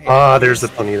it, I don't hate it. Ah, there's the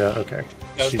Ponyta, okay.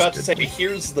 I was about to say,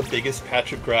 here's the biggest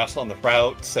patch of grass on the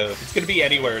route, so if it's going to be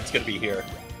anywhere, it's going to be here.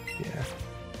 Yeah.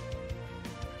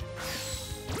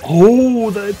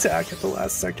 Oh, the attack at the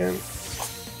last second.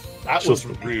 That was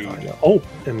rude. Oh,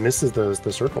 it misses the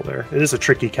circle there. It is a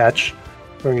tricky catch.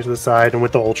 Going it to the side, and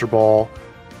with the Ultra Ball,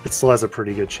 it still has a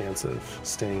pretty good chance of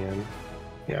staying in.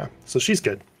 Yeah, so she's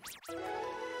good.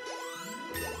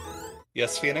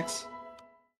 Yes, Phoenix?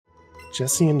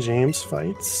 Jesse and James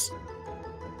fights.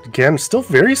 Again, still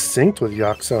very synced with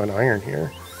Yaxo and Iron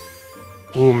here.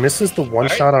 Ooh, misses the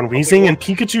one-shot on Weezing, and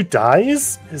Pikachu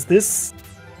dies? Is this...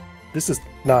 This is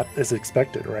not as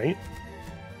expected, right?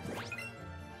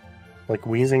 Like,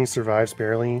 Weezing survives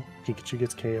barely, Pikachu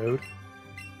gets KO'd.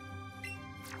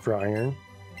 For Iron.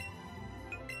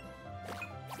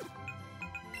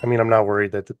 I mean, I'm not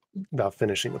worried about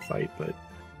finishing the fight, but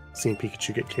seeing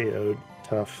Pikachu get KO'd,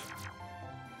 tough.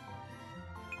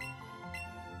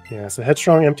 Yeah, so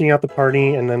Headstrong emptying out the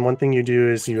party, and then one thing you do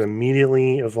is you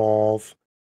immediately evolve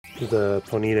the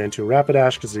Ponyta into a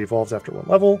Rapidash, because it evolves after 1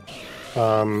 level.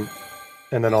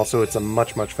 And then also it's a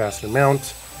much, much faster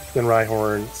mount. than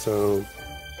Rhyhorn, so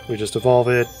we just evolve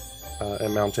it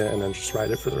and mount it, and then just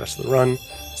ride it for the rest of the run.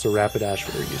 So Rapidash,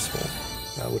 very useful,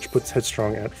 which puts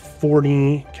Headstrong at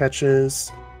 40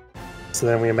 catches. So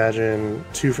then we imagine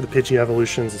 2 for the Pidgey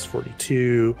evolutions is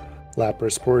 42,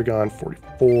 Lapras, Porygon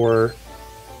 44,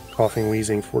 Coughing,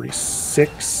 Wheezing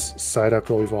 46, Psyduck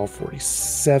will evolve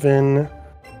 47,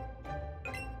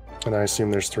 and I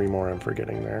assume there's 3 more I'm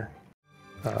forgetting there.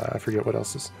 I forget what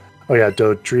else is. Oh yeah,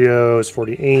 Dodrio is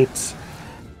 48.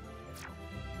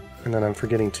 And then I'm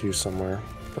forgetting 2 somewhere,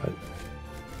 but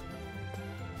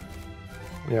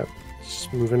yep.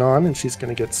 Just moving on, and she's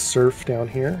gonna get Surf down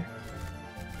here.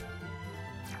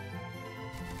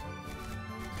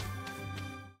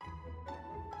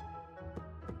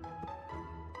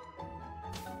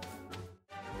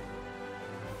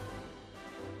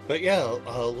 But yeah,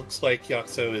 looks like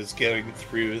Yaxo is going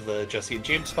through the Jesse and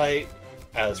James fight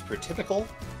as per typical.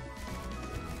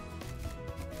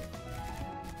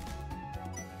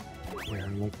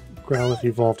 And Growlithe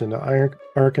evolved into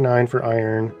Arcanine for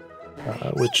Iron,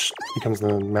 which becomes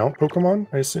the Mount Pokemon,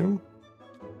 I assume?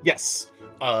 Yes.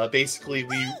 Basically,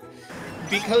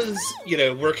 because, you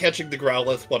know, we're catching the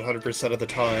Growlithe 100% of the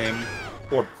time,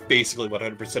 or basically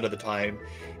 100% of the time,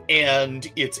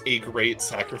 and it's a great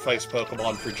sacrifice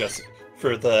Pokemon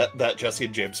for that Jesse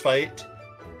and James fight.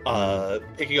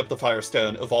 Picking up the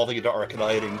Firestone, evolving into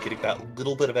Arcanine, and getting that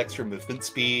little bit of extra movement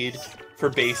speed for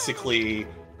basically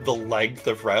the length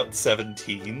of Route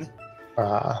 17.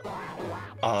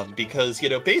 Because, you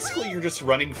know, basically you're just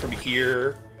running from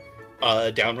here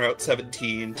down Route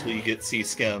 17 till you get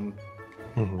Sea-Skim.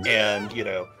 And, you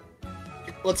know,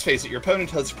 let's face it, your opponent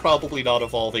has probably not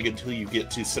evolving until you get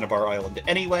to Cinnabar Island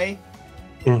anyway.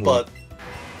 But,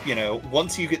 you know,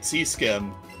 once you get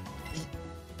Sea-Skim,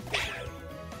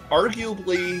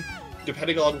 arguably,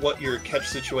 depending on what your catch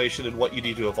situation and what you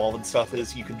need to evolve and stuff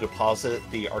is, you can deposit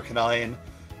the Arcanine,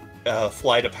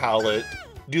 fly to Pallet,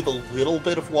 do the little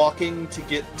bit of walking to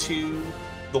get to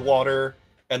the water,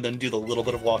 and then do the little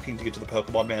bit of walking to get to the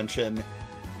Pokemon Mansion,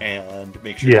 and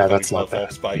make sure that's not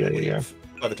bad. By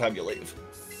the time you leave.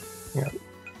 Yeah.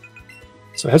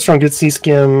 So Headstrong gets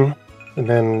Sea-Skim, and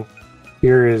then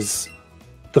here is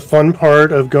the fun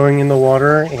part of going in the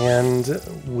water, and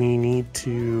we need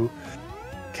to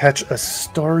catch a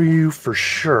Staryu for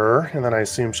sure, and then I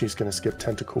assume she's going to skip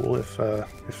Tentacool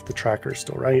if the tracker is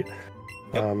still right.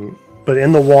 Yep. But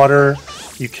in the water,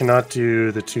 you cannot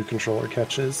do the 2 controller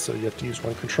catches, so you have to use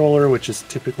 1 controller, which is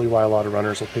typically why a lot of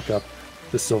runners will pick up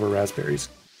the Silver Raspberries.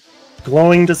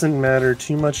 Glowing doesn't matter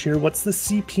too much here. What's the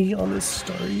CP on this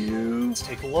Staryu? Let's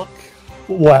take a look.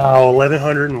 Wow,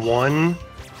 1101.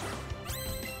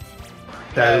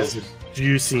 That is a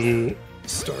juicy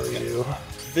Staryu.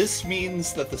 This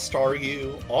means that the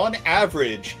Staryu, on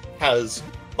average, has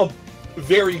a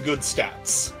very good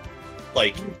stats.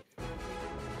 Like,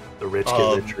 the rich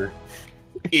get richer.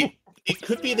 It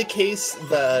could be the case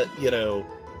that, you know,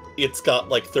 it's got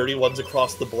like 31s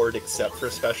across the board except for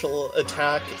special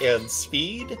attack and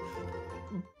speed.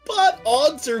 But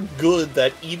odds are good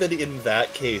that even in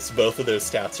that case, both of those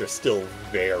stats are still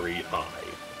very high.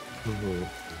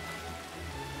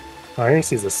 Iron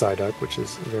sees a Psyduck, which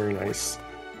is very nice.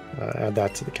 Add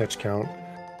that to the catch count.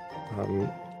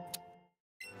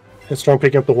 Headstrong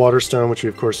picking up the Water Stone, which we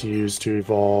of course use to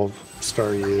evolve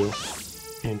Staryu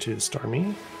into the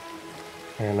Starmie.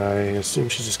 And I assume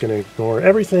she's just going to ignore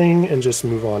everything and just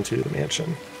move on to the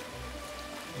mansion.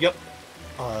 Yep.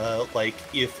 Like,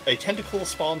 if a Tentacool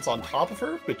spawns on top of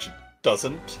her, which it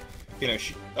doesn't, you know,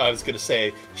 I was going to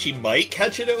say, she might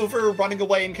catch it over running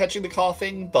away and catching the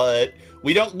Coughing, but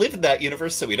we don't live in that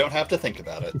universe, so we don't have to think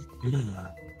about it.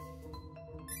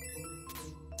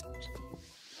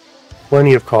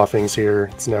 Plenty of Coughings here.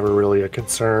 It's never really a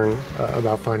concern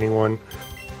about finding one.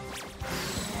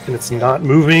 And it's not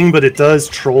moving, but it does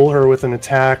troll her with an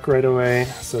attack right away,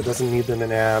 so it doesn't need them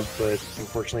in ab, but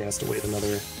unfortunately has to wait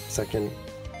another second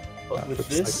for the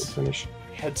this, cycle to finish.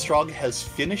 Headstrong has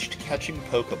finished catching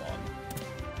Pokemon.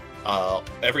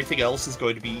 Everything else is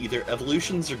going to be either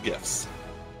evolutions or gifts.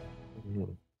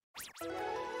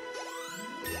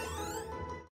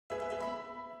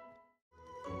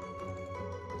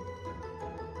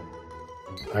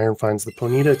 Iron finds the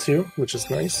Ponyta too, which is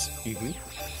nice.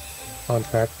 On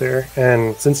track there.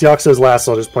 And since Yaxo's last,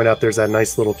 I'll just point out there's that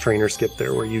nice little trainer skip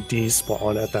there where you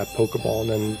despawn at that Pokeball and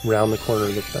then round the corner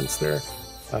of the fence there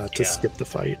to skip the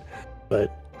fight.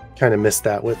 But kind of missed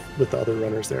that with the other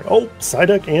runners there. Oh,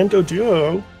 Psyduck and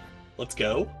Doduo. Let's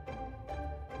go.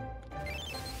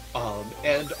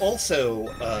 And And also,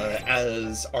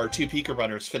 as our two Pika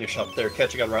runners finish up their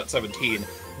catching on Route 17,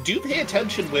 do pay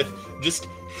attention with just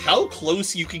how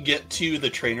close you can get to the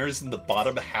trainers in the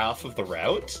bottom half of the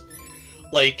route.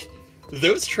 Like,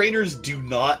 those trainers do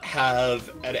not have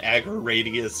an aggro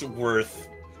radius worth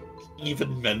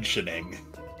even mentioning.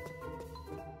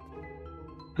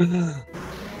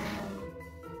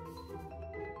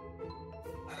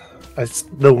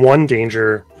 The one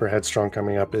danger for Headstrong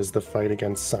coming up is the fight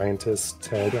against Scientist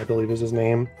Ted, I believe is his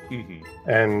name. Mm-hmm.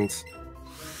 And,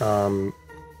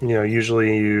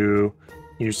 usually you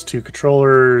use two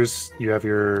controllers, you have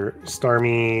your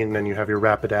Starmie, and then you have your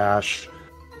Rapidash,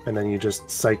 and then you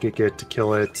just Psychic it to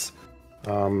kill it.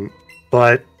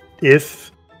 But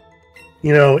if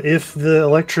the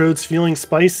Electrode's feeling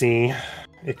spicy,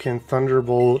 it can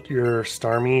Thunderbolt your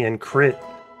Starmie and crit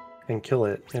and kill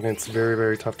it, and it's very,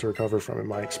 very tough to recover from in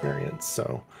my experience.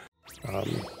 So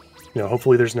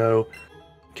hopefully there's no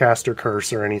caster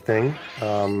curse or anything,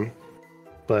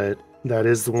 but that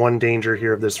is the one danger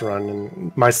here of this run.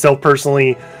 And myself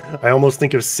personally, I almost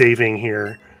think of saving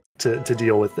here to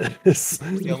deal with this.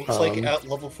 Yeah, it looks like at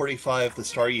level 45 the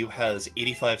Staryu has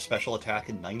 85 special attack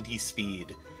and 90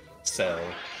 speed. So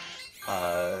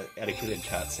etiquette in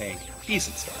chat saying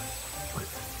decent start.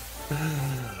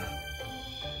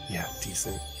 Yeah,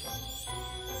 decent.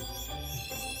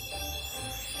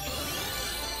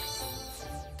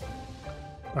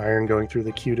 Iron going through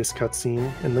the cutest cutscene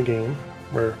in the game,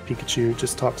 where Pikachu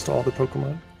just talks to all the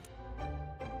Pokemon.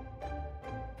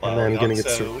 And then getting it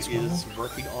is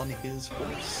working on his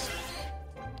horse.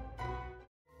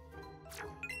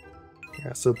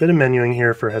 Yeah, so a bit of menuing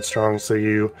here for Headstrong. So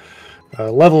you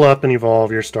level up and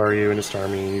evolve your Staryu into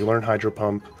Starmie. You learn Hydro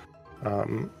Pump.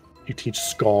 You teach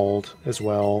Scald as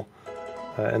well.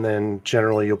 And then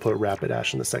generally you'll put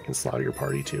Rapidash in the second slot of your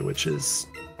party too, which is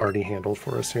already handled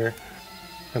for us here.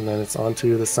 And then it's on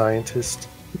to the Scientist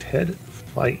Ted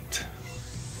fight.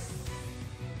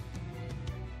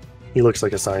 He looks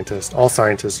like a scientist. All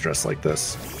scientists dress like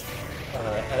this.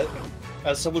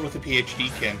 As someone with a PhD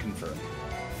can confirm.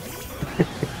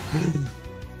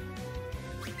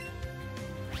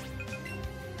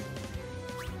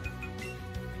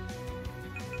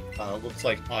 Looks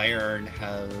like Iron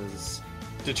has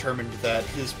determined that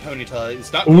his Ponyta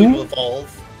is not going to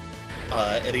evolve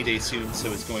any day soon, so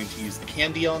is going to use the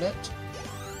candy on it.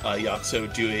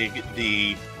 Yaxo doing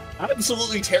the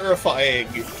absolutely terrifying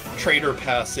trainer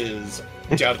passes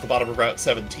down at the bottom of Route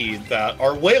 17 that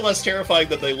are way less terrifying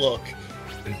than they look.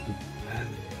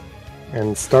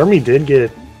 And Starmie did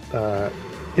get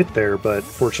hit there, but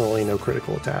fortunately no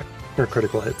critical attack or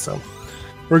critical hit, so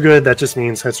we're good. That just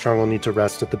means Headstrong will need to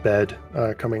rest at the bed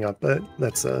coming up, but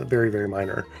that's a very, very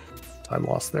minor time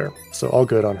loss there. So all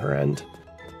good on her end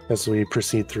as we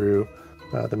proceed through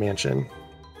the mansion.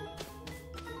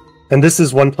 And this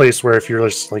is one place where if you're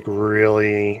just like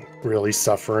really, really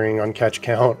suffering on catch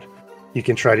count, you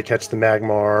can try to catch the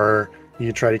Magmar, you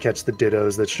can try to catch the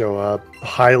Dittos that show up.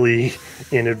 Highly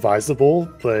inadvisable,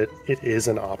 but it is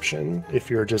an option if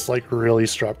you're just like really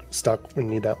stuck and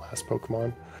need that last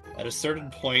Pokemon. At a certain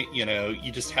point,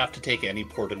 you just have to take any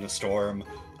port in a storm.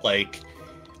 Like,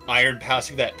 Iron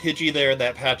passing that Pidgey there,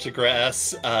 that patch of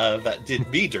grass, that did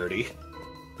me dirty.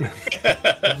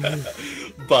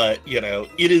 But,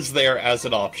 it is there as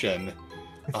an option.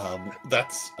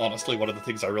 That's honestly one of the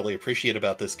things I really appreciate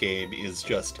about this game is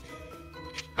just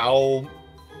how,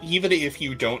 even if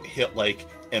you don't hit, like,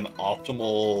 an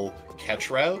optimal catch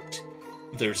route,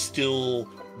 there's still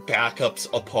backups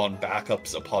upon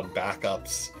backups upon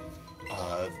backups.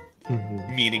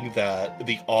 Meaning that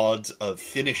the odds of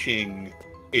finishing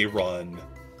a run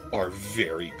are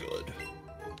very good.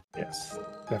 Yes,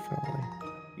 definitely.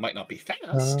 Might not be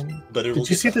fast, but it'll. Did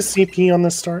you see the CP on the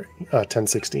start?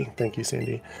 1060. Thank you,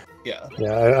 Sandy. Yeah.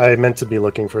 Yeah, I meant to be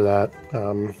looking for that,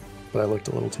 but I looked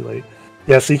a little too late.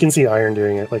 Yeah, so you can see Iron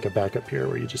doing it like a backup here,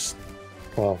 where you just,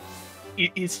 well.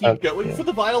 Is he going for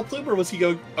the Vileplume, or was he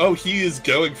going? Oh, he is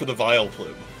going for the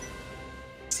Vileplume.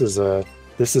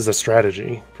 This is a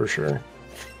strategy for sure.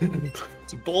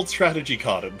 It's a bold strategy,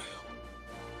 Cotton.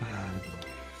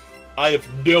 I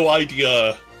have no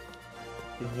idea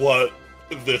what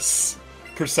this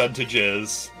percentage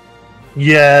is.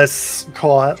 Yes,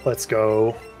 caught. Let's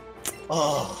go.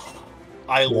 Oh,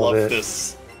 I love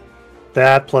this.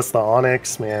 That plus the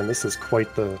Onyx, man, this is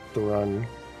quite the run.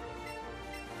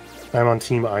 I'm on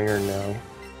Team Iron now.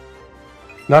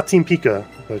 Not Team Pika,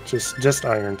 but just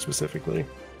Iron specifically.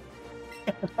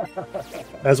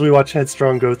 As we watch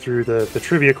Headstrong go through the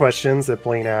trivia questions that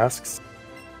Blaine asks,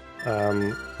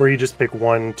 where you just pick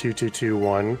 1, 2, 2, 2,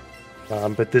 1.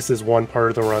 But this is one part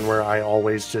of the run where I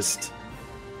always just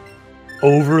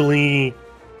overly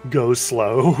go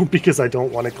slow because I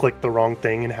don't want to click the wrong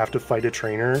thing and have to fight a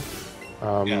trainer.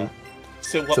 Yeah.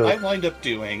 So what I wind up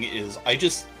doing is I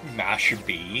just mash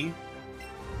B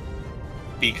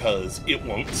because it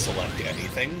won't select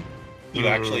anything. You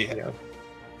actually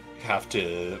have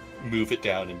to move it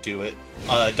down and do it.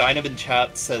 Dynam in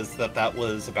chat says that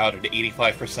was about an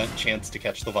 85% chance to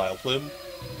catch the Vileplume.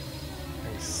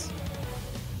 Nice.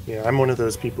 Yeah, I'm one of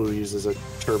those people who uses a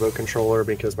turbo controller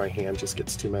because my hand just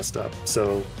gets too messed up.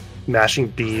 So mashing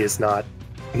B is not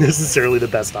necessarily the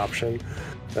best option.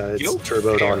 It's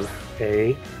turboed on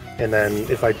A, and then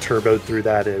if I turboed through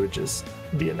that, it would just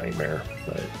be a nightmare.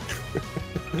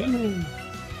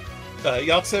 But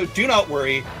Yaxo, do not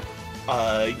worry.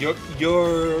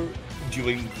 You're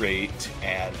doing great,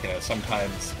 and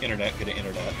sometimes internet gonna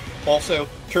internet. Also,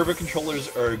 turbo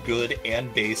controllers are good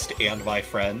and based and my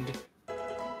friend.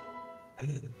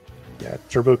 Yeah,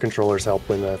 turbo controllers help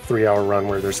in a 3-hour run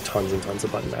where there's tons and tons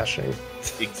of button mashing.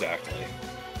 Exactly.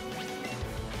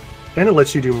 And it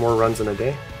lets you do more runs in a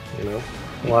day,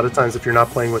 A lot of times if you're not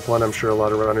playing with one, I'm sure a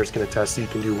lot of runners can attest you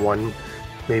can do one,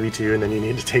 maybe two, and then you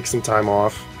need to take some time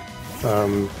off.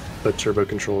 But turbo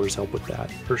controllers help with that,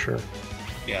 for sure.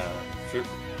 Yeah,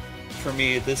 for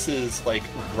me, this is like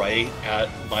right at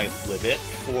my limit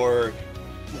for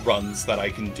runs that I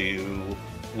can do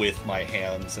with my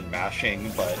hands and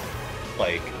mashing, but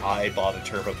like I bought a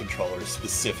turbo controller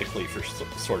specifically for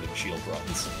Sword and Shield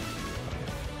runs.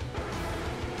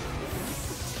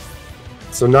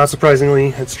 So not surprisingly,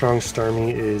 Headstrong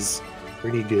Starmie is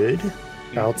pretty good.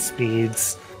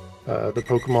 Outspeeds the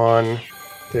Pokemon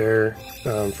there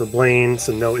for Blaine,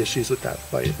 so no issues with that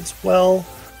fight as well.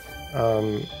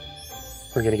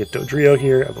 We're going to get Dodrio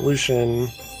here, Evolution,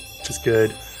 which is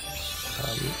good.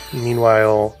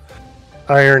 Meanwhile,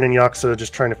 Iron and Yaxo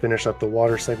just trying to finish up the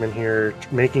water segment here,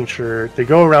 making sure they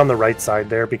go around the right side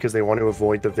there because they want to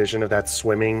avoid the vision of that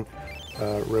swimming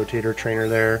rotator trainer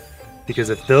there. Because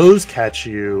if those catch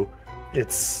you,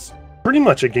 it's pretty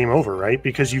much a game over, right?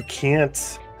 Because you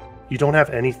don't have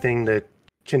anything that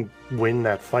can win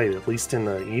that fight, at least in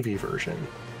the EV version.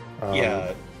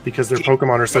 Yeah. Because their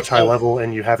Pokemon are such high level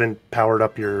and you haven't powered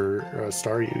up your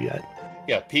Staryu yet.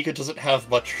 Yeah, Pika doesn't have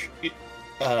much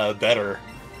better.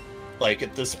 Like,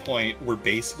 at this point, we're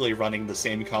basically running the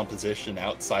same composition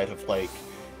outside of, like,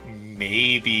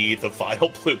 maybe the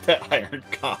Vileplume that Iron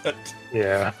got.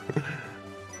 Yeah.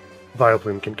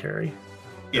 Vileplume can carry,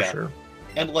 for sure.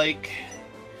 And, like,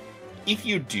 if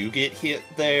you do get hit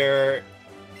there,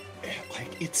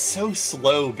 like, it's so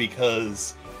slow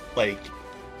because, like,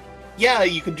 yeah,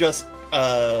 you can just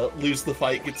lose the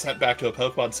fight, get sent back to a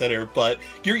Pokemon Center, but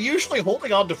you're usually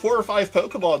holding on to 4 or 5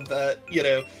 Pokemon that,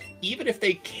 even if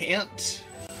they can't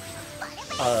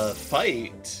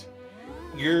fight,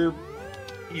 you're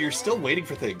still waiting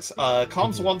for things.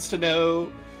 Coms wants to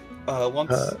know,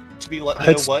 to be let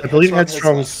know what I believe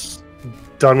Headstrong's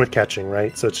done with catching,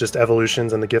 right? So it's just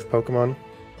evolutions and the gift Pokemon.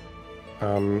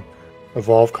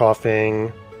 Evolve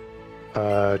Coughing,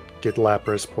 get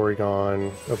Lapras,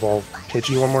 Porygon, evolve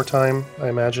Pidgey one more time, I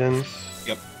imagine.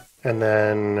 Yep. And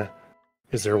then,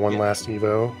 is there one last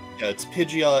Evo? Yeah, it's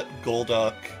Pidgeot,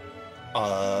 Golduck,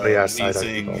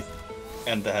 Weezing,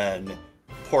 and then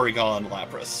Porygon,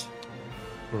 Lapras.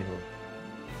 Mm-hmm.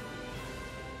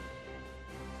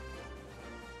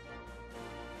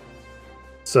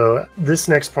 So this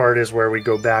next part is where we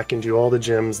go back and do all the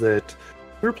gyms that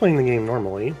if we were playing the game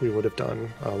normally, we would have done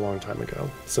a long time ago.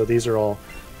 So these are all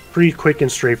pretty quick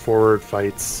and straightforward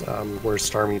fights where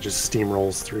Starmie just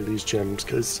steamrolls through these gyms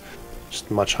because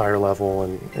just much higher level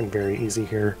and very easy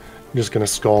here. I'm just going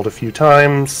to scald a few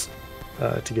times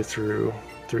to get through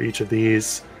each of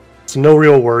these. So no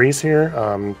real worries here.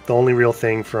 The only real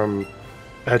thing from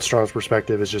Headstrong's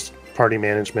perspective is just party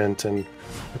management and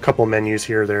a couple menus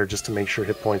here or there just to make sure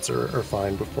hit points are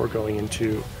fine before going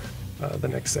into the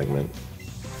next segment.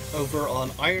 Over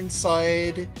on Iron's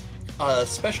side,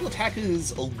 special attack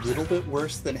is a little bit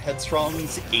worse than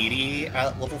Headstrong's 80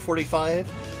 at level 45.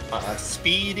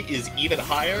 Speed is even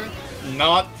higher.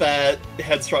 Not that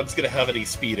Headstrong's going to have any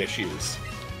speed issues.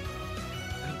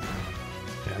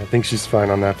 Yeah, I think she's fine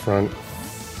on that front.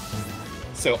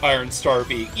 So Iron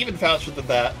Starmie, even faster than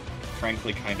that,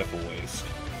 frankly kind of a waste.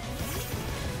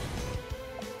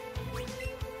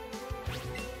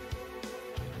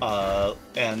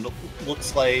 And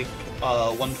looks like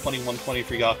 120, 120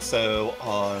 for Yaxo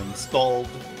on Scald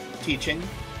teaching.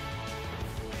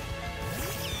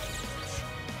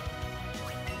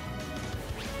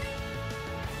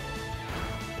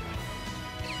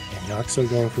 And Yaxo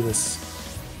going for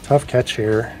this tough catch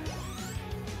here.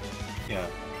 Yeah.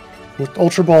 With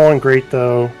Ultra Ball and Great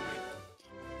though,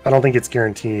 don't think it's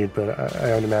guaranteed, but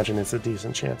I would imagine it's a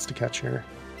decent chance to catch here.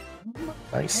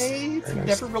 Nice. I've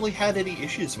never really had any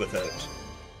issues with it.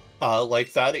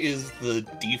 Like that is the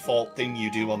default thing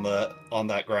you do on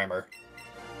that grammar.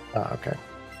 Okay.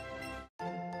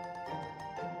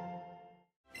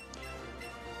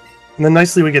 And then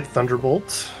nicely we get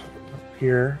Thunderbolt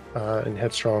here in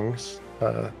Headstrong's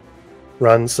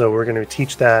run, so we're going to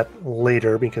teach that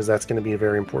later because that's going to be a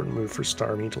very important move for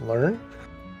Starmie to learn.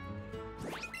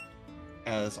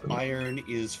 As Iron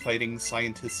is fighting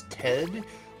Scientist Ted,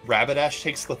 Rapidash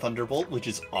takes the Thunderbolt, which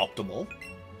is optimal.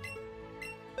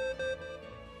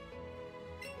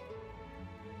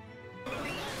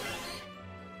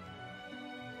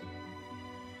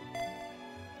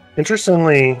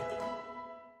 Interestingly,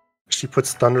 she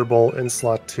puts Thunderbolt in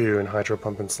slot 2 and Hydro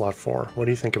Pump in slot 4. What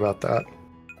do you think about that?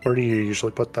 Where do you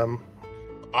usually put them?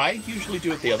 I usually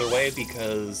do it the other way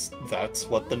because that's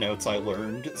what the notes I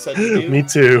learned said to do. Me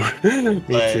too. Me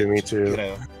But, too. You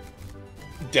know,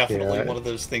 definitely one of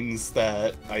those things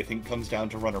that I think comes down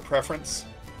to runner preference.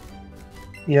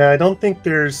 Yeah, I don't think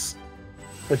there's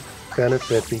a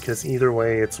benefit because either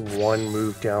way it's one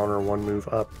move down or one move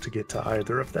up to get to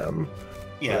either of them.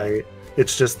 Yeah. Right?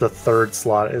 It's just the third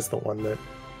slot is the one that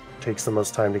takes the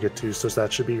most time to get to, so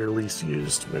that should be your least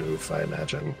used move, I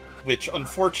imagine. Which,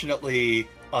 unfortunately,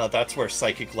 that's where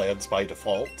Psychic lands by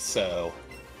default, so...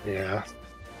 Yeah.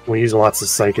 We use lots of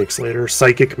Psychics later.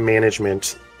 Psychic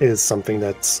management is something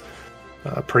that's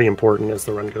pretty important as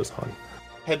the run goes on.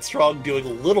 Headstrong doing a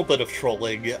little bit of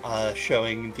trolling,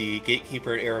 showing the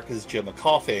Gatekeeper at Erica's gym a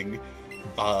coughing.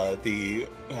 The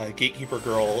Gatekeeper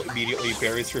girl immediately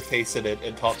buries her face in it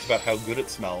and talks about how good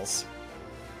it smells.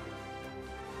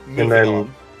 And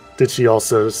then, did she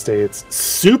also say it's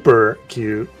super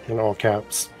cute in all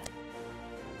caps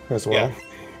as well?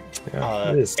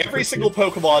 Yeah, every single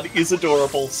Pokemon is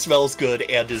adorable, smells good,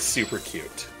 and is super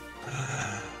cute.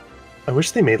 I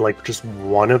wish they made like just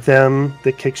one of them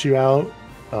that kicks you out,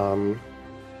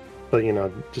 but you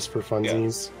know, just for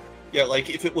funsies. Yeah, like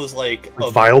if it was like a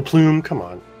Vileplume, come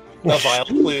on. A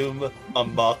Vileplume, a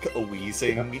Muck, a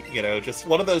Weezing, you know, just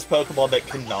one of those Pokemon that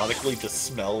canonically just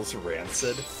smells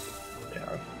rancid.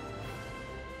 Yeah.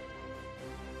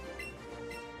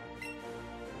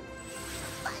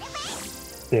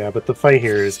 Yeah, but the fight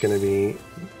here is going to be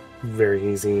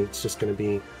very easy. It's just going to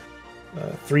be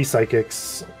 3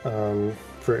 Psychics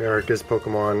for Erica's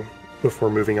Pokemon before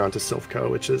moving on to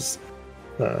Silphco, which is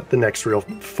the next real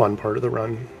fun part of the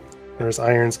run. There's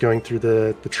Irons going through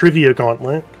the Trivia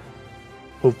Gauntlet,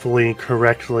 hopefully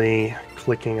correctly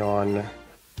clicking on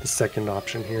the second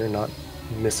option here, not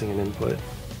missing an input.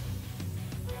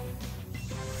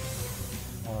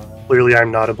 Clearly,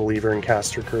 I'm not a believer in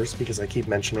Caster Curse because I keep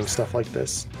mentioning stuff like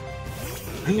this.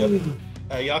 Yep.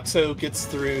 Yaxo gets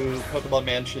through Pokemon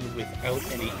Mansion without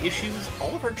any issues.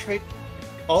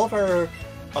 All of our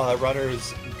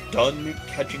runners done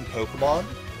catching Pokemon.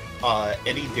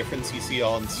 Any difference you see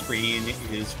on screen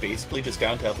is basically just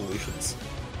down to evolutions.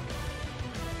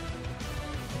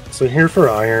 So here for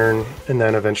Iron, and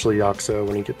then eventually Yaxo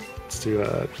when he gets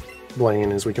to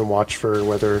Blaine, is we can watch for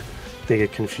whether they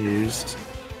get confused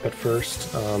at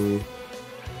first.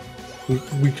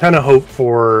 We kind of hope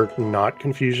for not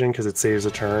confusion because it saves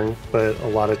a turn, but a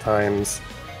lot of times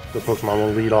the Pokemon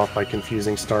will lead off by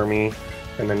confusing Starmie,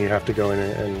 and then you have to go in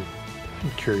and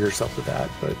cure yourself with that.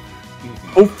 But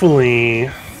hopefully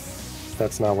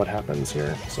that's not what happens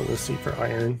here. So we'll see for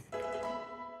Iron.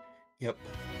 Yep.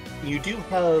 You do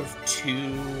have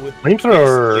 2...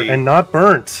 Flamethrower and not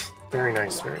burnt. Very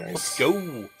nice, very nice. Let's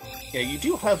go! Yeah, you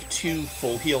do have 2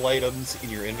 full heal items in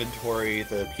your inventory,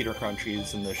 the Peter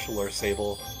Crunchies and the Shalor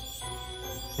Sable,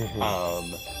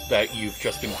 that you've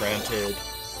just been granted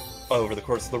over the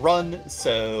course of the run,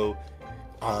 so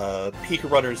Pika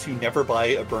runners who never buy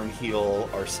a burn heal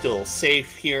are still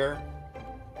safe here.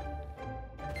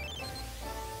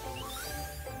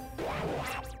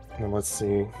 And let's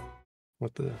see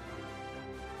what the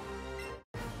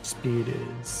speed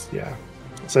is. Yeah.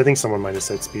 So I think someone might have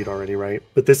said speed already, right?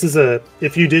 But this is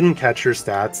if you didn't catch your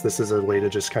stats, this is a way to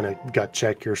just kind of gut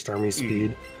check your Starmie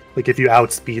speed. Like if you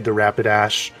outspeed the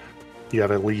Rapidash, you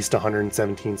have at least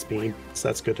 117 speed, so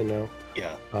that's good to know.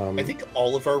 Yeah. I think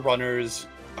all of our runners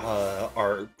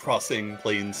are crossing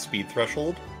Blaine's speed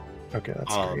threshold. Okay,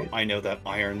 that's great. I know that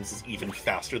Irons is even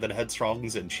faster than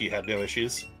Headstrong's, and she had no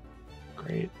issues.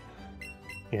 Great.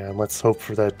 Yeah, and let's hope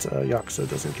for that Yaxo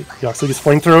doesn't get... Yaxo gets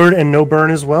flamethrowered and no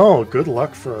burn as well. Good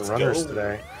luck for our runners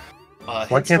today.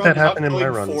 Why can't that happen in my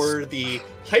runs? For the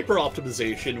hyper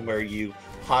optimization where you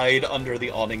hide under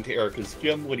the awning to Erica's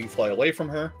gym when you fly away from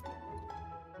her.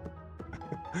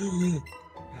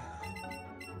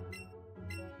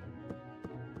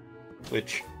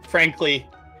 which, frankly,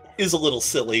 is a little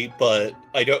silly, but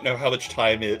I don't know how much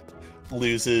time it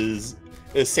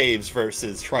saves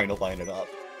versus trying to line it up.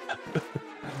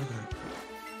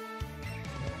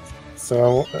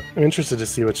 So I'm interested to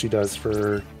see what she does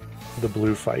for the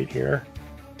blue fight here.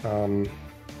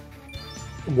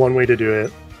 One way to do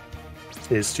it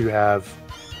is to have...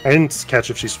 I didn't catch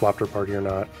if she swapped her party or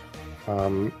not,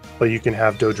 but you can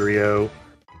have Dodrio,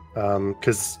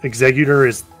 because Exeggutor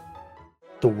is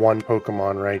the one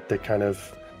Pokemon, right, that kind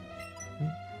of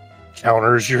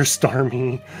counters your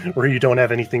Starmie, where you don't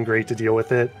have anything great to deal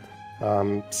with it,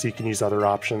 so you can use other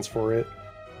options for it.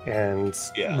 And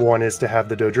one is to have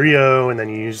the Dodrio, and then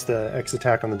you use the X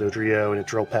attack on the Dodrio, and it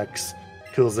Drill Pecks,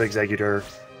 kills the Exeggutor,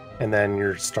 and then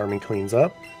your Starmie cleans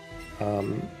up.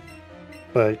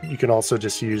 But you can also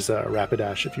just use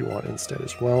Rapidash if you want instead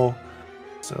as well.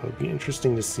 So it'd be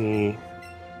interesting to see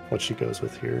what she goes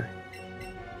with here.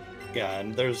 Yeah,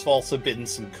 and there's also been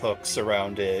some cooks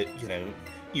around it, you know,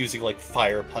 using like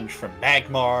Fire Punch from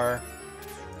Magmar.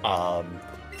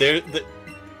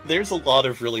 There's a lot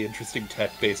of really interesting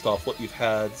tech based off what you've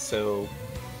had, so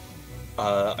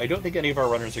I don't think any of our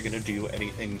runners are going to do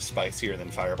anything spicier than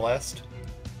Fire Blast.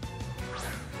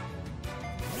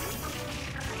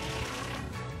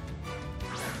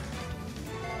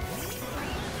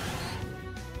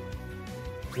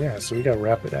 Yeah, so we got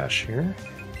Rapidash here.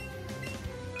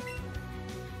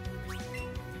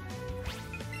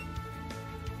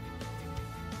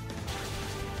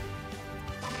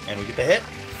 And we get the hit.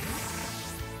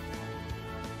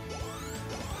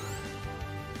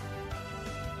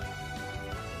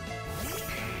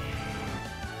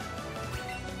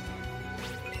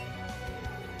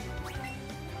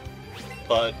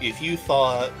 But if you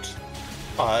thought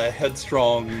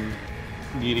Headstrong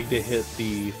needing to hit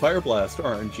the Fire Blast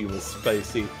RNG was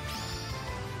spicy,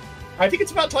 I think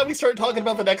it's about time we start talking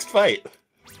about the next fight.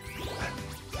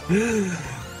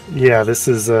 Yeah, this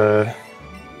is the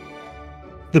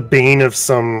bane of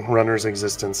some runners'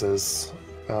 existences.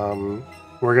 We're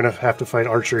going to have to fight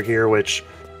Archer here, which,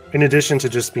 in addition to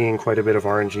just being quite a bit of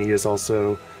RNG, is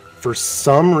also, for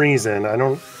some reason, I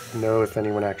don't know if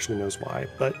anyone actually knows why,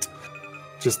 but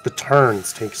just the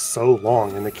turns take so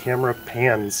long, and the camera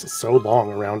pans so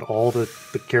long around all the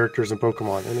characters and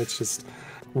Pokemon, and it's just,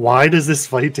 why does this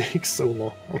fight take so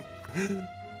long?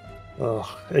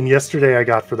 And yesterday I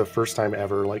got, for the first time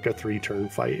ever, like a 3-turn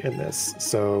fight in this,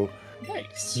 so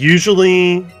nice.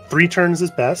 Usually 3 turns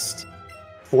is best,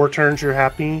 4 turns you're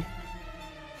happy,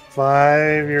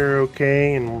 5 you're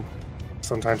okay, and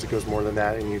sometimes it goes more than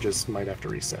that and you just might have to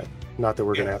reset. Not that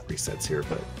we're gonna have resets here,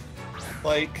 but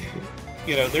like,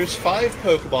 you know, there's 5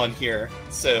 Pokemon here,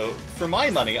 so for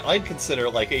my money, I'd consider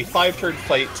like a 5-turn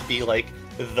fight to be like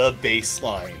the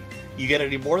baseline. You get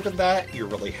any more than that, you're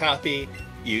really happy.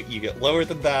 You get lower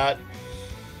than that.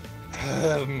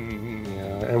 Yeah,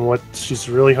 and what she's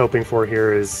really hoping for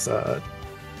here is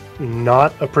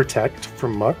not a Protect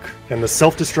from Muck, and the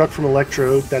Self-Destruct from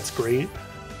Electrode, that's great.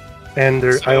 And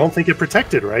I don't think it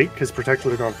protected, right? Because Protect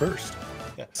would have gone first.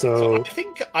 Yeah. So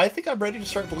I think I'm ready to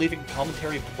start believing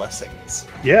Commentary Blessings.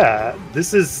 Yeah,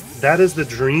 that is the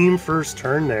dream first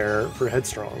turn there for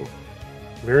Headstrong.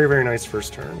 Very, very nice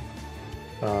first turn.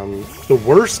 The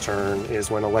worst turn is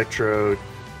when Electrode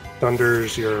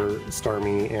thunders your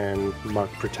Starmie and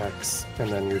Muck protects,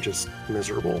 and then you're just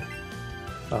miserable.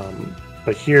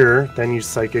 But here, then you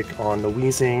Psychic on the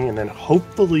Weezing, and then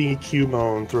hopefully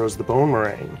Cubone throws the Bone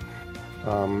Meringue,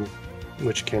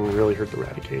 which can really hurt the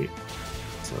Raticate.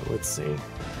 So let's see.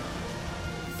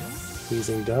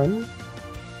 Weezing done.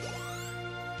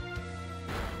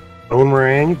 Bone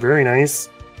Meringue, very nice.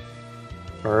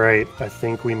 Alright, I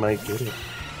think we might get it.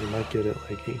 We might get it,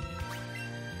 Likey.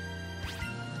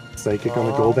 Psychic on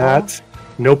the Golbat.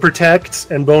 No Protect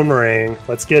and Bone Meringue.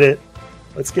 Let's get it.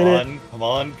 Let's get it. Come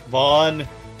on, come on.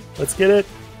 Let's get it.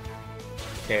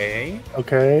 Okay.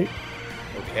 Okay.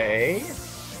 Okay.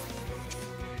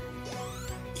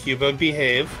 Cubone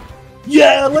behave.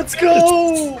 Yeah, let's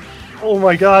go! Oh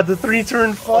my god, the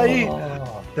 3-turn fight!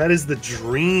 Oh. That is the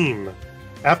dream.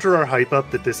 After our hype up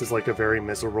that this is like a very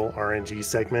miserable RNG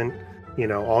segment, you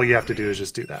know, all you have to do is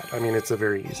just do that. I mean, it's a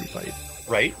very easy fight.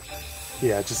 Right?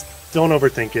 Yeah, just don't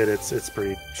overthink it. It's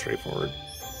pretty straightforward.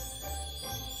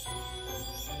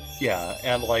 Yeah,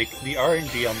 and like the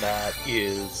RNG on that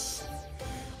is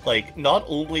like not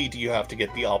only do you have to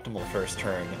get the optimal first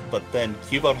turn, but then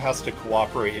Cubone has to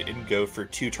cooperate and go for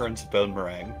 2 turns of Bone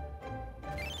Meringue.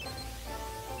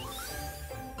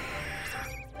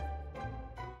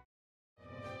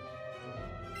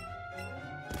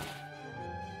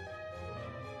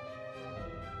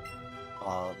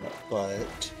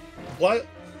 But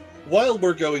while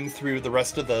we're going through the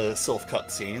rest of the Sylph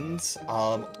cutscenes,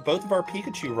 both of our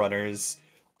Pikachu runners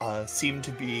seem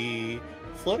to be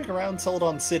floating around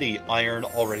Celadon City. Iron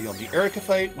already on the Erica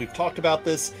fight. We've talked about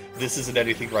this. This isn't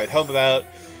anything to write home about.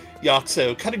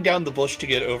 Yaxo cutting down the bush to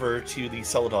get over to the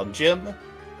Celadon gym.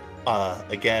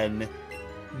 Again,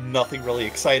 nothing really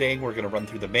exciting. We're going to run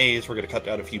through the maze. We're going to cut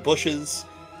down a few bushes.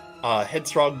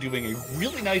 Headstrong doing a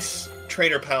really nice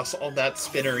trainer pass on that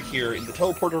spinner here in the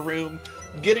teleporter room.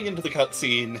 Getting into the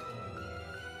cutscene.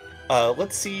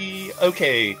 Let's see.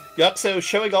 Okay, Yaxo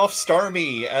showing off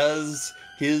Starmie as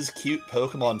his cute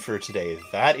Pokemon for today.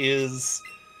 That is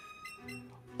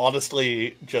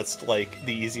honestly just like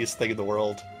the easiest thing in the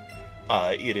world.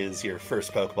 It is your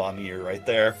first Pokemon year right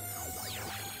there.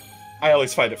 I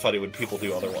always find it funny when people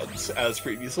do other ones, as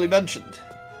previously mentioned.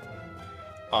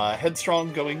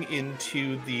 Headstrong going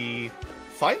into the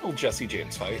final Jesse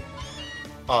James fight.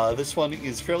 This one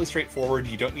is fairly straightforward.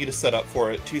 You don't need to set up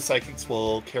for it. 2 Psychics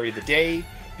will carry the day.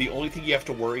 The only thing you have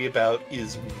to worry about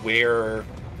is where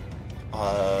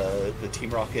the Team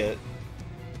Rocket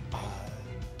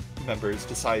members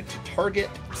decide to target.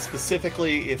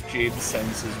 Specifically, if James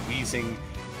sends his Weezing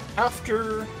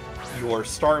after your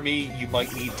Starmie, you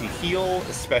might need to heal,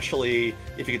 especially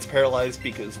if he gets paralyzed,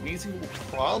 because Weezing will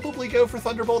probably go for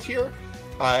Thunderbolt here,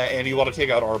 and you want to take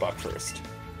out Arbok first.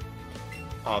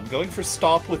 Going for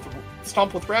Stomp with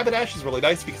Rapidash is really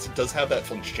nice because it does have that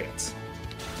flinch chance.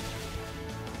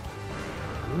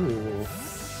 Ooh,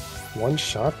 one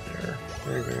shot there.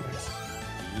 Very, very nice.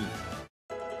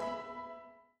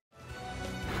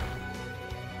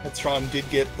 Headstrong did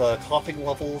get the coughing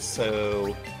level,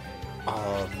 so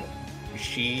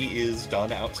she is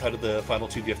done outside of the final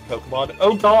 2 gift Pokemon.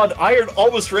 Oh god, Iron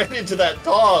almost ran into that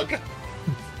dog!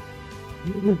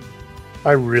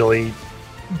 I really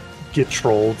get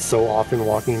trolled so often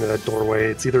walking into that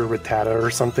doorway. It's either Rattata or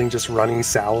something just running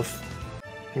south.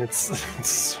 And it's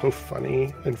so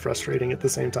funny and frustrating at the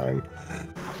same time.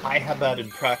 I had that in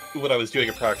when I was doing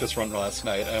a practice run last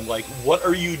night. I'm like, what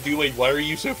are you doing? Why are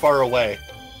you so far away?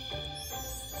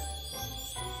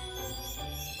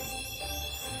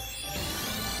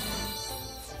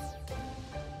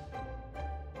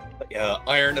 But yeah,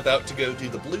 Iron about to go do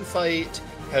the blue fight.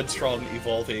 Headstrong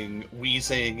evolving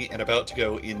Weezing and about to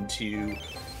go into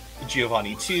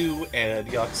Giovanni 2, and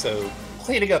Yaxo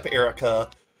cleaning up Erica.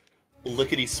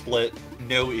 Lickety split,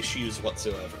 no issues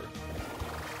whatsoever.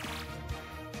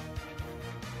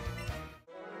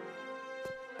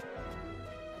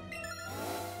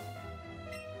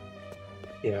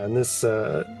 Yeah, and this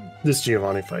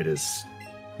Giovanni fight is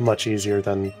much easier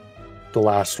than the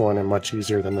last one and much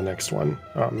easier than the next one.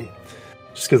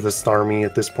 Just because the Starmie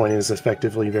at this point is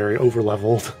effectively very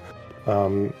over-leveled.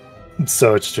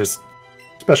 So it's just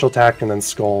special attack and then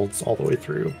Scalds all the way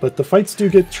through. But the fights do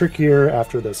get trickier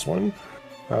after this one.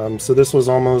 So this was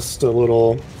almost a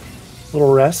little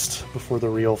rest before the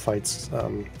real fights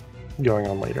going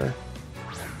on later.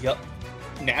 Yep.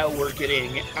 Now we're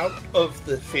getting out of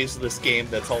the phase of this game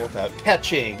that's all about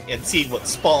catching and seeing what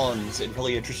spawns and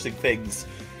really interesting things.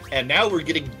 And now we're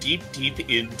getting deep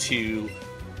into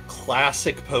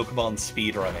classic Pokemon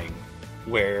speedrunning,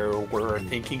 where we're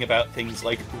thinking about things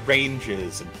like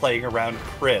ranges and playing around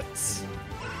crits.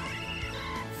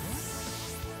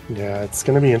 Yeah, it's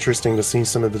going to be interesting to see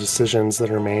some of the decisions that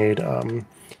are made. I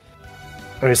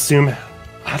assume,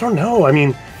 I don't know, I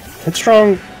mean,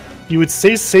 Headstrong, you would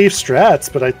say safe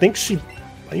strats, but I think she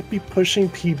might be pushing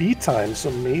PB time, so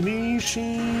maybe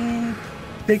she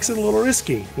takes it a little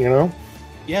risky, you know?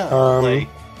 Yeah,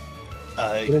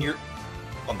 you're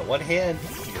on the one hand,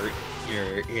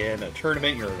 you're in a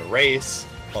tournament, you're in a race.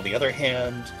 On the other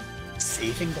hand,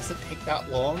 saving doesn't take that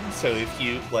long. So if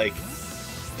you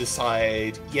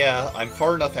decide, yeah, I'm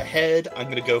far enough ahead, I'm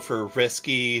gonna go for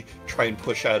risky, try and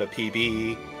push out a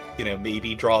PB,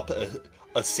 maybe drop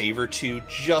a save or two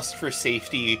just for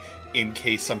safety in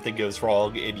case something goes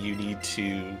wrong and you need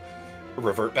to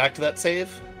revert back to that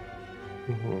save.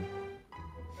 Mm-hmm.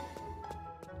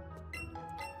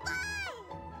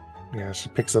 Yeah, she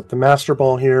picks up the Master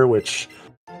Ball here, which,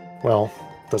 well,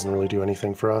 doesn't really do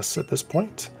anything for us at this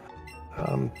point.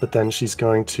 But then she's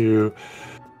going to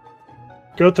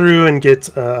go through and get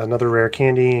another rare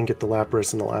candy and get the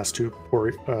Lapras and the last two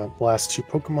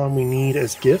Pokemon we need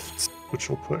as gifts, which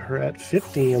will put her at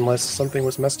 50 unless something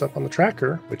was messed up on the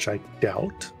tracker, which I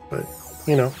doubt. But,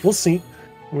 we'll see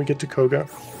when we get to Koga.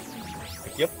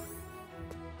 Yep.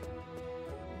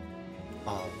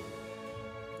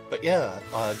 But yeah,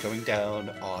 going down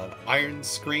on Iron's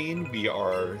screen, we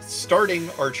are starting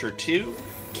Archer 2.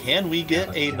 Can we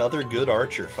get another good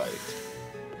Archer fight?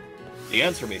 The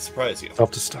answer may surprise you.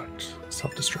 Self-destruct.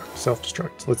 Self-destruct.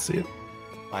 Self-destruct. Let's see it.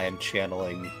 I am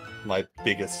channeling my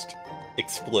biggest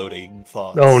exploding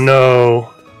thoughts. Oh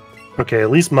no! Okay, at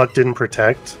least Muck didn't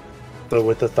protect. But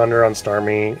with the Thunder on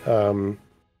Starmie,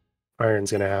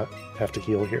 Iron's gonna have to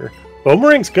heal here.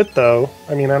 Boomerang's good though.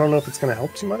 I mean, I don't know if it's gonna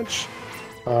help too much.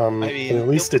 I mean, at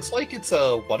least it's like it's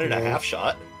a 1.5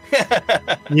 shot.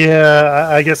 Yeah,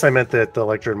 I guess I meant that the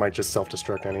Electrode might just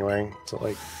self-destruct anyway. So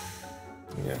like,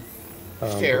 yeah.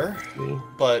 Fair,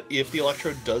 but if the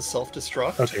Electrode does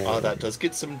self-destruct, okay, that does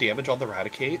get some damage on the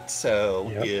Raticate.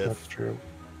 So if that's true.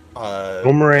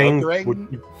 Boomerang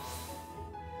would...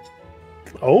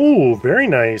 Oh, very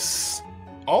nice.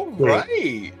 All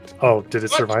right. Oh, did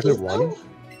it survive at 1?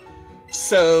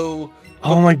 So.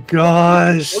 Oh my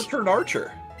gosh.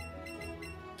 Archer.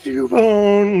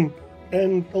 Cubone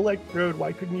and Electrode.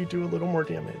 Why couldn't you do a little more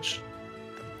damage?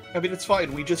 I mean, it's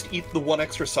fine. We just eat the 1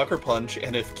 extra Sucker Punch,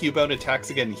 and if Cubone attacks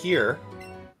again here...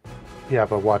 Yeah,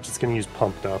 but watch, it's going to use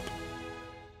Pumped Up.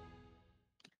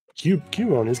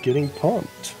 Cubone is getting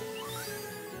pumped.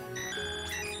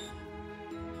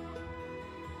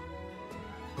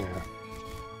 Yeah.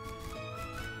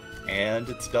 And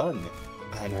it's done.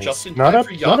 And nice. Just in time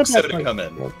for Yoxo to come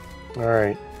in.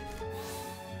 Alright.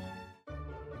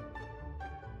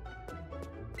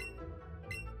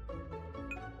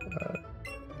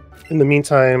 In the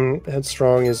meantime,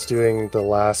 Headstrong is doing the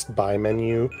last buy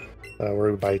menu,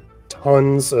 where we buy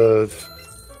tons of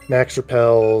max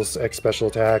repels, X special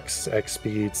attacks, X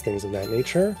speeds, things of that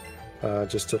nature,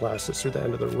 just to last us through the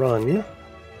end of the run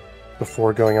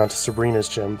before going on to Sabrina's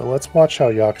gym. But let's watch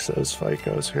how Yoxo's fight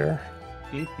goes here.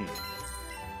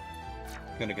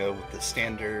 Gonna go with the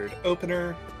standard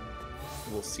opener.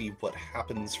 We'll see what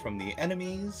happens from the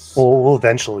enemies. We'll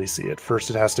eventually see it. First,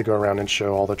 it has to go around and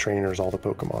show all the trainers, all the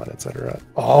Pokemon, etc.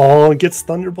 Oh, it gets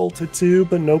Thunderbolted too,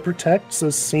 but no Protect, so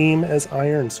same as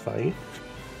Iron's fight.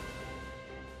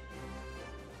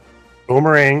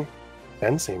 Boomerang,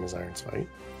 and same as Iron's fight.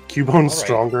 Cubone's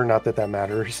stronger, not that that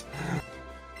matters.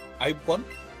 I want...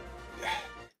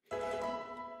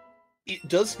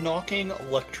 Does knocking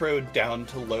Electrode down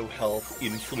to low health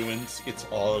influence its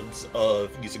odds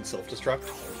of using self-destruct?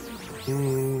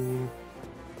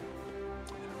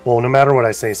 Well, no matter what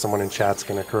I say, someone in chat's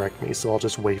going to correct me, so I'll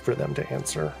just wait for them to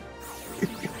answer.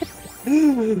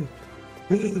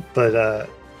 But,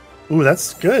 ooh,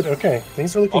 that's good. Okay,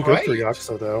 things are looking good for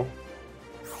Yoxo, though.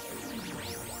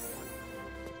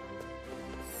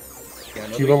 Yeah,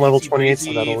 Cubone level 28,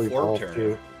 so that'll evolve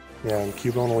too. Yeah, and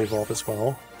Cubone will evolve as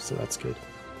well, so that's good.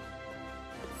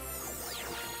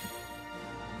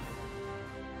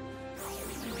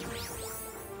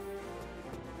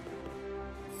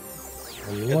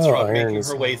 Headstrong making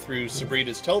her way through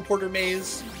Sabrina's teleporter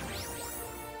maze.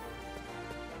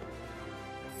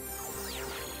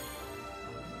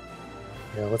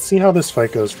 Yeah, let's see how this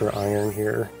fight goes for Iron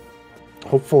here.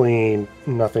 Hopefully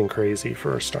nothing crazy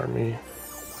for Starmie.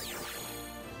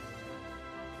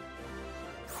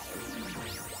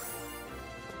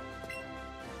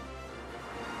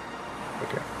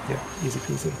 Yeah, easy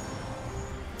peasy.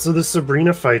 So the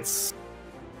Sabrina fight's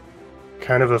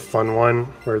kind of a fun one,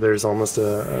 where there's almost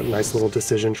a nice little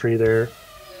decision tree there.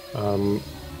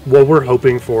 What we're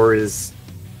hoping for is,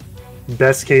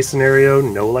 best case scenario,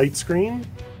 no light screen.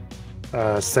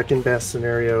 Second best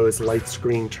scenario is light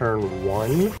screen turn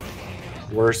 1.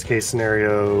 Worst case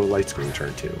scenario, light screen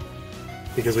turn 2.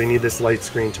 Because we need this light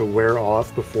screen to wear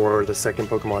off before the second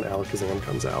Pokemon Alakazam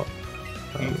comes out.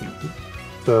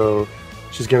 So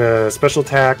she's gonna special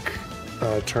attack,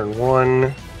 turn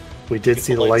 1. We did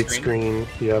see the light screen.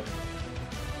 Yep.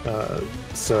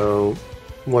 So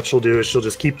what she'll do is she'll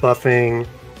just keep buffing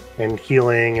and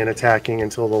healing and attacking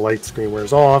until the light screen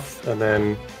wears off, and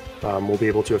then we'll be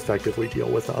able to effectively deal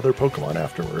with the other Pokemon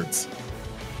afterwards.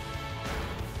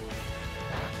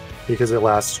 Because it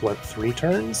lasts, what, 3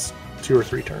 turns? 2 or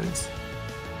 3 turns?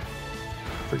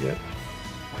 Forget.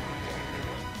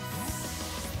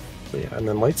 But yeah, and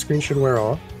then light screen should wear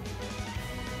off.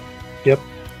 Yep,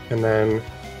 and then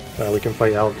we can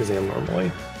fight Alakazam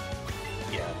normally.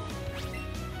 Yeah.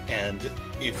 And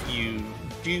if you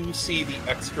do see the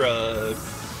extra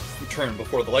turn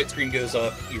before the light screen goes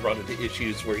up, you run into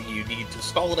issues where you need to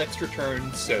stall an extra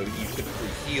turn, so you typically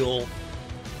heal.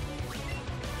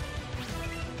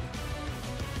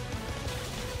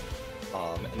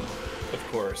 And of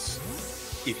course,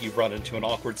 if you run into an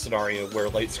awkward scenario where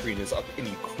light screen is up and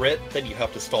you crit, then you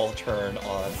have to stall a turn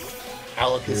on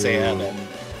Alakazam, and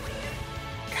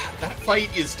God, that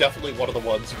fight is definitely one of the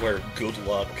ones where good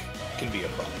luck can be a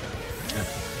problem.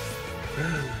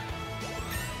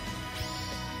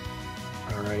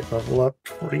 Alright, level up.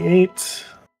 48.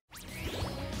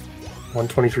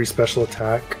 123 special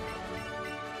attack.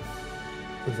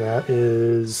 That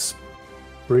is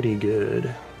pretty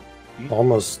good.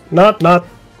 Almost not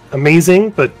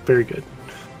amazing, but very good,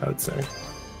 I would say.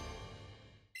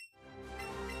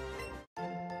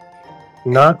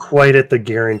 Not quite at the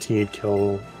guaranteed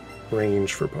kill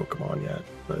range for Pokemon yet,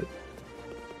 but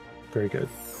very good.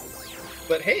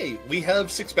 But hey, we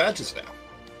have 6 badges now.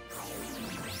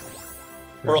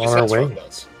 We're Or at least on our Headstrong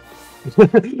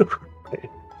way. does.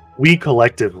 We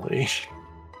collectively.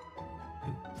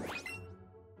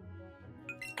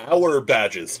 Our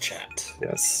badges, chat.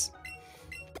 Yes.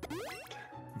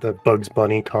 The Bugs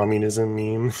Bunny communism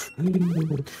meme.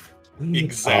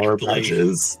 Exactly. Our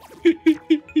badges.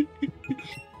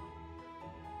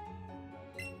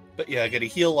 But yeah, gonna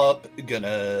heal up,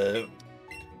 gonna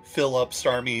fill up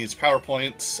Starmie's power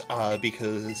points,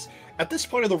 because at this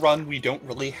point of the run, we don't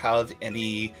really have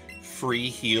any free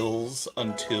heals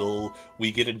until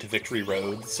we get into Victory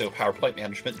Road, so power point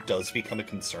management does become a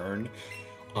concern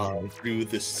through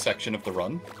this section of the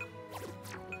run.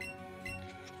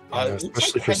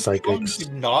 Especially for psychics.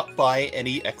 Did not buy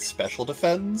any X special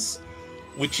defense,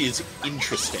 which is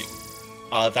interesting.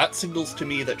 That signals to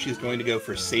me that she's going to go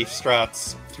for safe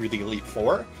strats through the Elite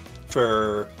Four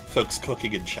for folks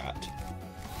cooking in chat.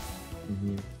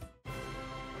 Mm-hmm.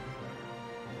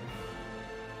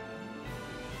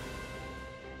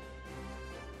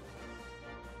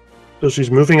 So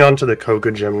she's moving on to the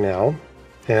Koga gym now,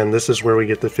 and this is where we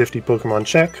get the 50 Pokemon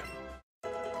check.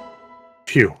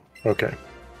 Phew. Okay.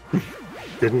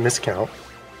 Didn't miscount.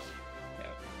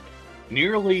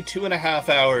 Nearly 2.5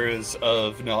 hours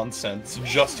of nonsense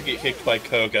just to get kicked by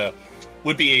Koga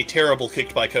would be a terrible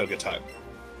kicked by Koga time.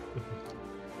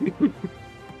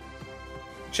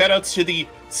 Shoutouts to the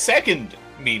second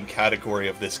meme category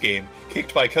of this game,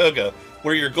 kicked by Koga,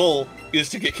 where your goal is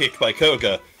to get kicked by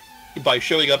Koga by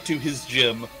showing up to his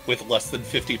gym with less than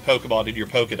 50 Pokemon in your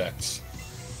Pokedex.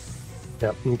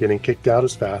 Yep, and getting kicked out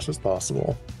as fast as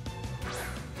possible.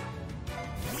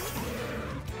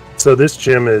 So this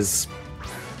gym is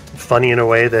funny in a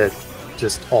way that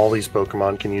just all these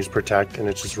Pokemon can use Protect, and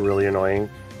it's just really annoying.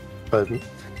 But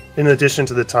in addition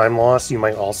to the time loss, you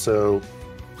might also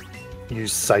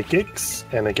use Psychics,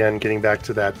 and again, getting back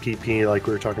to that PP like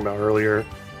we were talking about earlier,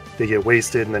 they get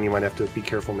wasted, and then you might have to be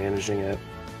careful managing it.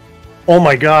 Oh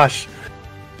my gosh!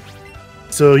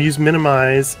 So use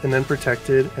Minimize, and then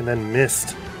Protected, and then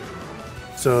Missed.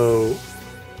 So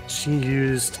she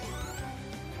used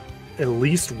at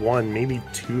least one, maybe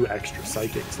 2 extra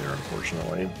Psychics there,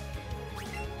 unfortunately.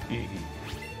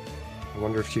 I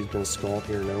wonder if she's been stalled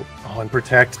here. Nope. Oh, and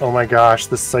Protect. Oh my gosh,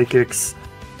 the Psychics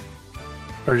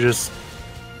are just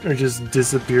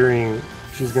disappearing.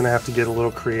 She's gonna have to get a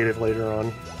little creative later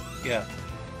on. Yeah.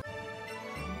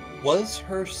 Was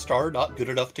her star not good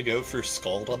enough to go for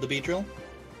Scald on the Beedrill?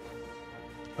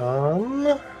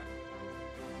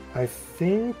 I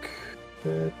think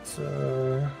that,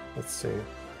 let's see.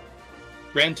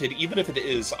 Granted, even if it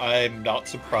is, I'm not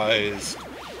surprised.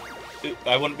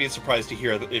 I wouldn't be surprised to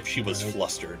hear if she was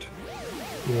flustered.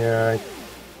 Yeah,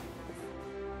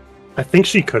 I think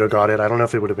she could have got it. I don't know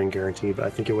if it would have been guaranteed, but I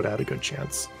think it would have had a good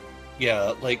chance.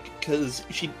 Yeah, like, because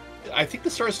I think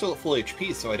the star is still at full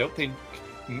HP, so I don't think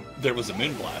there was a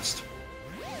Moonblast.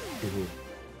 Mm-hmm.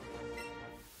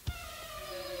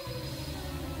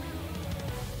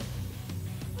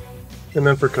 And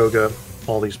then for Koga,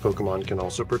 all these Pokemon can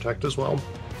also Protect as well.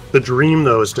 The dream,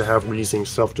 though, is to have Weezing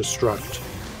self-destruct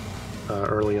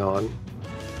early on.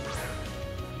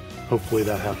 Hopefully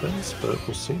that happens, but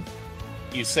we'll see.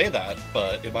 You say that,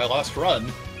 but in my last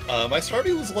run, my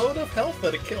Starmie was low enough health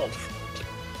that it killed.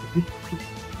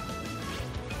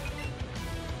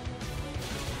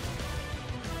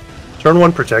 Turn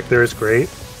 1 Protect there is great.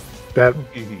 That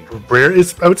rare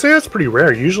is, I would say that's pretty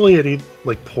rare. Usually it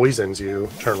like poisons you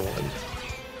turn 1.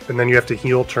 And then you have to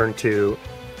heal turn 2,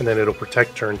 and then it'll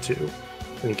Protect turn 2,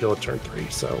 and you kill it turn 3.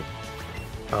 So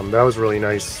that was really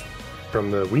nice from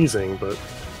the Weezing, but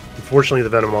unfortunately the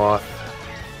Venomoth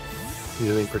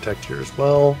using Protect here as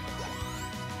well.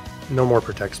 No more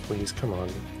Protects, please. Come on.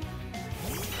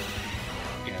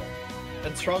 Yeah.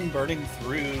 Headstrong burning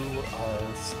through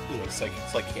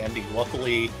Psychics like candy.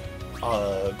 Luckily,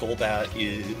 Golbat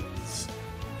is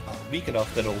weak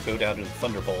enough that it'll go down in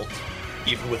Thunderbolt,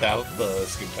 even without the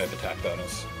Scoop type attack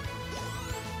bonus.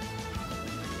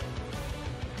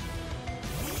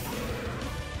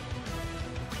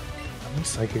 How many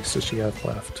Psychics does she have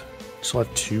left? She'll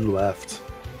have 2 left.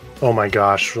 Oh my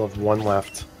gosh, she'll have 1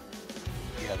 left.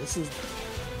 Yeah, this is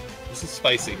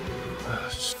spicy.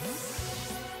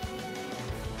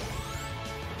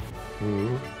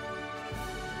 Mhm.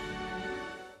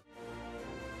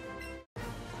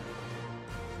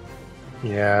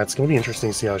 Yeah, it's going to be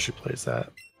interesting to see how she plays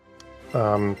that.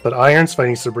 But Iron's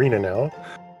fighting Sabrina now.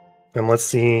 And let's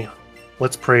see.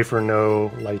 Let's pray for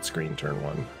no light screen turn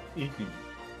 1. Mm-hmm.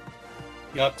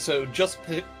 Yep, so just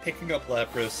picking up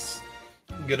Lapras,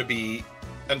 I'm going to be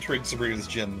entering Sabrina's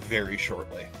gym very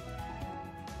shortly.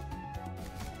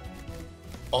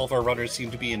 All of our runners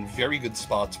seem to be in very good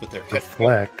spots with their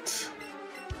Reflect.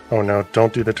 Oh no,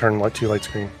 don't do the turn 2 light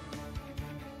screen.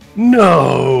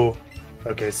 No!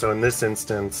 Okay, so in this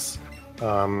instance,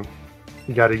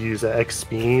 you got to use a X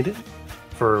speed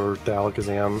for the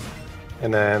Alakazam,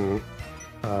 and then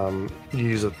you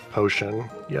use a potion.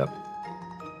 Yep.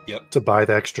 To buy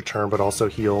the extra turn, but also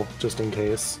heal just in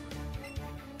case.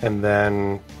 And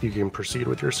then you can proceed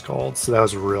with your Scald. So that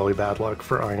was really bad luck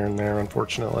for Iron there,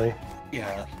 unfortunately.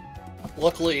 Yeah.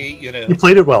 Luckily, you know... You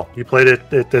played it well. You played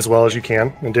it as well as you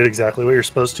can and did exactly what you're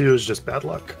supposed to. It was just bad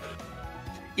luck.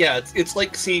 Yeah, it's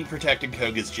like seeing Protecting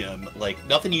Koga's gym. Like,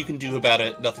 nothing you can do about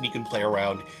it, nothing you can play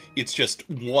around. It's just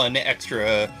one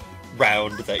extra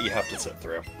round that you have to sit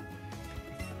through.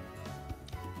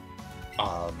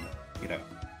 You know,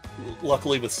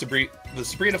 luckily with the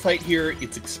Sabrina fight here,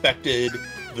 it's expected.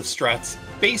 The strats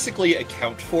basically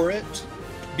account for it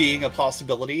being a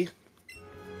possibility.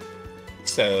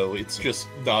 So it's just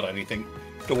not anything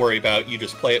to worry about. You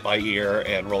just play it by ear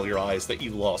and roll your eyes that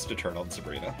you lost a turn on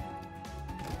Sabrina.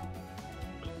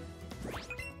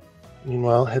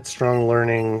 Meanwhile, Headstrong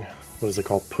learning, what is it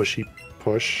called? Pushy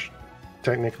push,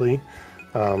 technically.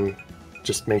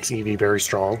 Just makes Eevee very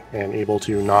strong and able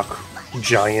to knock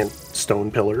giant stone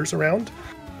pillars around.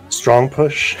 Strong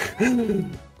push.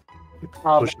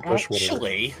 Push,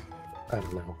 actually... I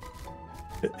don't know.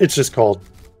 It's just called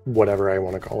whatever I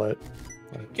want to call it.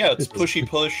 Yeah, it's pushy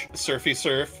push, surfy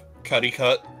surf, cutty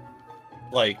cut,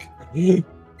 like...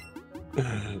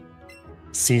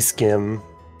 Sea skim.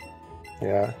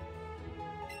 Yeah.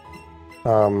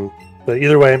 But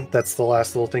either way, that's the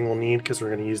last little thing we'll need because we're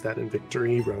going to use that in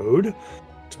Victory Road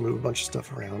to move a bunch of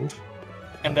stuff around.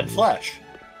 And then Flash.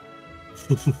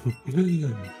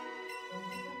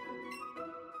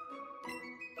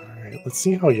 Alright, let's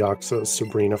see how Yaxo's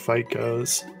Sabrina fight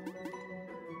goes.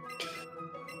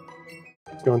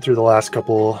 Going through the last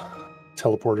couple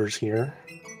teleporters here.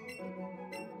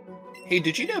 Hey,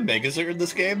 did you know Megas are in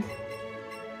this game?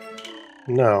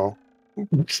 No.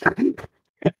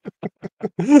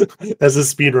 As a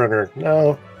speedrunner,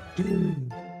 no.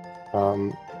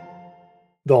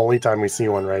 The only time we see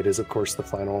one, right, is of course the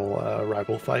final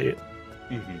rival fight.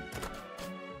 Mm-hmm.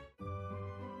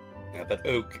 Yeah, but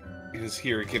Oak is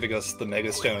here giving us the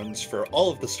Mega Stones for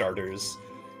all of the starters,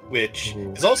 which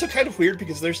is also kind of weird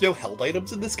because there's no held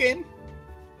items in this game.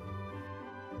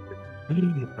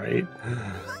 Right.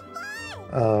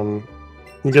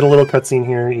 You get a little cutscene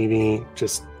here, Eevee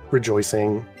just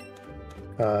rejoicing,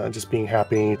 just being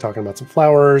happy, talking about some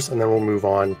flowers, and then we'll move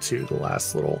on to the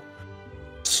last little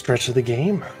stretch of the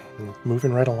game.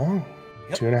 Moving right along.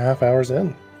 Yep. 2.5 hours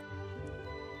in.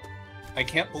 I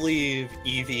can't believe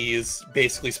Eevee is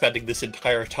basically spending this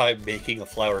entire time making a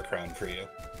flower crown for you.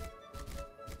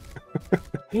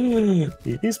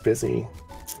 Eevee's busy.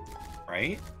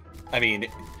 Right? I mean,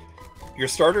 your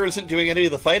starter isn't doing any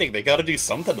of the fighting. They gotta do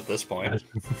something at this point.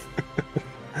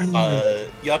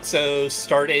 Yaxo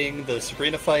starting the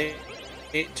Sabrina fight.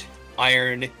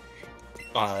 Iron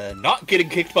not getting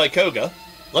kicked by Koga.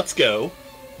 Let's go.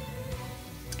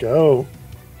 Let's go.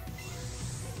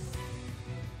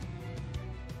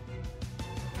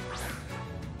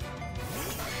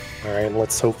 Alright,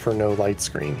 let's hope for no light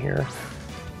screen here.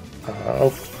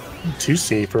 Oh,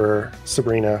 2C for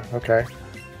Sabrina. Okay.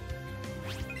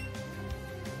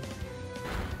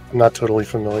 I'm not totally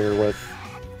familiar with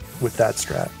that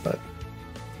strat, but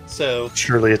so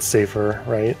surely it's safer,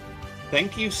 right?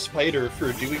 Thank you, Spider,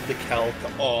 for doing the calc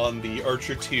on the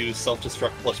Archer 2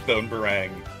 self-destruct plus Bone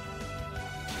Barang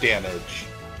damage,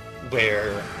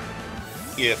 where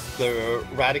if the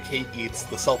Raticate eats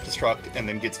the self-destruct and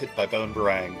then gets hit by Bone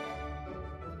Barang,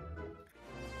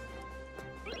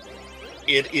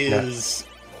 it is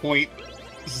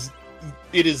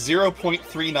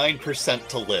 0.39%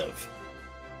 to live.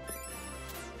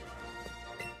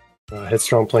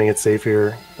 Headstrong playing it safe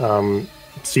here. So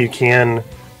you can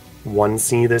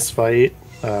 1C this fight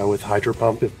with Hydro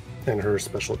Pump and her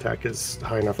special attack is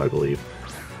high enough, I believe.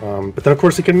 But then, of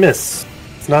course, it can miss.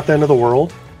 It's not the end of the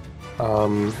world.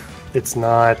 It's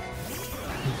not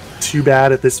too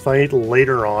bad at this fight.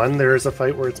 Later on, there is a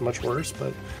fight where it's much worse,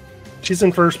 but she's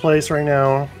in first place right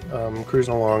now,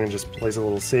 cruising along and just plays a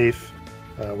little safe,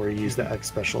 where you use the X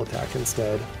special attack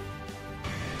instead.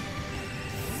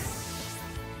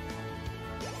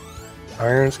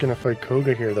 Iron's gonna fight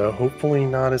Koga here, though. Hopefully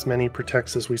not as many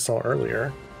protects as we saw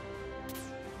earlier.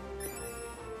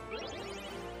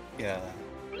 Yeah.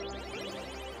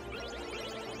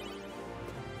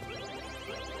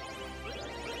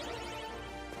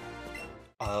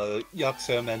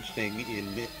 Yaxo mentioning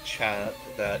in chat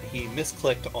that he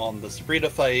misclicked on the Sabrina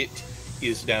fight,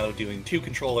 is now doing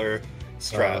 2-controller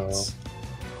strats.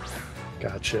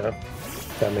 Gotcha.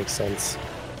 That makes sense.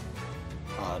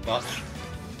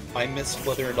 I missed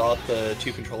whether or not the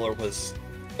 2-controller was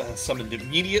summoned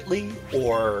immediately,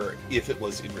 or if it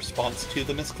was in response to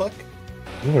the misclick.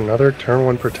 Ooh, another turn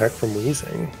 1 protect from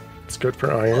Wheezing. It's good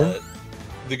for Iron.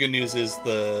 The good news is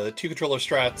the 2-controller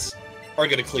strats are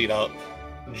going to clean up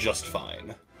just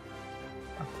fine.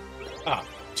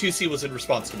 2C was in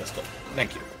response to misclick.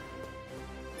 Thank you.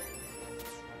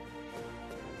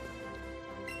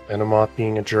 Venomoth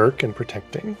being a jerk and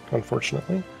protecting,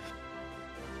 unfortunately.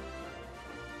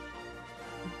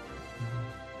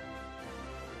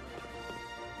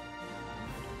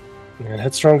 And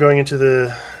Headstrong going into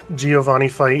the Giovanni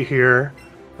fight here.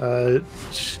 I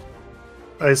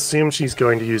assume she's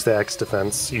going to use the X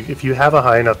defense. If you have a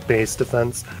high enough base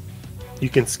defense, you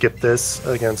can skip this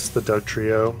against the Doug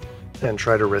trio and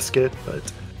try to risk it, but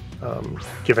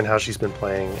given how she's been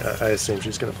playing, I assume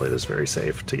she's going to play this very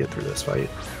safe to get through this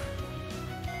fight.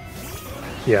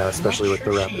 Yeah, especially with the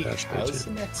rapid dash. Has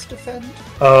an X defend?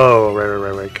 Oh,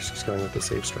 right, because she's going with the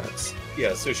safe strats.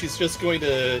 Yeah, so she's just going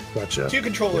to Gotcha.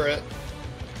 2-controller it.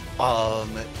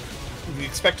 You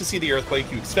expect to see the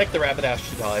Earthquake, you expect the Rapidash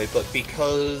to die, but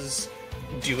because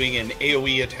doing an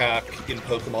AoE attack in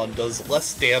Pokemon does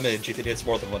less damage if it hits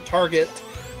more than one target,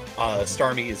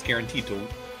 Starmie is guaranteed to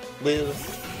live.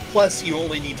 Plus, you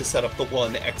only need to set up the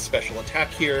one X special attack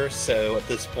here, so at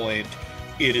this point,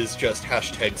 it is just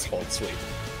hashtag Scald Sweep.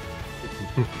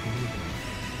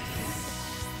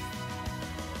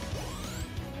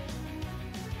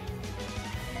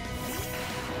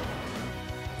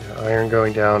 Yeah, Iron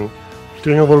going down,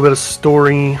 doing a little bit of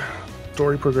story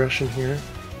progression here.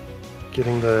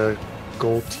 Getting the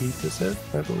gold teeth, is it?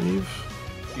 I believe.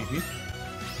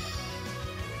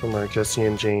 From our Jesse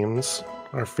and James,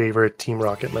 our favorite Team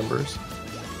Rocket members.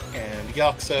 And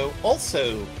Yaxo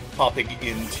also popping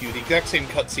into the exact same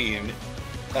cutscene,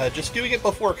 just doing it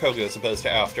before Koga as opposed to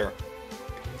after.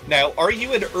 Now, are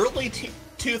you an early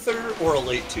toother or a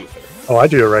late toother? Oh, I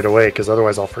do it right away, because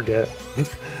otherwise I'll forget.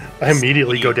 I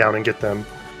immediately go down and get them.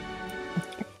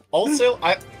 Also,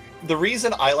 the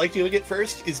reason I like doing it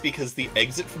first is because the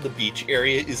exit from the beach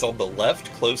area is on the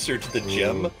left, closer to the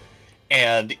gym,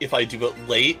 and if I do it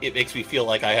late, it makes me feel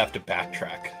like I have to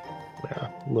backtrack. Yeah,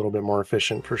 a little bit more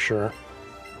efficient for sure.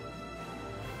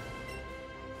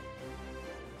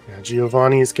 Yeah,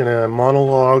 Giovanni's gonna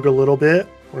monologue a little bit.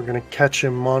 We're gonna catch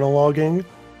him monologuing,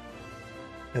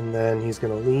 and then he's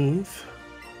gonna leave,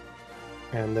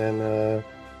 and then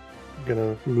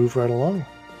gonna move right along.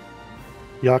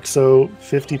 Yaxo,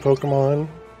 50 Pokemon.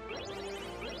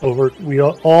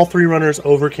 All 3 runners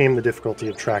overcame the difficulty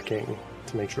of tracking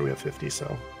to make sure we have 50,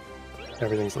 so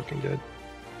everything's looking good.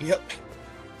 Yep.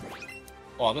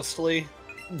 Honestly,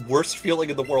 worst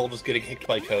feeling in the world was getting kicked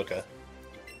by Koga.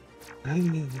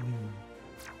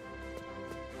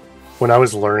 When I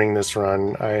was learning this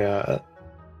run, I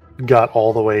got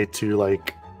all the way to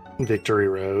like Victory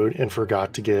Road and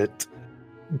forgot to get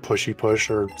pushy push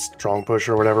or strong push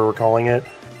or whatever we're calling it.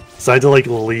 So I had to like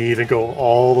leave and go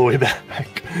all the way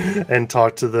back and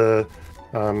talk to the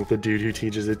dude who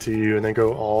teaches it to you, and then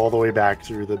go all the way back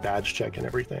through the badge check and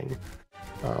everything.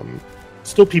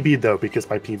 Still PB'd though, because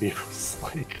my PB was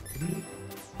like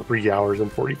 3 hours and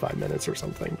 45 minutes or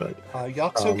something. But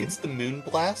Yaxo gets the Moon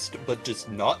Blast, but does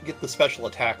not get the special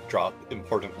attack drop,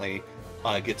 importantly.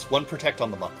 Gets 1 protect on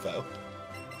the Muck though.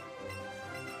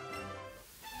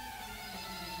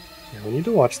 Yeah, we need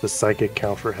to watch the psychic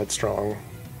count for Headstrong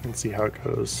and see how it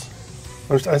goes.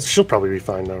 She'll probably be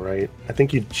fine though, right? I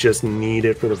think you just need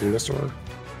it for the Venusaur.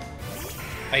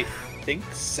 I think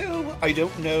so. I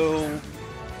don't know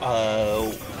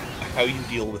how you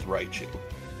deal with Raichu.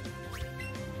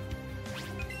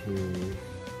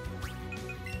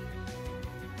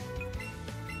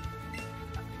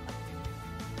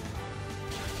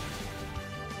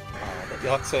 But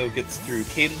Yaxo gets through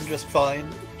Caden just fine.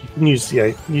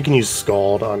 You can use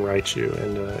Scald on Raichu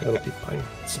and it'll be fine.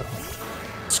 So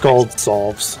Scald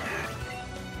solves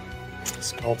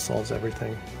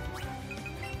everything.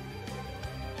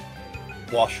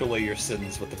 Wash away your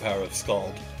sins with the power of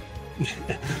Scald.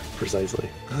 Precisely.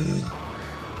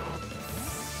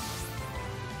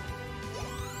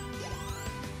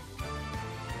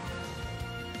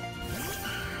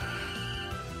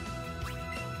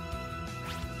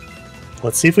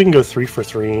 Let's see if we can go 3 for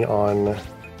 3 on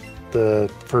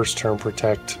the first turn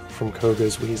protect from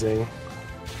Koga's Wheezing.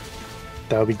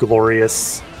 That would be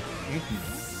glorious.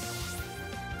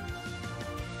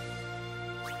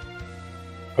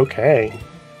 Okay.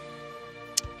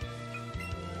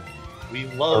 We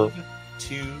love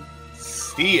to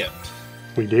see it.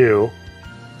 We do.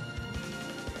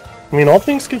 I mean, all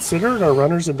things considered, our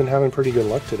runners have been having pretty good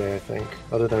luck today, I think,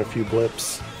 other than a few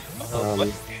blips. What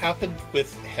happened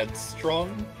with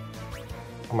Headstrong?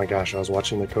 Oh my gosh, I was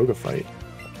watching the Koga fight.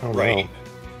 Oh right.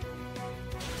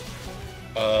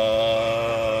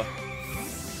 No.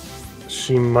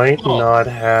 She might not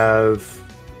have...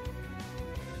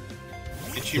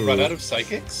 Did she run out of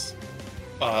psychics?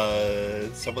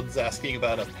 Someone's asking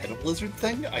about a Petal Blizzard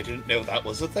thing? I didn't know that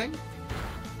was a thing.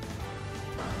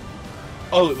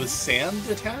 Oh, it was Sand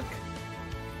attack?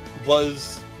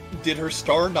 Did her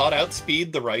star not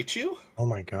outspeed the Raichu? Oh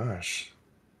my gosh.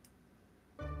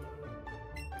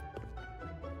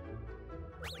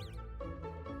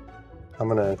 I'm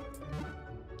gonna...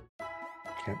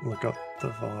 Can't look up the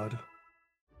VOD.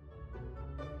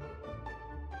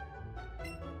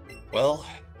 Well,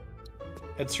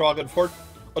 Headstrong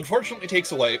unfortunately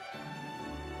takes away...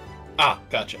 Ah,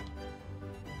 gotcha.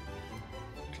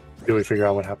 Did we figure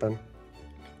out what happened?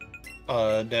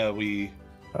 No, we...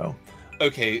 Oh.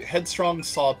 Okay, Headstrong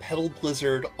saw Petal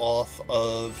Blizzard off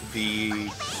of the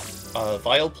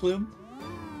Vileplume.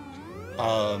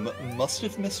 Must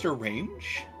have missed her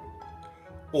range?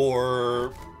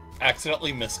 Or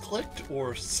accidentally misclicked,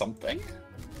 or something?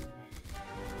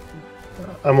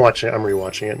 I'm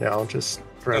rewatching it now, just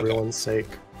for everyone's sake.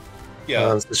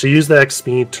 Yeah. So she used the X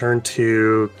speed, turn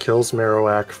 2, kills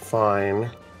Marowak, fine.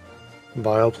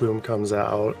 Vileplume comes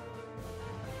out.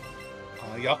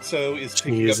 Yaxo is She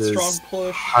picking up uses Strong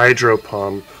Push. Hydro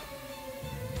Pump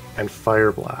and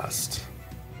Fire Blast.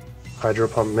 Hydro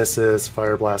Pump misses,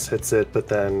 Fire Blast hits it, but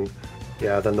then,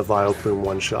 yeah, then the Vileplume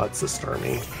one-shots the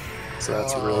Starmie. So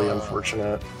that's really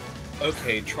unfortunate.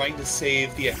 Okay, trying to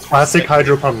save the extra Classic second,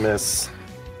 Hydro Pump miss.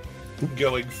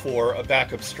 going for a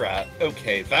backup strat.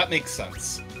 Okay, that makes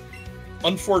sense.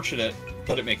 Unfortunate,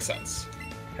 but it makes sense.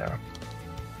 Yeah.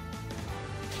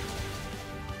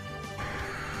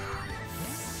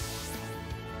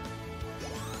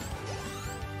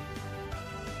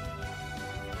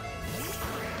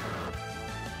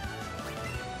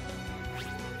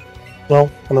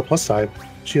 Well, on the plus side,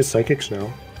 she has Psychics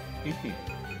now.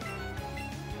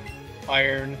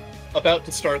 Iron, about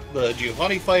to start the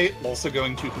Giovanni fight, also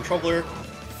going to Controller.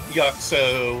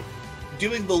 Yaxo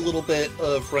doing the little bit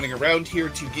of running around here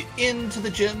to get into the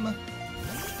gym.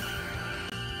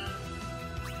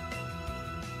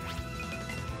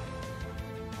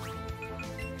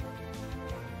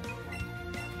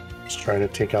 Just trying to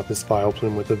take out this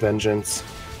Vileplume with a vengeance.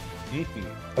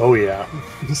 Oh yeah,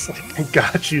 he's like, I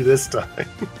got you this time.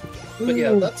 But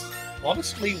yeah, that's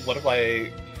honestly one of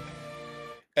my...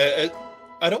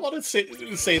 I don't want to say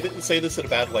this in a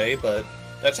bad way, but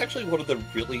that's actually one of the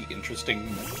really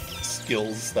interesting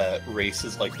skills that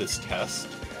races like this test.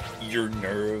 Your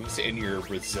nerves and your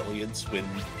resilience when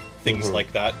things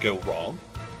like that go wrong.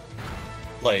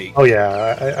 Like, oh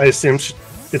yeah, I assume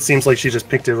it seems like she just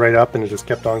picked it right up and it just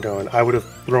kept on going. I would have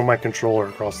thrown my controller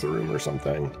across the room or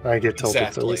something. I get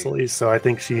tilted so easily, so I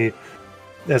think she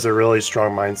has a really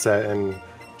strong mindset and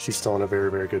she's still in a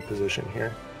very, very good position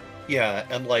here. Yeah,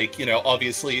 and like, you know,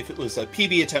 obviously if it was a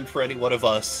PB attempt for any one of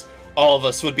us, all of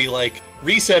us would be like,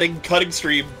 resetting, cutting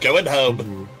stream, going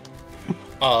home.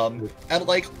 And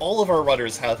like, all of our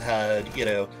runners have had, you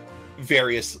know,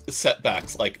 various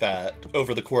setbacks like that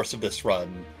over the course of this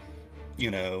run. You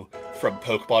know, from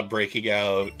Pokemon breaking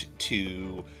out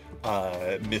to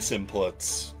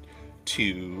misinputs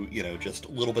to, you know, just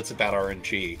little bits of bad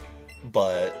RNG.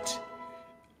 But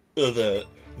the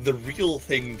real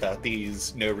thing that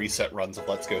these no reset runs of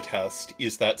Let's Go test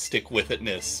is that stick with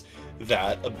itness,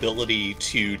 that ability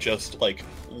to just like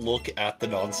look at the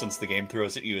nonsense the game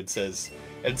throws at you and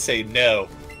say, no,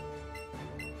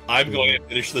 I'm going to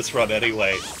finish this run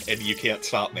anyway, and you can't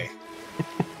stop me.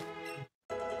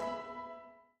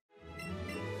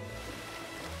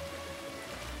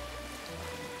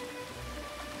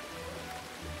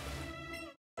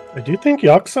 I do think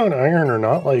Yaxo and Iron are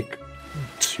not like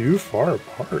too far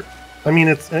apart. I mean,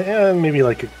 it's maybe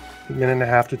like a minute and a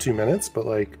half to 2 minutes, but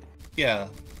like, yeah,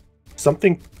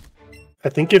 something. I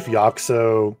think if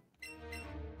Yaxo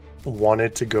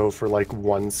wanted to go for like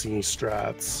 1C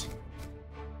strats,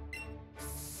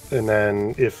 and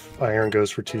then if Iron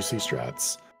goes for 2C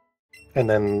strats, and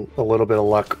then a little bit of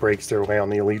luck breaks their way on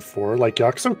the Elite Four, like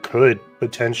Yaxo could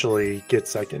potentially get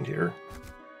second here.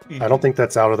 I don't think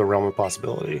that's out of the realm of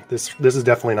possibility. This is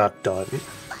definitely not done,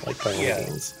 like, by any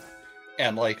means.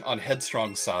 And, like, on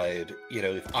Headstrong's side, you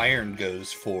know, if Iron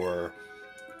goes for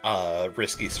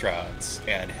risky strats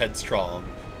and Headstrong,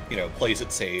 you know, plays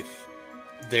it safe,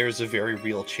 there's a very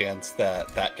real chance that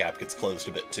that gap gets closed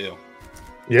a bit too.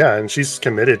 Yeah, and she's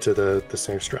committed to the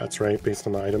safe strats, right, based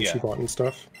on the items she bought and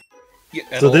stuff. Yeah,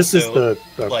 and so also, this is the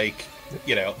like,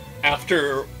 you know,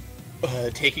 after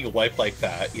taking a wipe like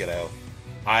that, you know,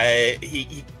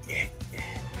 he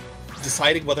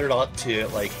deciding whether or not to,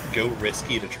 like, go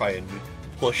risky to try and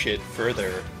push it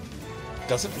further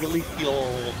doesn't really feel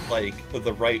like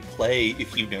the right play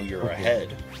if you know you're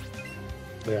ahead.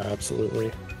 Yeah,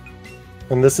 absolutely.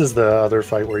 And this is the other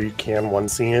fight where you can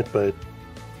 1C it, but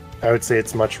I would say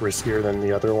it's much riskier than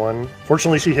the other one.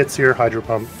 Fortunately, she hits here, Hydro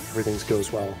Pump, everything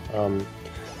goes well.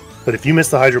 But if you miss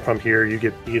the Hydro Pump here, you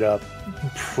get beat up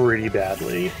pretty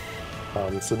badly.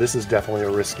 So this is definitely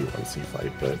a risky 1C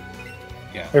fight, but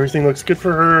yeah, everything looks good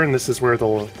for her, and this is where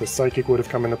the Psychic would have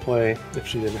come into play if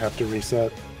she didn't have to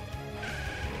reset.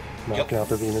 Knocking out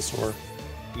the Venusaur.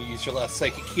 You use your last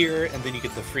Psychic here, and then you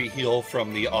get the free heal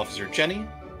from the Officer Jenny.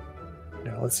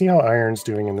 Yeah, let's see how Iron's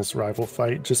doing in this rival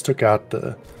fight. Just took out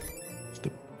the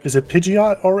is it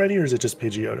Pidgeot already, or is it just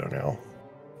Pidgeotto now?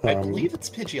 I believe it's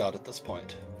Pidgeot at this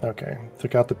point. Okay,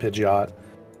 took out the Pidgeot.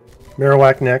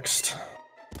 Marowak next.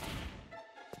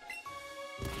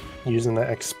 Using the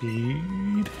X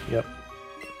speed. Yep.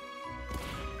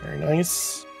 Very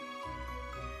nice.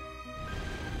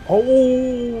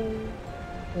 Oh.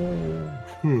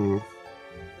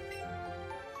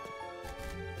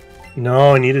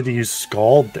 No, I needed to use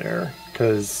Scald there,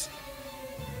 because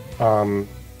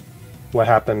what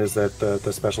happened is that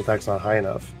the special attack's not high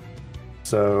enough.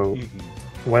 So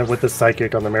went with the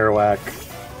Psychic on the Marowak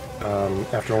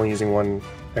after only using one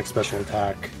X special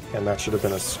attack, and that should have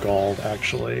been a Scald,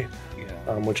 actually,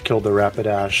 which killed the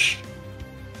Rapidash.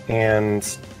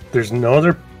 And there's no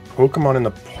other Pokemon in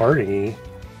the party.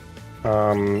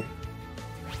 I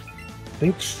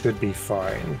think should be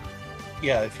fine.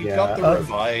 Yeah, if you've got the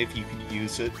Revive, you can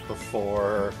use it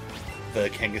before the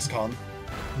Kangaskhan.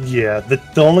 Yeah, the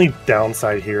only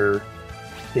downside here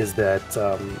is that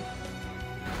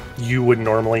you would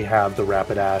normally have the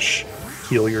Rapidash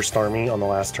heal your Starmie on the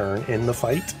last turn in the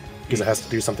fight, because it has to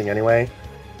do something anyway.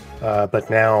 But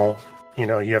now, you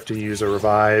know, you have to use a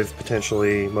Revive,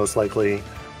 potentially, most likely,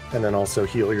 and then also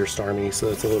heal your Starmie, so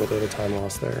it's a little bit of time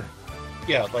loss there.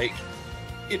 Yeah, like,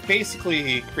 it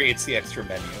basically creates the extra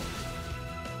menu.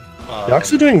 You're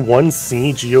actually doing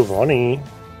 1C Giovanni.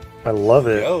 I love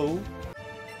it. Yo.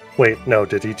 Wait, no,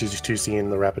 did he do 2C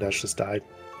and the Rapidash just died?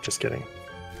 Just kidding.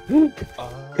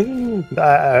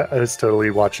 I was totally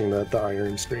watching the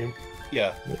Iron stream.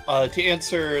 Yeah. To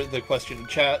answer the question in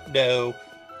chat, no.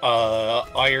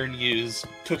 Iron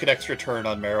took an extra turn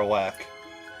on Marowak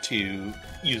to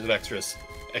use an extra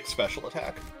X special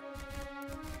attack.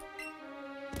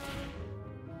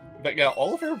 But yeah,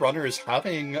 all of our runners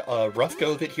having a rough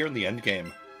go of it here in the end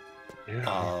game.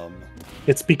 Yeah.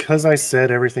 It's because I said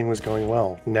everything was going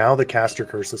well. Now the caster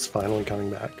curse is finally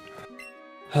coming back.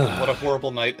 What a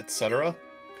horrible night, etc.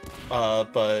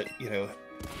 But, you know,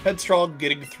 Headstrong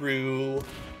getting through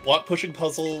block pushing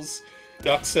puzzles,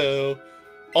 Duxo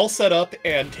all set up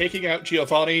and taking out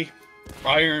Giovanni.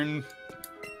 Iron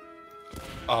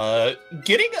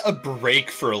getting a break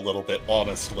for a little bit,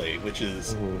 honestly, which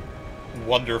is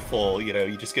wonderful. You know,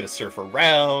 you just get to surf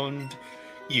around.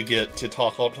 You get to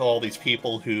talk to all these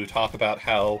people who talk about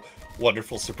how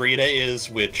wonderful Sabrina is,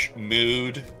 which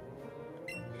mood.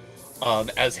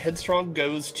 As Headstrong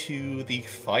goes to the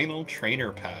final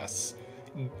trainer pass,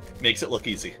 makes it look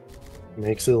easy.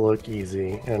 Makes it look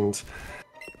easy, and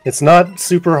it's not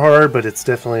super hard, but it's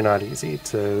definitely not easy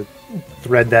to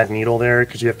thread that needle there,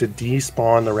 because you have to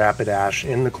despawn the Rapidash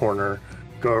in the corner,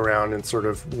 go around and sort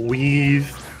of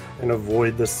weave and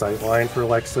avoid the sightline for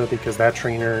Alexa, because that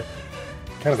trainer,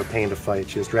 kind of a pain to fight.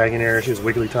 She has Dragonair, she has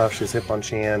Wigglytuff, she has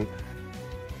Hitmonchan.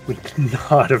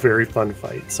 Not a very fun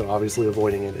fight, so obviously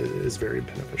avoiding it is very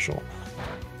beneficial.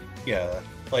 Yeah,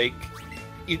 like,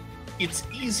 it's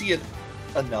easy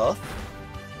enough.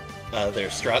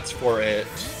 There's strats for it,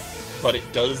 but it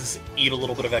does eat a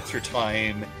little bit of extra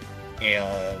time,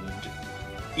 and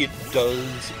it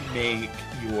does make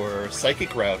your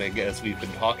psychic routing, as we've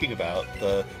been talking about,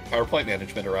 the PowerPoint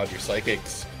management around your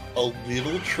psychics, a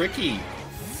little tricky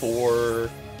for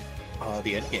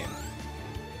the endgame.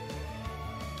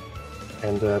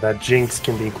 And that Jinx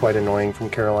can be quite annoying from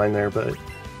Caroline there, but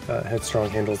Headstrong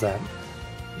handles that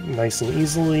nice and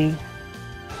easily.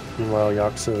 Meanwhile,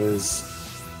 Yaxo is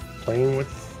playing with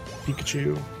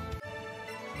Pikachu.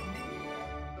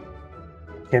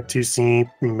 Can't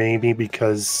 2C, maybe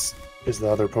because is the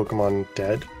other Pokemon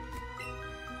dead?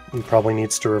 He probably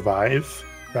needs to revive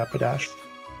Rapidash.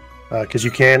 Because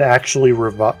you can actually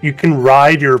revive. You can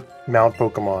ride your Mount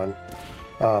Pokemon,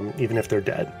 even if they're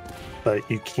dead, but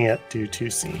you can't do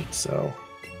 2C. So,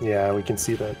 yeah, we can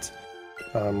see that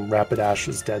Rapidash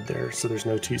is dead there, so there's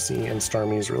no 2C, and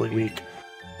Starmie is really weak.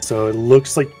 So it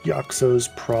looks like Yaxo's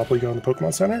probably going to the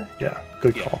Pokemon Center. Yeah,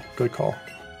 good call. Good call.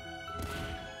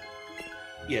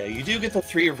 Yeah, you do get the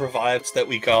 3 revives that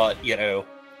we got,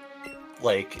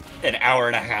 like an hour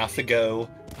and a half ago,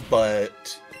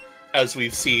 but as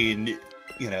we've seen,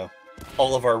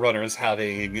 all of our runners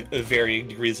having varying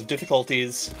degrees of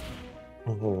difficulties.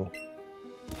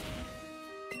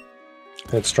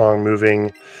 Headstrong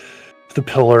moving the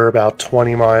pillar about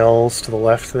 20 miles to the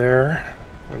left there,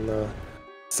 and the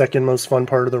second most fun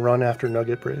part of the run after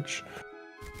Nugget Bridge.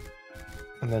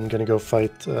 And then gonna go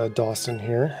fight Dawson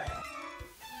here.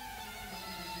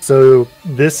 So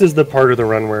this is the part of the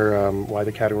run where why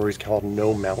the category is called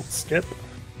no mount skip,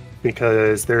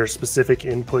 because there are specific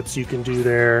inputs you can do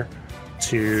there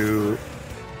to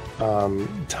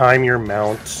time your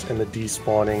mount and the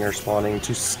despawning or spawning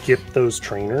to skip those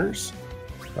trainers.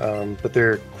 But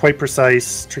they're quite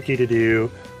precise, tricky to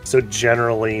do. So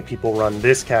generally people run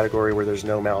this category where there's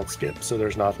no mount skip, so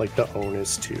there's not like the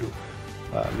onus to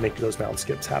make those mount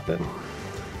skips happen.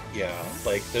 Yeah,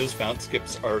 like those mount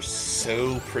skips are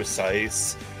so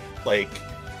precise. Like,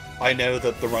 I know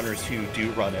that the runners who do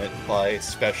run it buy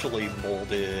specially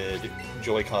molded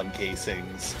Joy-Con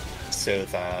casings so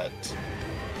that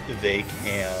they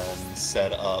can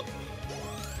set up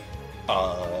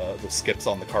the skips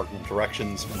on the cardinal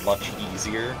directions much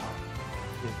easier.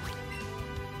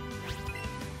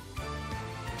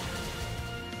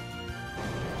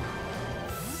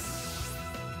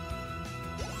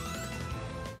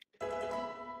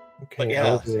 Okay,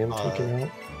 yeah, I'm taken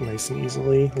out nice and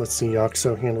easily. Let's see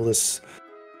Yaxo handle this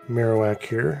Marowak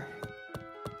here.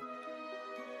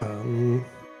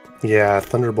 Yeah,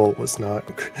 Thunderbolt was not...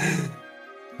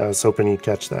 I was hoping he'd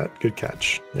catch that. Good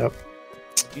catch. Yep.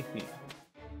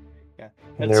 Yeah.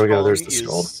 And there we go, there's the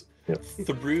Scald. Yep.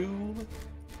 Through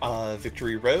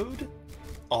Victory Road,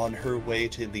 on her way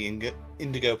to the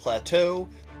Indigo Plateau,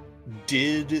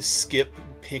 did skip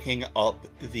picking up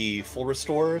the full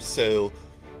restore, so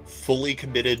fully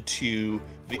committed to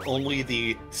only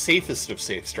the safest of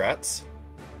safe strats.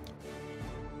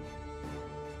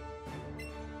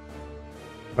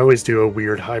 I always do a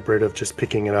weird hybrid of just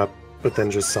picking it up, but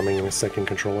then just summoning a second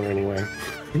controller anyway.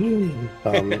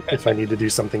 If I need to do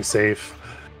something safe.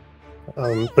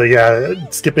 But yeah,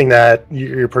 skipping that,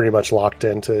 you're pretty much locked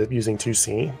into using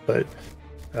 2C, but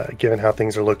given how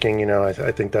things are looking,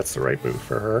 I think that's the right move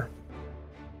for her.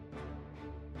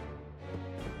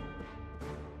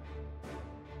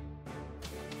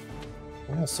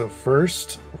 Yeah, so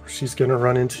first, she's going to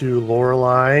run into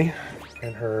Lorelei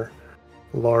and her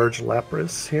large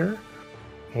Lapras here,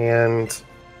 and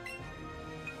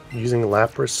using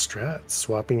Lapras strat,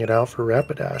 swapping it out for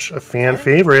Rapidash. A fan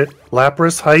favorite,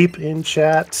 Lapras hype in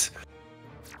chat.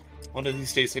 One of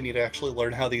these days I need to actually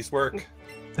learn how these work.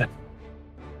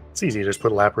 It's easy, just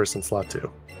put Lapras in slot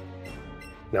 2.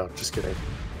 No, just kidding.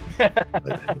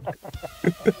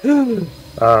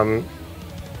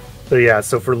 So yeah,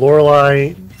 so for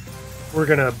Lorelei, we're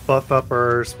gonna buff up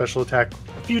our special attack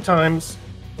a few times,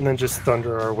 and then just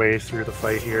thunder our way through the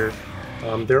fight here.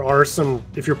 There are some,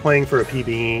 if you're playing for a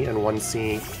PB and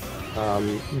 1C,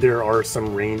 there are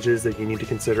some ranges that you need to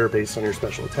consider based on your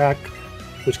special attack,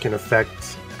 which can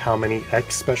affect how many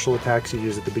X special attacks you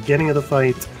use at the beginning of the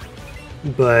fight,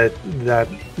 but that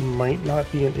might not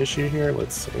be an issue here.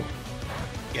 Let's see.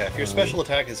 Yeah, if your special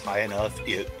attack is high enough,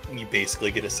 you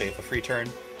basically get a save a free turn.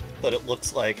 But it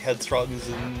looks like Headstrong is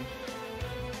in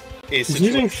a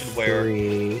situation where...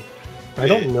 I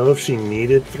don't know if she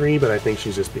needed 3, but I think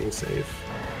she's just being safe.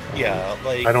 Yeah,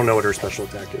 like... I don't know what her special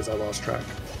attack is. I lost track.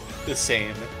 The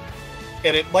same.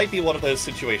 And it might be one of those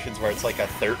situations where it's like a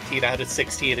 13 out of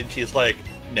 16, and she's like,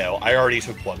 no, I already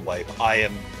took 1 wipe. I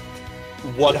am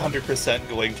 100%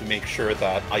 going to make sure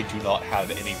that I do not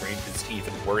have any ranges to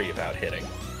even worry about hitting.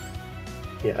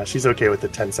 Yeah, she's okay with the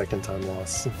 10-second time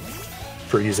loss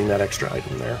for using that extra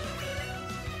item there.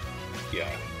 Yeah.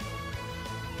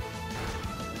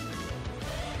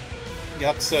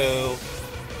 Yep, so...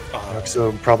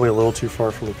 So probably a little too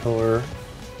far from the pillar.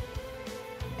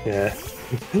 Yeah.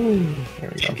 You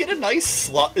get a nice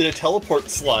a teleport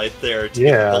slide there to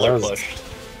get the pillar pushed.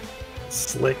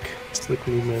 Slick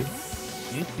movement.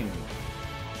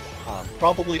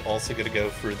 Probably also going to go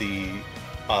for the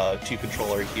 2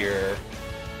 controller here.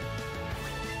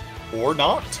 Or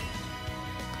not.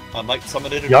 I might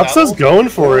summon it in Yaxa's battle, going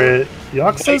for or it.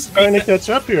 Yaxa's trying to catch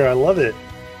up here. I love it.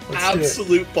 Let's do it.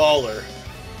 absolute baller.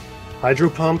 Hydro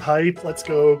Pump hype. Let's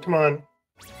go. Come on.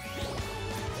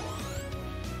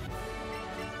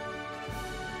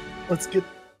 Let's get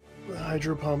the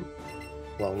Hydro Pump.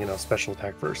 Well, you know, special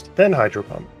attack first, then Hydro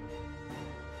Pump.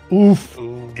 Oof.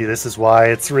 Ooh. See, this is why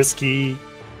it's risky.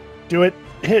 Do it.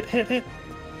 Hit, hit, hit.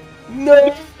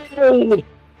 No!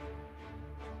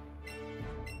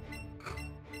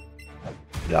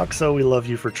 Yaxo, we love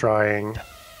you for trying.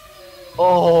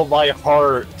 Oh, my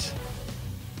heart.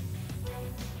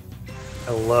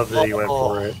 I love that you went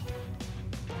for it.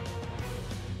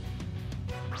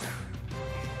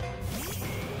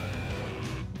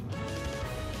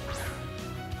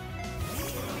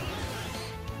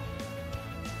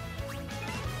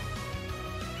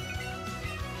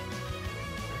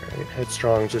 Alright,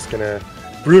 Headstrong just gonna...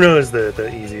 Bruno is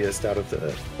the easiest out of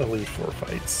the Elite Four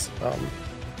fights.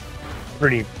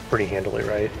 Pretty handily,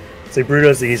 right? Say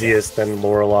Bruno's the easiest, then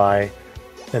Lorelei,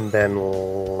 and then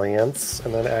Lance,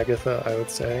 and then Agatha, I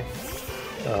would say.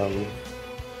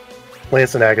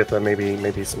 Lance and Agatha,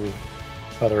 maybe some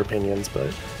other opinions,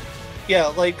 but... Yeah,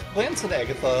 like, Lance and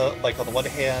Agatha, like, on the one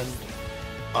hand,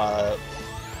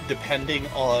 depending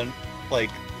on, like,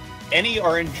 any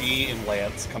RNG in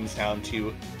Lance comes down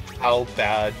to how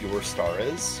bad your star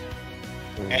is.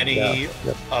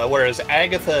 Whereas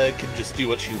Agatha can just do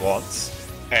what she wants,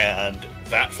 and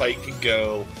that fight can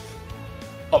go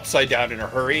upside down in a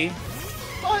hurry.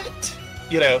 But,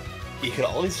 you know, you can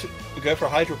always go for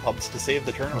Hydro Pumps to save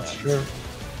the turnaround. That's true.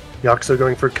 Yaxo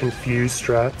going for confused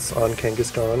strats on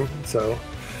Kangaskhan, so...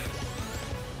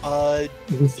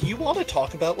 Do you want to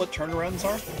talk about what turnarounds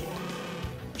are?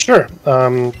 Sure.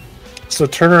 So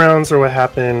turnarounds are what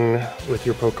happen with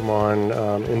your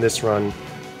Pokemon in this run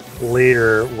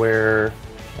later, where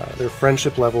their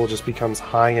friendship level just becomes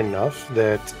high enough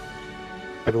that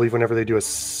I believe whenever they do a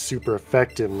super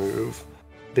effective move,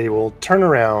 they will turn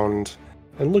around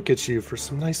and look at you for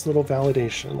some nice little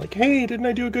validation, like, hey, didn't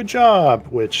I do a good job?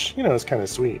 Which, you know, is kind of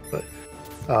sweet, but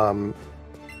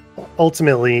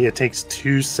ultimately it takes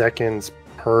 2 seconds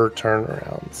per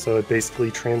turnaround. So it basically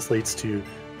translates to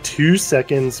 2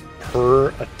 seconds per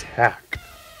attack.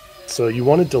 So you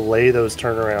want to delay those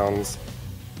turnarounds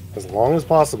as long as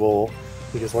possible,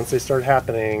 because once they start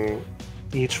happening,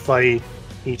 each fight,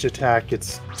 each attack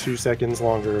gets 2 seconds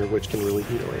longer, which can really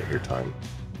eat away at your time.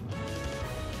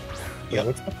 Yep.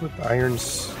 What's up with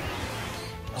Iron's?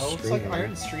 Looks like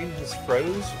Iron Stream has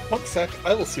froze. 1 sec,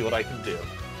 I will see what I can do.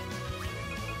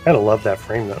 I kind of love that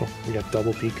frame though. We got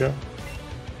double Pika.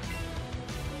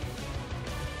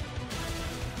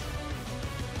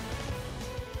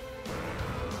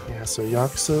 Yeah, so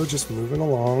Yaxo just moving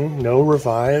along. No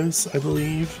revives, I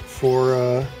believe,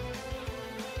 for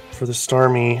the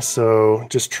Starmie. So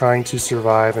just trying to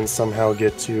survive and somehow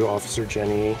get to Officer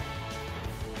Jenny.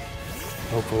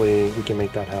 Hopefully we can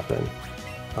make that happen.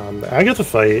 The Agatha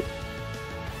fight.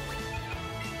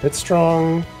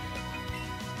 Headstrong.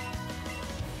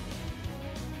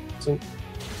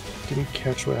 Didn't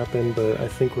catch what happened, but I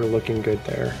think we're looking good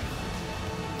there.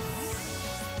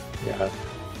 Yeah.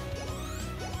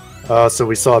 So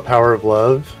we saw Power of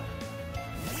Love.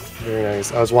 Very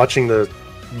nice. I was watching the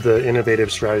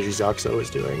innovative strategies Yaxo was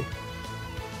doing.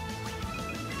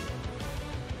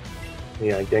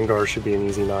 Yeah, Gengar should be an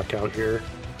easy knockout here.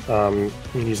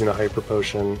 Using a Hyper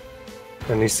Potion.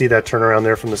 And you see that turnaround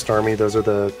there from the Starmie. Those are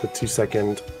the 2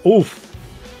 second... Oof!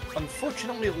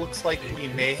 Unfortunately, it looks like we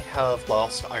may have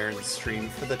lost Iron Stream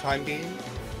for the time being.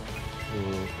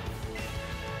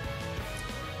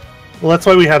 Well, that's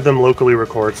why we have them locally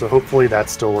record, so hopefully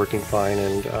that's still working fine,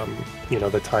 and you know,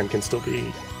 the time can still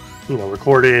be, you know,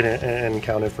 recorded and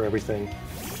counted for everything.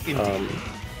 Indeed.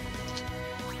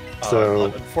 So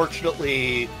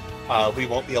unfortunately, we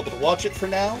won't be able to watch it for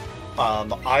now.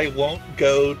 I won't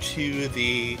go to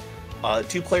the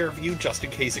 2-player view just in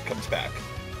case it comes back.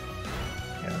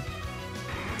 Yeah.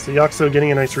 So Yaxo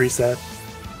getting a nice reset.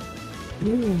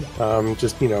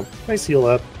 Just, you know, nice heal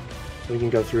up, so we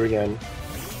can go through again.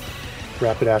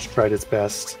 Rapidash tried its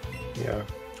best. Yeah,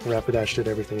 Rapidash did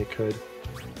everything it could.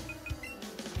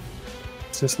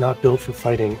 It's just not built for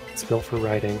fighting. It's built for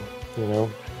riding, you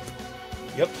know?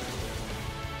 Yep.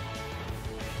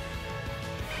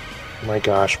 My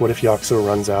gosh, what if Yaxo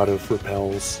runs out of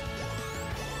repels?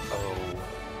 Oh.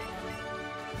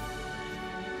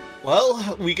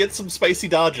 Well, we get some spicy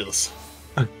dodges.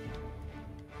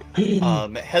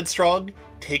 Headstrong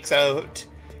takes out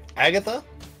Agatha.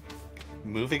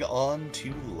 Moving on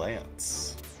to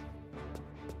Lance.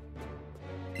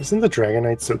 Isn't the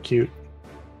Dragonite so cute?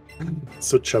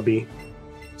 So chubby.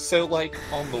 So, like,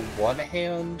 on the one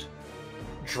hand,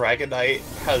 Dragonite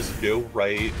has no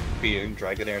right being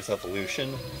Dragonair's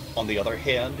evolution. On the other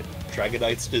hand,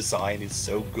 Dragonite's design is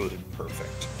so good and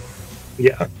perfect.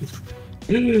 Yeah.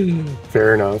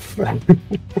 Fair enough.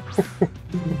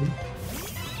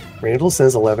 Randall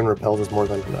says 11 repels is more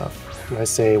than enough. And I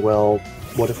say, well,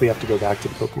 what if we have to go back to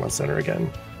the Pokemon Center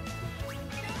again?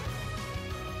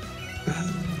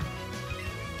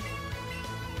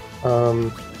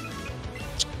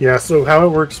 Yeah, so how it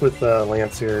works with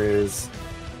Lance here is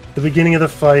the beginning of the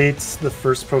fight, the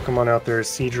first Pokemon out there is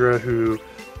Seadra, who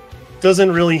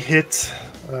doesn't really hit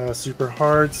super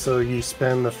hard, so you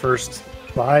spend the first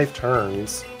 5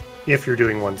 turns, if you're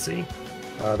doing 1C.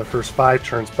 The first 5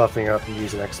 turns buffing up, you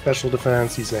use an X special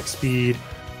defense, use an X speed,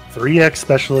 3X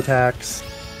special attacks,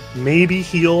 maybe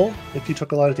heal if you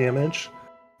took a lot of damage,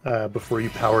 before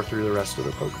you power through the rest of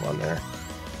the Pokemon there.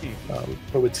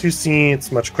 But with 2C,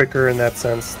 it's much quicker in that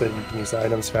sense that you can use the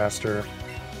items faster.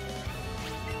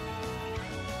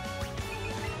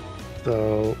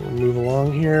 So we'll move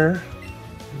along here.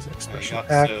 Use X special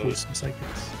attack, use some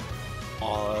psychics.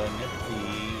 On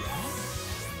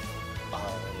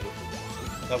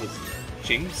the that was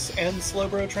Jinx and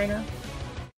Slowbro Trainer.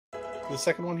 The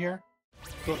second one here.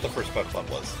 What the first Pokemon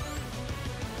was?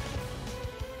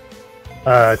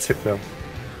 It's Hypno.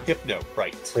 Hypno,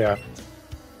 right? Yeah.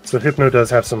 So Hypno does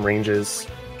have some ranges,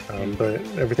 but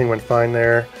everything went fine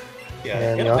there. Yeah,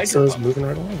 and Yatsu's moving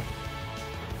right along.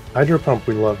 Hydro Pump,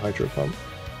 we love Hydro Pump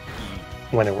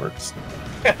when it works.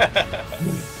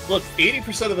 Look,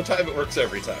 80% of the time it works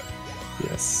every time.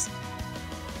 Yes.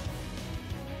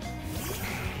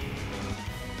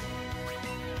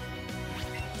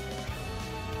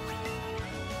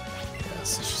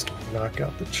 Yes, let's just knock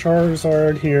out the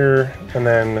Charizard here, and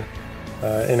then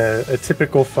in a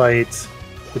typical fight,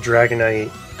 the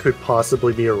Dragonite could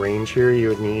possibly be a range here. You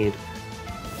would need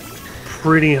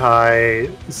pretty high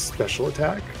special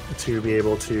attack to be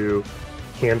able to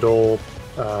handle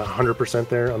 100%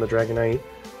 there on the Dragonite.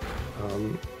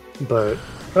 But,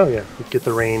 oh yeah, get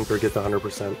the range or get the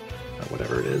 100%,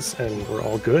 whatever it is, and we're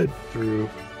all good through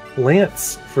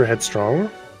Lance for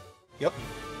Headstrong. Yep.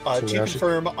 To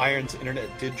confirm, Iron's internet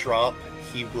did drop.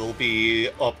 He will be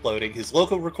uploading his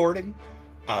local recording.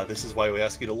 This is why we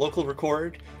ask you to local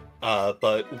record.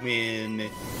 But when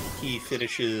he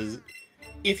finishes,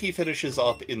 if he finishes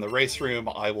up in the race room,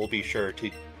 I will be sure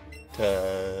to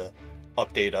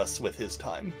update us with his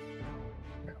time.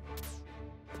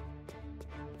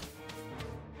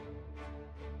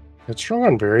 Headstrong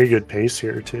on very good pace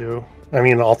here too. I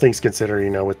mean, all things considered, you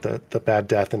know, with the bad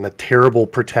death and the terrible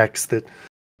protects that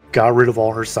got rid of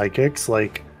all her psychics,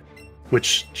 like,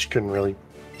 which she couldn't really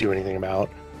do anything about.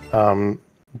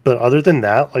 But other than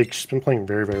that, like, she's been playing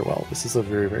very, very well. This is a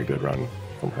very, very good run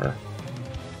from her.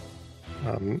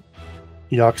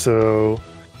 Yaxo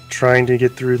trying to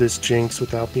get through this Jinx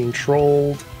without being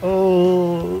trolled.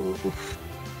 Oh.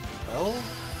 Well,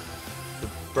 the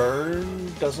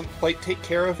burn doesn't quite take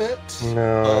care of it.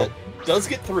 No. But does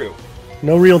get through.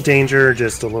 No real danger,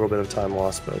 just a little bit of time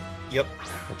lost, but yep,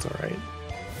 that's all right.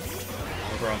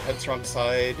 Over on Headstrong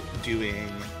side,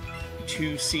 doing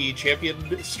 2C champion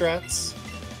strats.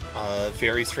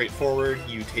 Very straightforward.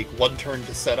 You take 1 turn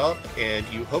to set up, and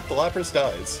you hope the Lapras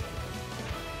dies.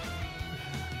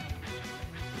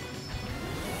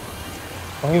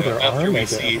 Oh, you know, after we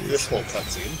see this whole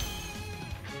cutscene.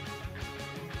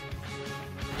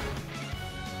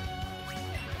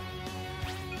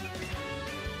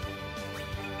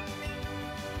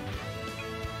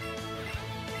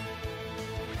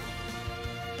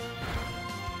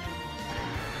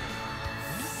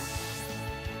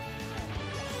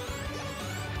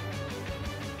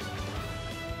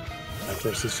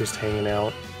 Lapras is just hanging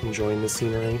out, enjoying the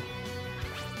scenery.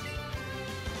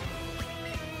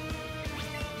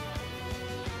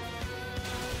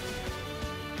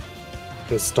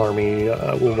 The Starmie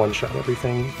will one-shot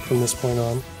everything from this point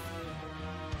on.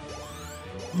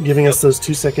 Giving us those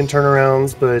 2-second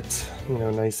turnarounds, but, you know,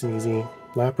 nice and easy.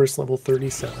 Lapras level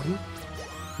 37.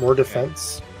 More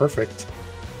defense. Perfect.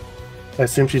 I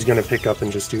assume she's going to pick up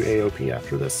and just do AOP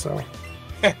after this, so...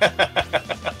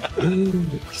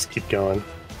 just keep going.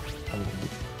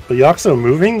 But Yaxo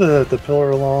moving the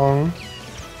pillar along.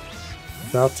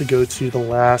 About to go to the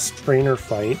last trainer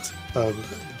fight of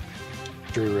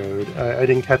Drew Road. I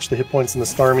didn't catch the hit points in the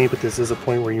Starmie, but this is a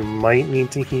point where you might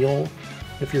need to heal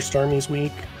if your Starmie's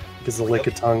weak, because the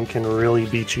Lickitung can really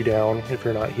beat you down if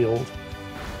you're not healed.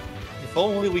 If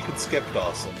only we could skip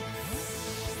Dawson.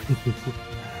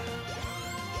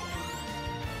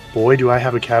 Boy, do I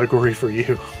have a category for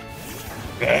you.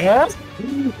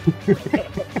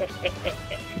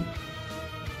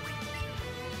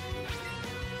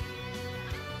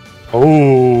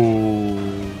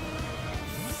 Oh,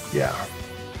 yeah.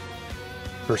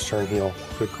 First turn heal.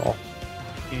 Good call.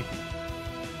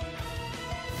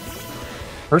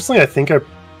 Personally, I think I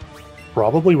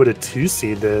probably would have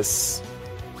 2-seed this,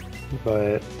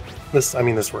 but this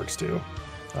works too.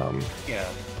 Yeah,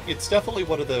 it's definitely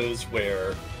one of those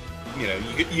where, you know,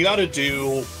 you got to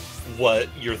do what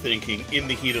you're thinking in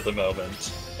the heat of the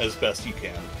moment as best you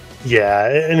can. Yeah,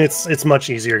 and it's much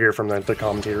easier here from the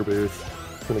commentator booth,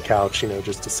 from the couch, you know,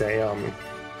 just to say,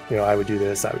 you know, I would do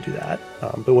this, I would do that.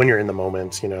 But when you're in the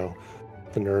moment, you know,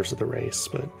 the nerves of the race.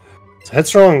 But so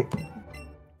Headstrong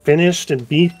finished and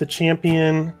beat the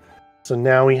champion. So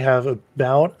now we have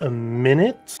about a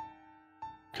minute,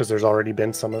 because there's already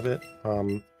been some of it.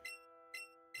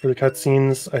 For the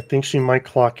cutscenes, I think she might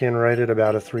clock in right at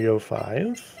about a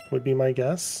 3:05, would be my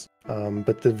guess.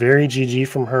 But the very GG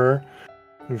from her.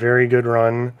 Very good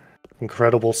run,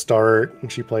 incredible start,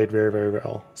 and she played very, very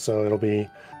well. So it'll be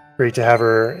great to have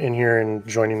her in here and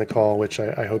joining the call, which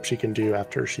I hope she can do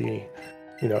after she,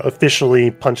 you know,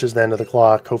 officially punches the end of the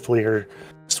clock. Hopefully her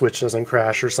Switch doesn't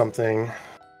crash or something.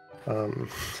 That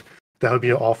would be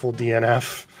an awful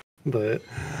DNF, but...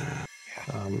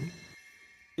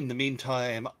 In the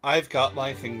meantime, I've got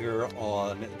my finger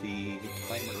on the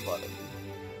timer button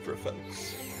for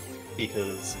folks,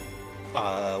 because...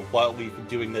 while we've been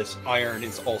doing this, Iron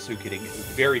is also getting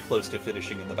very close to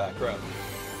finishing in the background.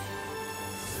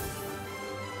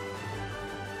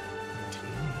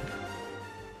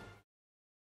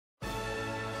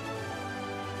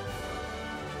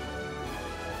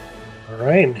 All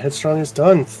right, Headstrong is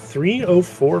done.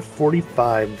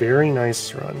 3:04:45. Very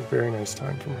nice run. Very nice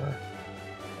time from her.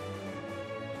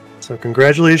 So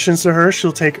congratulations to her.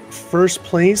 She'll take first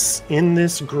place in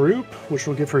this group, which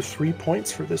will give her 3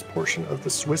 points for this portion of the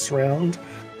Swiss round.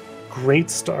 Great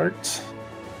start.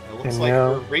 It looks like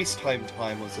her race time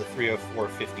was a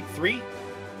 3:04:53.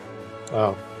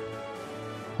 Oh.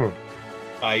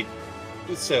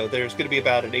 So there's going to be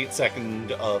about an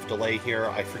 8-second of delay here.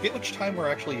 I forget which time we're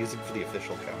actually using for the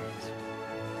official counts.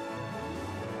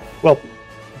 Well,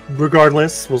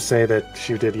 regardless, we'll say that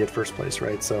she did get first place,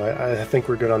 right? So I think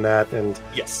we're good on that. And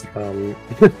yes.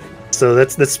 So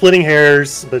that's splitting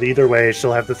hairs, but either way,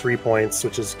 she'll have the 3 points,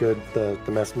 which is good. The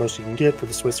most you can get for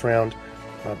the Swiss round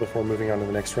before moving on to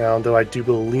the next round. Though I do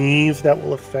believe that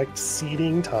will affect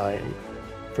seeding time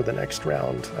for the next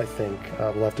round. I think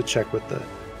we'll have to check with the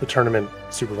tournament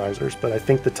supervisors, but I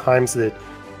think the times that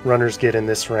runners get in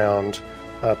this round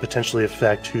potentially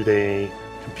affect who they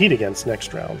compete against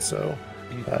next round. So.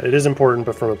 It is important,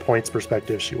 but from a points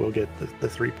perspective, she will get the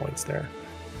 3 points there.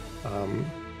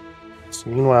 So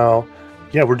meanwhile,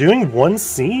 yeah, we're doing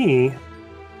 1C.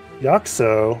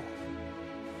 Yaxo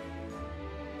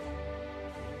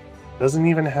doesn't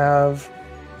even have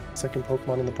second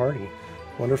Pokemon in the party.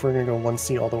 Wonder if we're going to go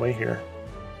 1C all the way here.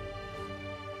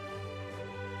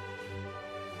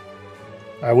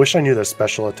 I wish I knew the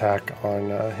special attack on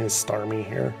his Starmie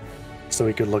here, so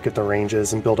we could look at the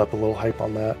ranges and build up a little hype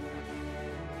on that.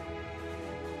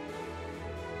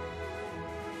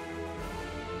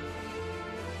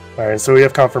 Alright, so we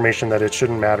have confirmation that it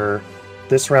shouldn't matter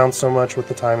this round so much what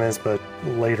the time is, but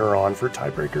later on for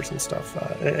tiebreakers and stuff,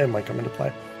 it might come into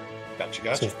play.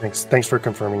 Gotcha. So thanks for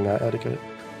confirming that, Etiquette.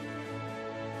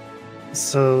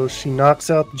 So she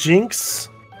knocks out Jinx.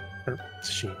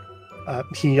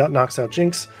 He knocks out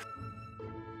Jinx.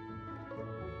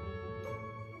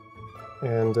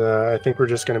 And I think we're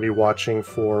just going to be watching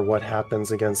for what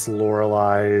happens against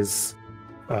Lorelei's...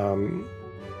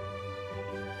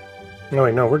 No,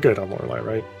 wait, no, we're good on Lorelei,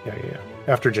 right? Yeah.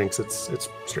 After Jinx, it's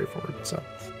straightforward, so...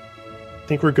 I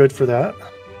think we're good for that.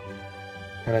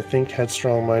 And I think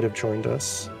Headstrong might have joined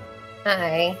us.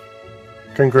 Hi.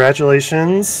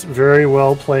 Congratulations. Very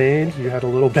well played. You had a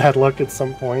little bad luck at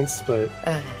some points, but...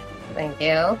 Thank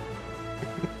you.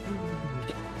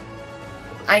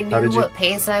 I knew what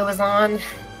pace I was on.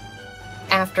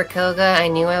 After Koga, I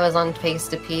knew I was on pace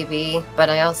to PB, but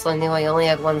I also knew I only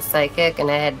had one Psychic, and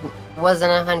I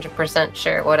wasn't 100%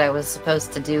 sure what I was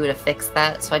supposed to do to fix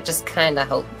that, so I just kind of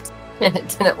hoped, and it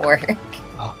didn't work.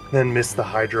 Oh, then missed the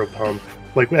Hydro Pump.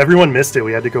 Like, everyone missed it.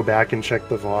 We had to go back and check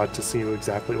the VOD to see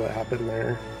exactly what happened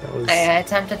there. That was... I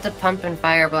attempted to pump and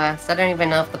Fire Blast. I don't even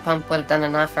know if the pump would have done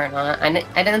enough or not. I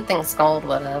didn't think Scald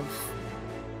would have.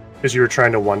 Because you were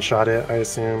trying to one-shot it, I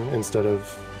assume, instead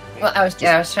of... Well, I was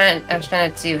trying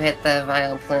to hit the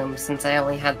Vile Plume since I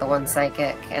only had the one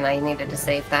Psychic, and I needed to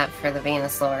save that for the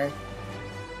Venusaur.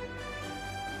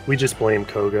 We just blame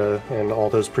Koga and all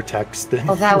those protects that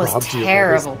that was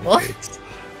terrible.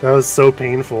 That was so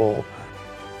painful.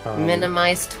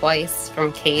 Minimized twice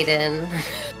from Caden.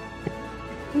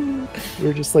 We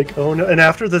were just like, oh no. And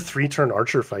after the 3-turn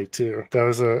archer fight too, that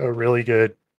was a really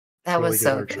good. That really was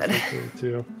so archer good. fight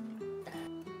too.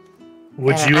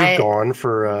 Would you have gone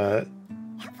for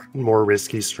more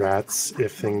risky strats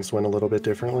if things went a little bit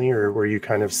differently, or were you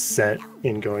kind of set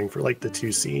in going for like the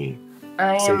 2C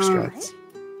safe strats?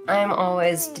 I'm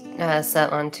always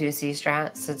set on 2C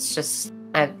strats. It's just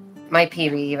my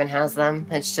PB even has them.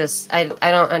 It's just I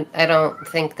don't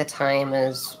think the time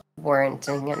is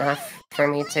warranting enough for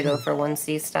me to go for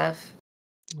 1C stuff.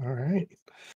 All right.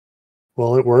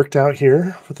 Well, it worked out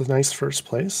here with a nice first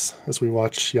place as we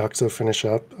watch Yaxo finish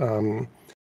up.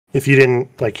 If you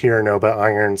didn't like hear or know, but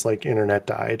Iron's like internet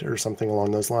died or something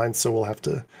along those lines, so we'll have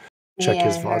to check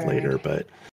his VOD later. But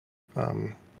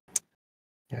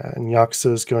yeah, and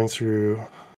Yaxo's going through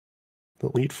the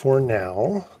Elite Four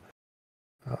now.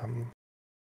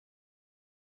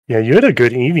 Yeah, you had a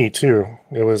good EV too.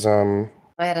 It was I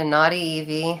had a naughty EV.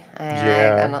 I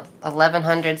had an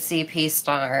 1100 CP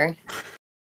star.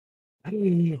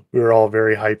 We were all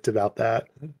very hyped about that.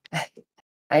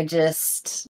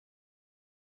 It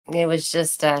was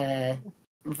just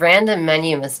random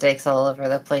menu mistakes all over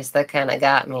the place that kind of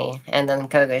got me, and then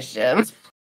Koga's gym.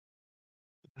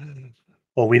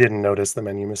 Well, we didn't notice the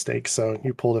menu mistake, so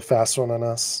you pulled a fast one on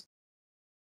us.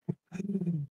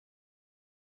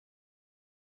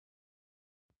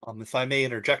 If I may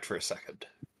interject for a second.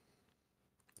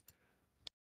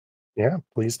 Yeah,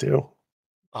 please do.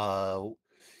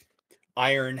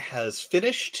 Iron has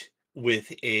finished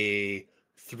with a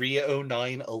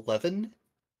 309.11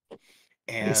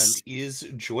 and is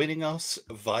joining us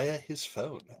via his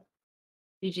phone.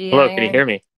 Hello, can you hear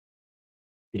me?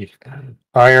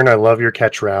 Iron, I love your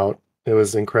catch route. It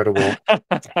was incredible.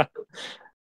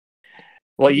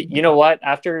 Well, you know what?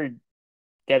 After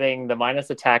getting the minus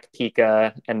attack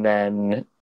Pika and then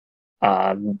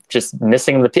just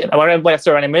missing the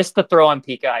when I missed the throw on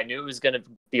Pika, I knew it was going to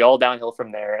be all downhill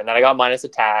from there. And then I got minus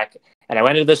attack, and I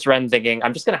went into this run thinking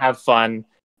I'm just going to have fun,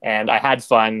 and I had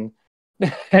fun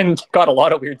and got a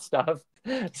lot of weird stuff.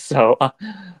 So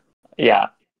yeah,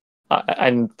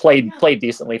 and played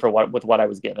decently with what I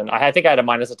was given. I think I had a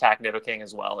minus attack Nidoking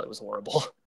as well. It was horrible.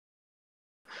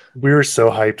 We were so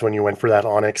hyped when you went for that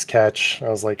Onyx catch. I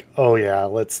was like, "Oh yeah,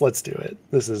 let's do it.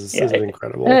 This is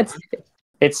incredible."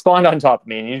 It spawned on top of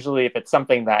me, and usually if it's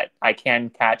something that I can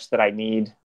catch that I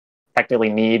technically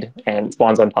need, and it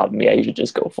spawns on top of me, I usually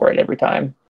just go for it every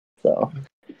time. So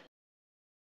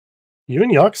you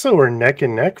and Yaxo were neck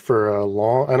and neck for a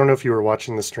long. I don't know if you were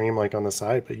watching the stream like on the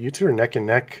side, but you two are neck and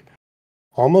neck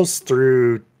almost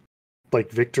through like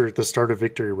the start of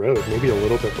Victory Road, maybe a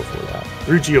little bit before that,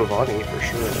 through Giovanni for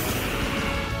sure.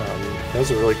 That was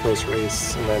a really close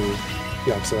race, and then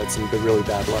Yaxo had some really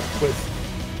bad luck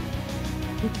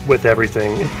with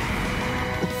everything.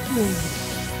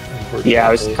 Yeah,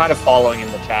 I was kind of following in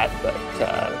the chat, but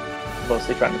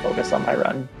mostly trying to focus on my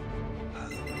run.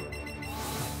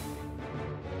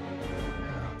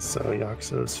 So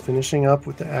Yaxo's finishing up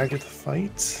with the Agatha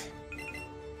fight.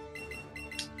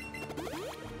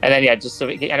 And then, yeah, just so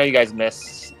I know you guys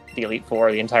missed the Elite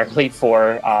Four, the entire Elite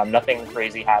Four. Nothing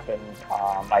crazy happened.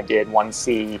 I did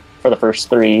 1C for the first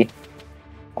 3.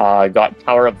 I got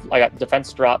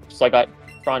defense drop, so I got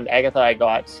from Agatha. I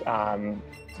got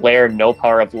Flare, no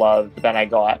Power of Love. Then I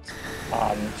got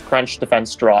Crunch,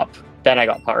 defense drop. Then I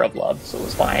got Power of Love, so it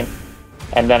was fine.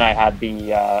 And then I had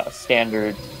the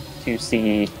standard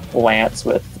 2C Lance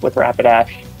with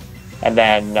Rapidash, and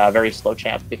then very slow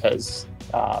champ because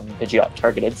Pidgeot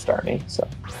targeted Starmie. So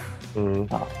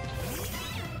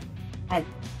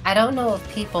I don't know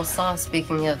if people saw,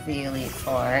 speaking of the Elite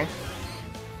Four,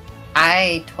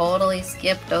 I totally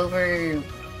skipped over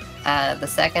the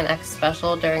second X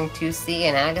special during 2C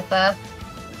and Agatha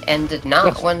and did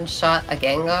not one-shot a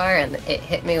Gengar, and it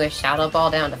hit me with Shadow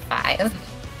Ball down to 5.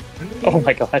 Oh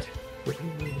my god.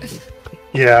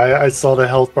 Yeah, I saw the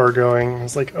health bar going. I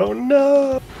was like, oh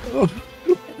no!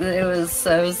 It was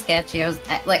so sketchy.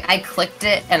 I clicked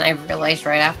it, and I realized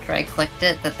right after I clicked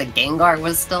it that the Gengar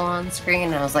was still on screen,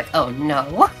 and I was like, oh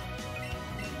no.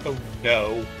 Oh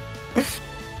no.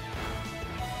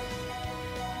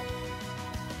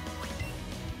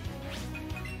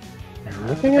 I'm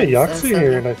looking at Yaxo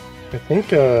here, and I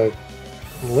think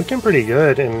looking pretty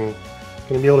good, and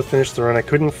going to be able to finish the run. I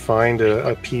couldn't find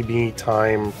a PB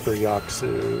time for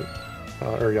Yaxo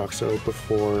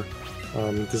before.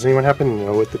 Does anyone happen to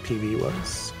know what the PB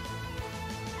was?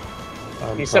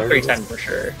 He's sub 310 for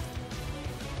sure.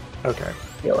 Okay. I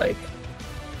feel like.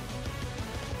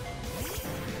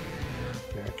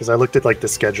 Yeah, because I looked at like the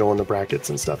schedule and the brackets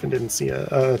and stuff and didn't see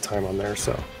a time on there.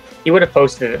 So he would have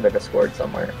posted it in the Discord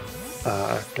somewhere.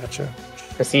 Gotcha.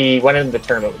 Because he went into the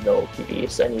tournament with no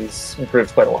PBs, and he's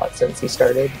improved quite a lot since he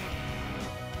started.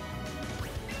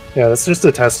 Yeah, that's just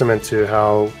a testament to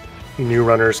how new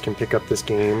runners can pick up this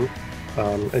game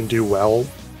and do well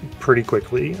pretty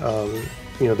quickly.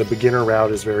 The beginner route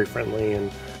is very friendly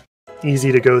and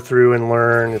easy to go through and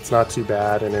learn. It's not too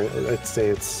bad, and I'd say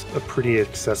it's a pretty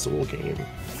accessible game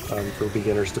for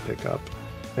beginners to pick up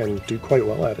and do quite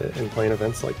well at it in playing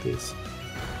events like these.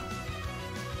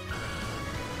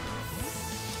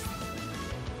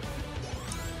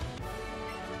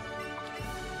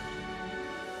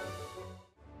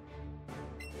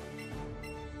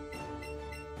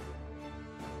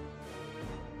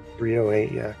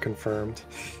 .308, yeah, confirmed.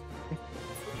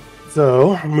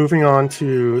 So, moving on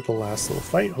to the last little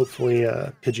fight. Hopefully,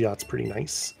 Pidgeot's pretty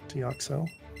nice to Yoxo.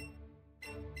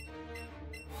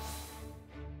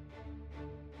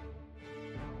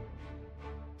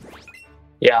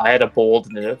 Yeah, I had a bold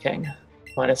Nidoking.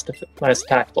 Minus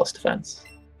attack plus defense.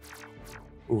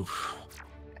 Oof.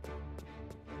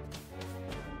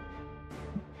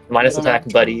 Minus attack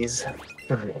buddies.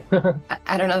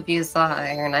 I don't know if you saw,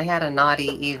 Iron. I had a naughty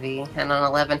Eevee and an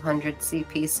 1100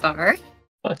 CP star.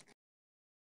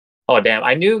 Oh damn!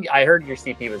 I heard your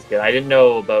CP was good. I didn't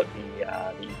know about the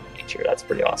nature. That's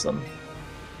pretty awesome.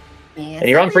 Yes, And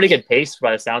you're on pretty good pace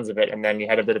by the sounds of it. And then you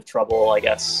had a bit of trouble, I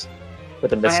guess,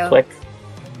 with a misclick.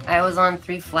 I was on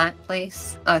 3 flat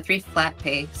pace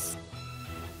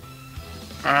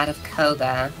out of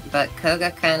Koga, but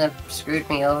Koga kind of screwed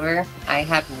me over. I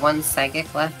had 1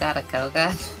 psychic left out of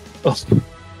Koga.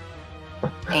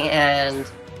 And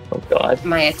oh god.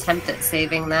 My attempt at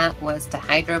saving that was to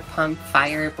Hydro Pump,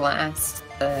 Fire Blast,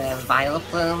 the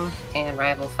Vileplume, and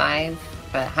Rival 5.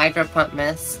 But Hydro Pump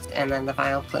missed, and then the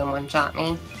Vileplume one-shot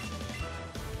me.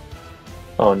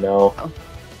 Oh no.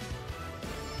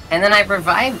 And then I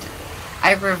revived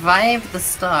the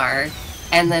star,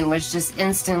 and then was just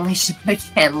instantly shot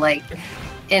again. Like,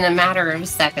 in a matter of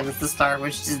seconds, the star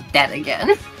was just dead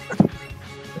again.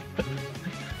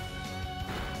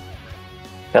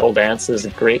 Pedal Dance is a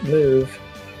great move.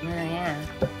 Oh, yeah.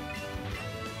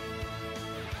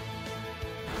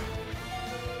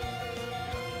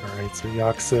 Alright, so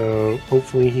Yoxo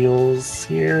hopefully heals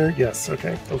here. Yes,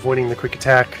 okay. Avoiding the quick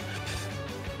attack.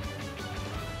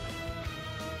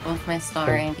 Both my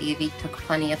star and Eevee took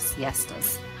plenty of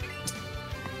siestas.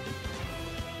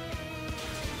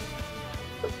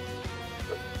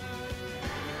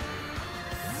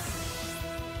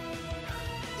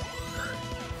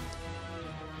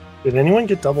 Did anyone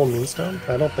get double Moonstone?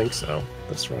 I don't think so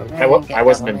this round. I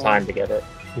wasn't in time to get it.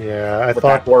 Yeah, I with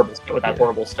thought that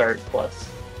horrible start plus.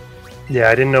 Yeah,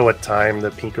 I didn't know what time the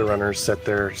Pika runners set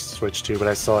their switch to, but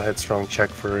I saw Headstrong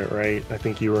check for it, right? I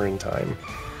think you were in time.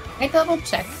 I double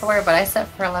checked for it, but I set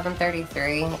for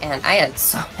 11:33, and I had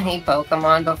so many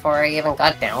Pokemon before I even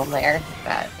got down there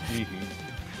that.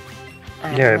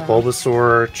 Yeah,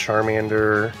 Bulbasaur,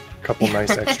 Charmander, a couple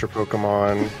nice extra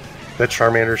Pokemon. That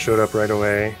Charmander showed up right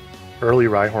away. Early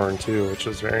Rhyhorn too, which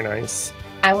was very nice.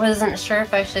 I wasn't sure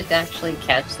if I should actually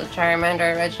catch the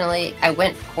Charmander originally. I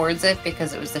went towards it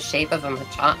because it was the shape of a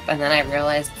Machop, and then I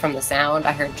realized from the sound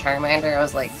I heard Charmander. I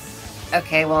was like,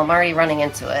 okay, well, I'm already running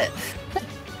into it.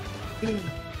 Yeah,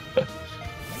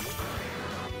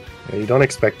 you don't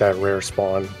expect that rare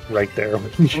spawn right there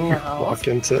when you walk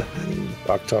into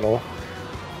Rock Tunnel.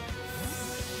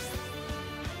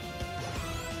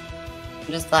 I'm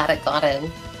just glad it got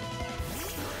in.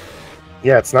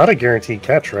 Yeah, it's not a guaranteed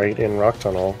catch, right, in Rock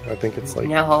Tunnel. I think it's like...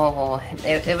 No,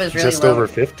 it was really just low. over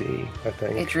 50, I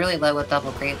think. It's really low with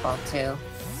double Great Ball, too.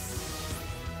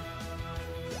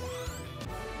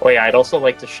 Oh yeah, I'd also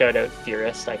like to shout out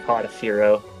Furist. I caught a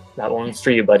Furo. That one's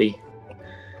for you, buddy.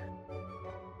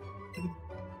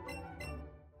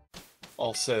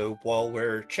 Also, while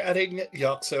we're chatting,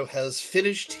 Yoxo has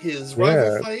finished his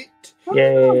rival fight.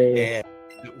 Yay!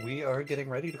 And we are getting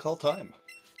ready to call time.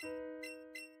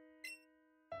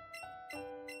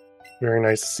 Very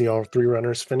nice to see all 3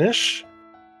 runners finish.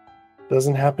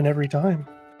 Doesn't happen every time.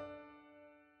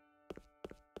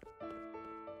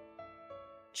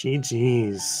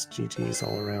 GG's. GG's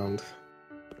all around.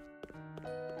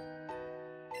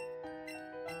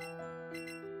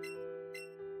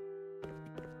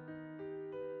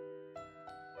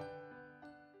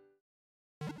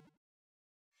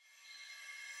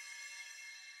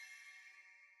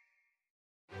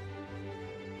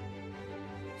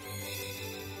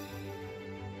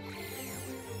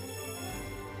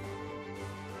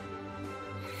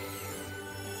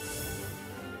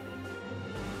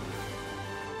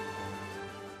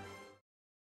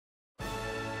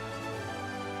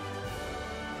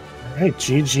 Alright,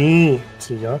 GG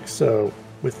to Yoxo.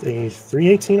 with a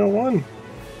 3:18:01.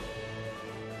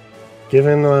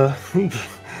 Given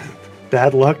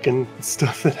bad luck and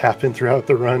stuff that happened throughout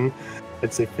the run,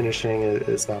 I'd say finishing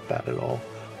is not bad at all,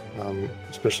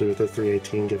 especially with the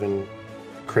 3:18 given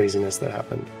craziness that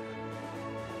happened.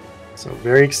 So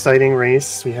very exciting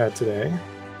race we had today.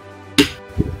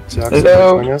 Jackson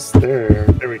joining us. There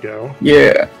we go.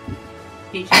 Yeah.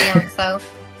 GG also.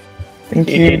 Thank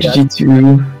you,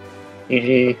 GG2.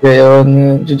 GG.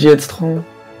 GG headstrong.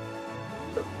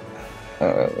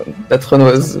 That run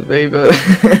was very bad.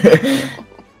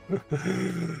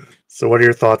 So what are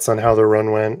your thoughts on how the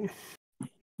run went?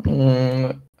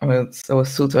 I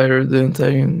was so tired the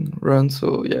entire run,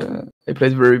 so yeah, I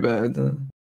played very bad.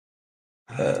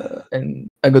 And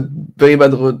I got very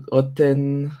bad rod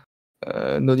 10,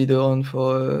 no leader on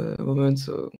for a moment,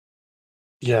 so...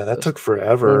 Yeah, that took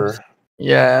forever.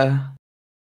 Yeah.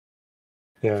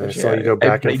 Yeah, I saw you go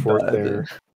back and forth there.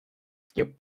 Yep.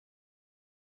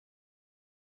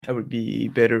 I would be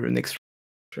better next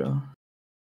round.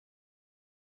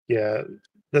 Yeah,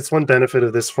 that's one benefit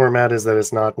of this format is that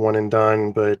it's not one and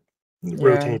done, but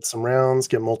rotate some rounds,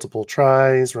 get multiple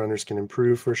tries, runners can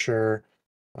improve for sure.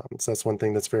 So that's one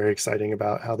thing that's very exciting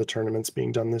about how the tournament's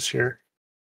being done this year.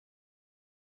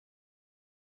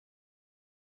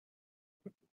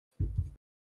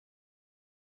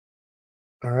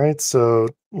 All right, so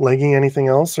legging anything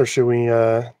else, or should we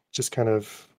just kind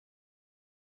of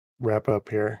wrap up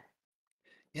here?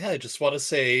 Yeah, I just want to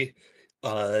say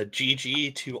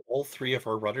GG to all three of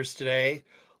our runners today.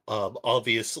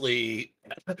 Obviously,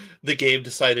 the game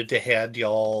decided to hand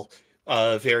y'all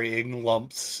varying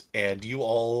lumps, and you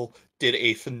all did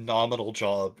a phenomenal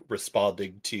job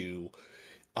responding to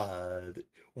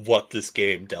what this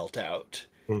game dealt out.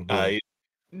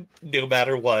 No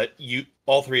matter what,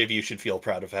 all three of you should feel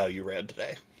proud of how you ran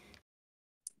today.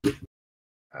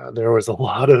 There was a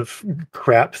lot of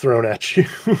crap thrown at you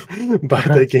by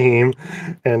the game,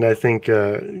 and I think,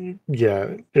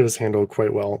 yeah, it was handled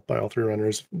quite well by all three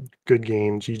runners. Good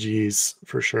game, GG's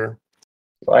for sure.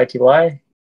 TY.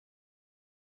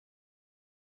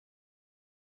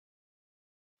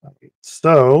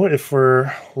 So, if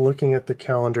we're looking at the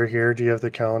calendar here, do you have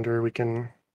the calendar we can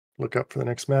look up for the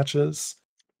next matches?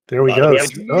 There we go.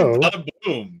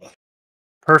 Boom.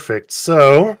 Perfect.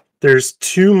 So, there's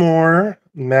 2 more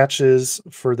matches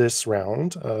for this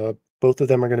round. Both of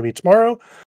them are going to be tomorrow.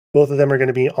 Both of them are going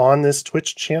to be on this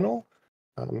Twitch channel.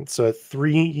 So at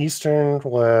 3 Eastern,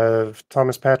 we'll have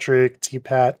Thomas Patrick,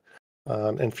 T-Pat,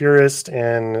 and Furist,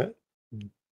 and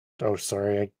oh,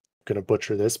 sorry, I'm going to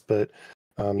butcher this, but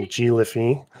G.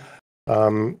 Liffey.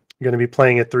 Going to be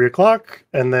playing at 3 o'clock,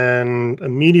 and then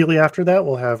immediately after that,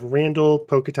 we'll have Randall,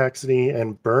 Poketaxity,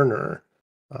 and Burner.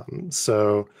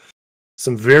 So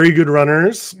some very good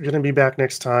runners going to be back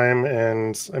next time,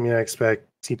 and I mean, I expect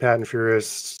T-Pat and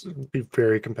Furious to be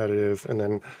very competitive, and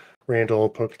then Randall,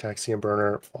 Poketaxi, and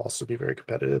Burner will also be very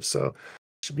competitive. So it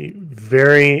should be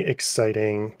very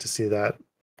exciting to see that.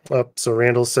 So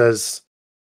Randall says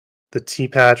the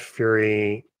T-Pat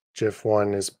Fury GIF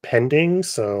 1 is pending,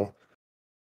 so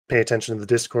pay attention to the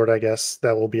Discord, I guess.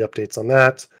 That will be updates on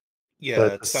that. Yeah,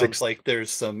 but it sounds like there's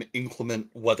some inclement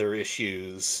weather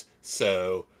issues,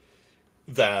 so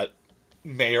that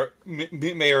may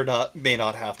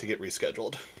not have to get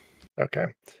rescheduled. Okay.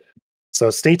 So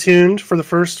stay tuned for the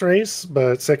first race,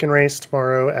 but second race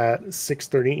tomorrow at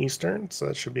 6:30 Eastern, so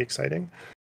that should be exciting.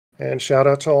 And shout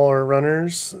out to all our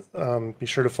runners. Be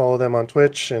sure to follow them on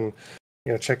Twitch and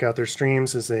check out their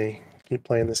streams as they keep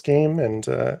playing this game. And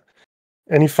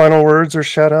any final words or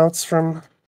shout outs from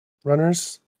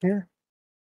runners here?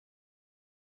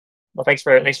 Well, thanks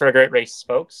for a great race,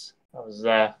 folks. That was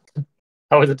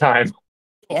the time.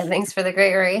 Yeah, thanks for the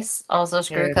great race. Also,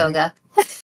 screw Koga.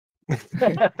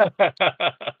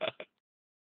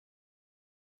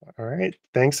 All right.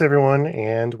 Thanks, everyone,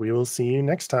 and we will see you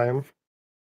next time.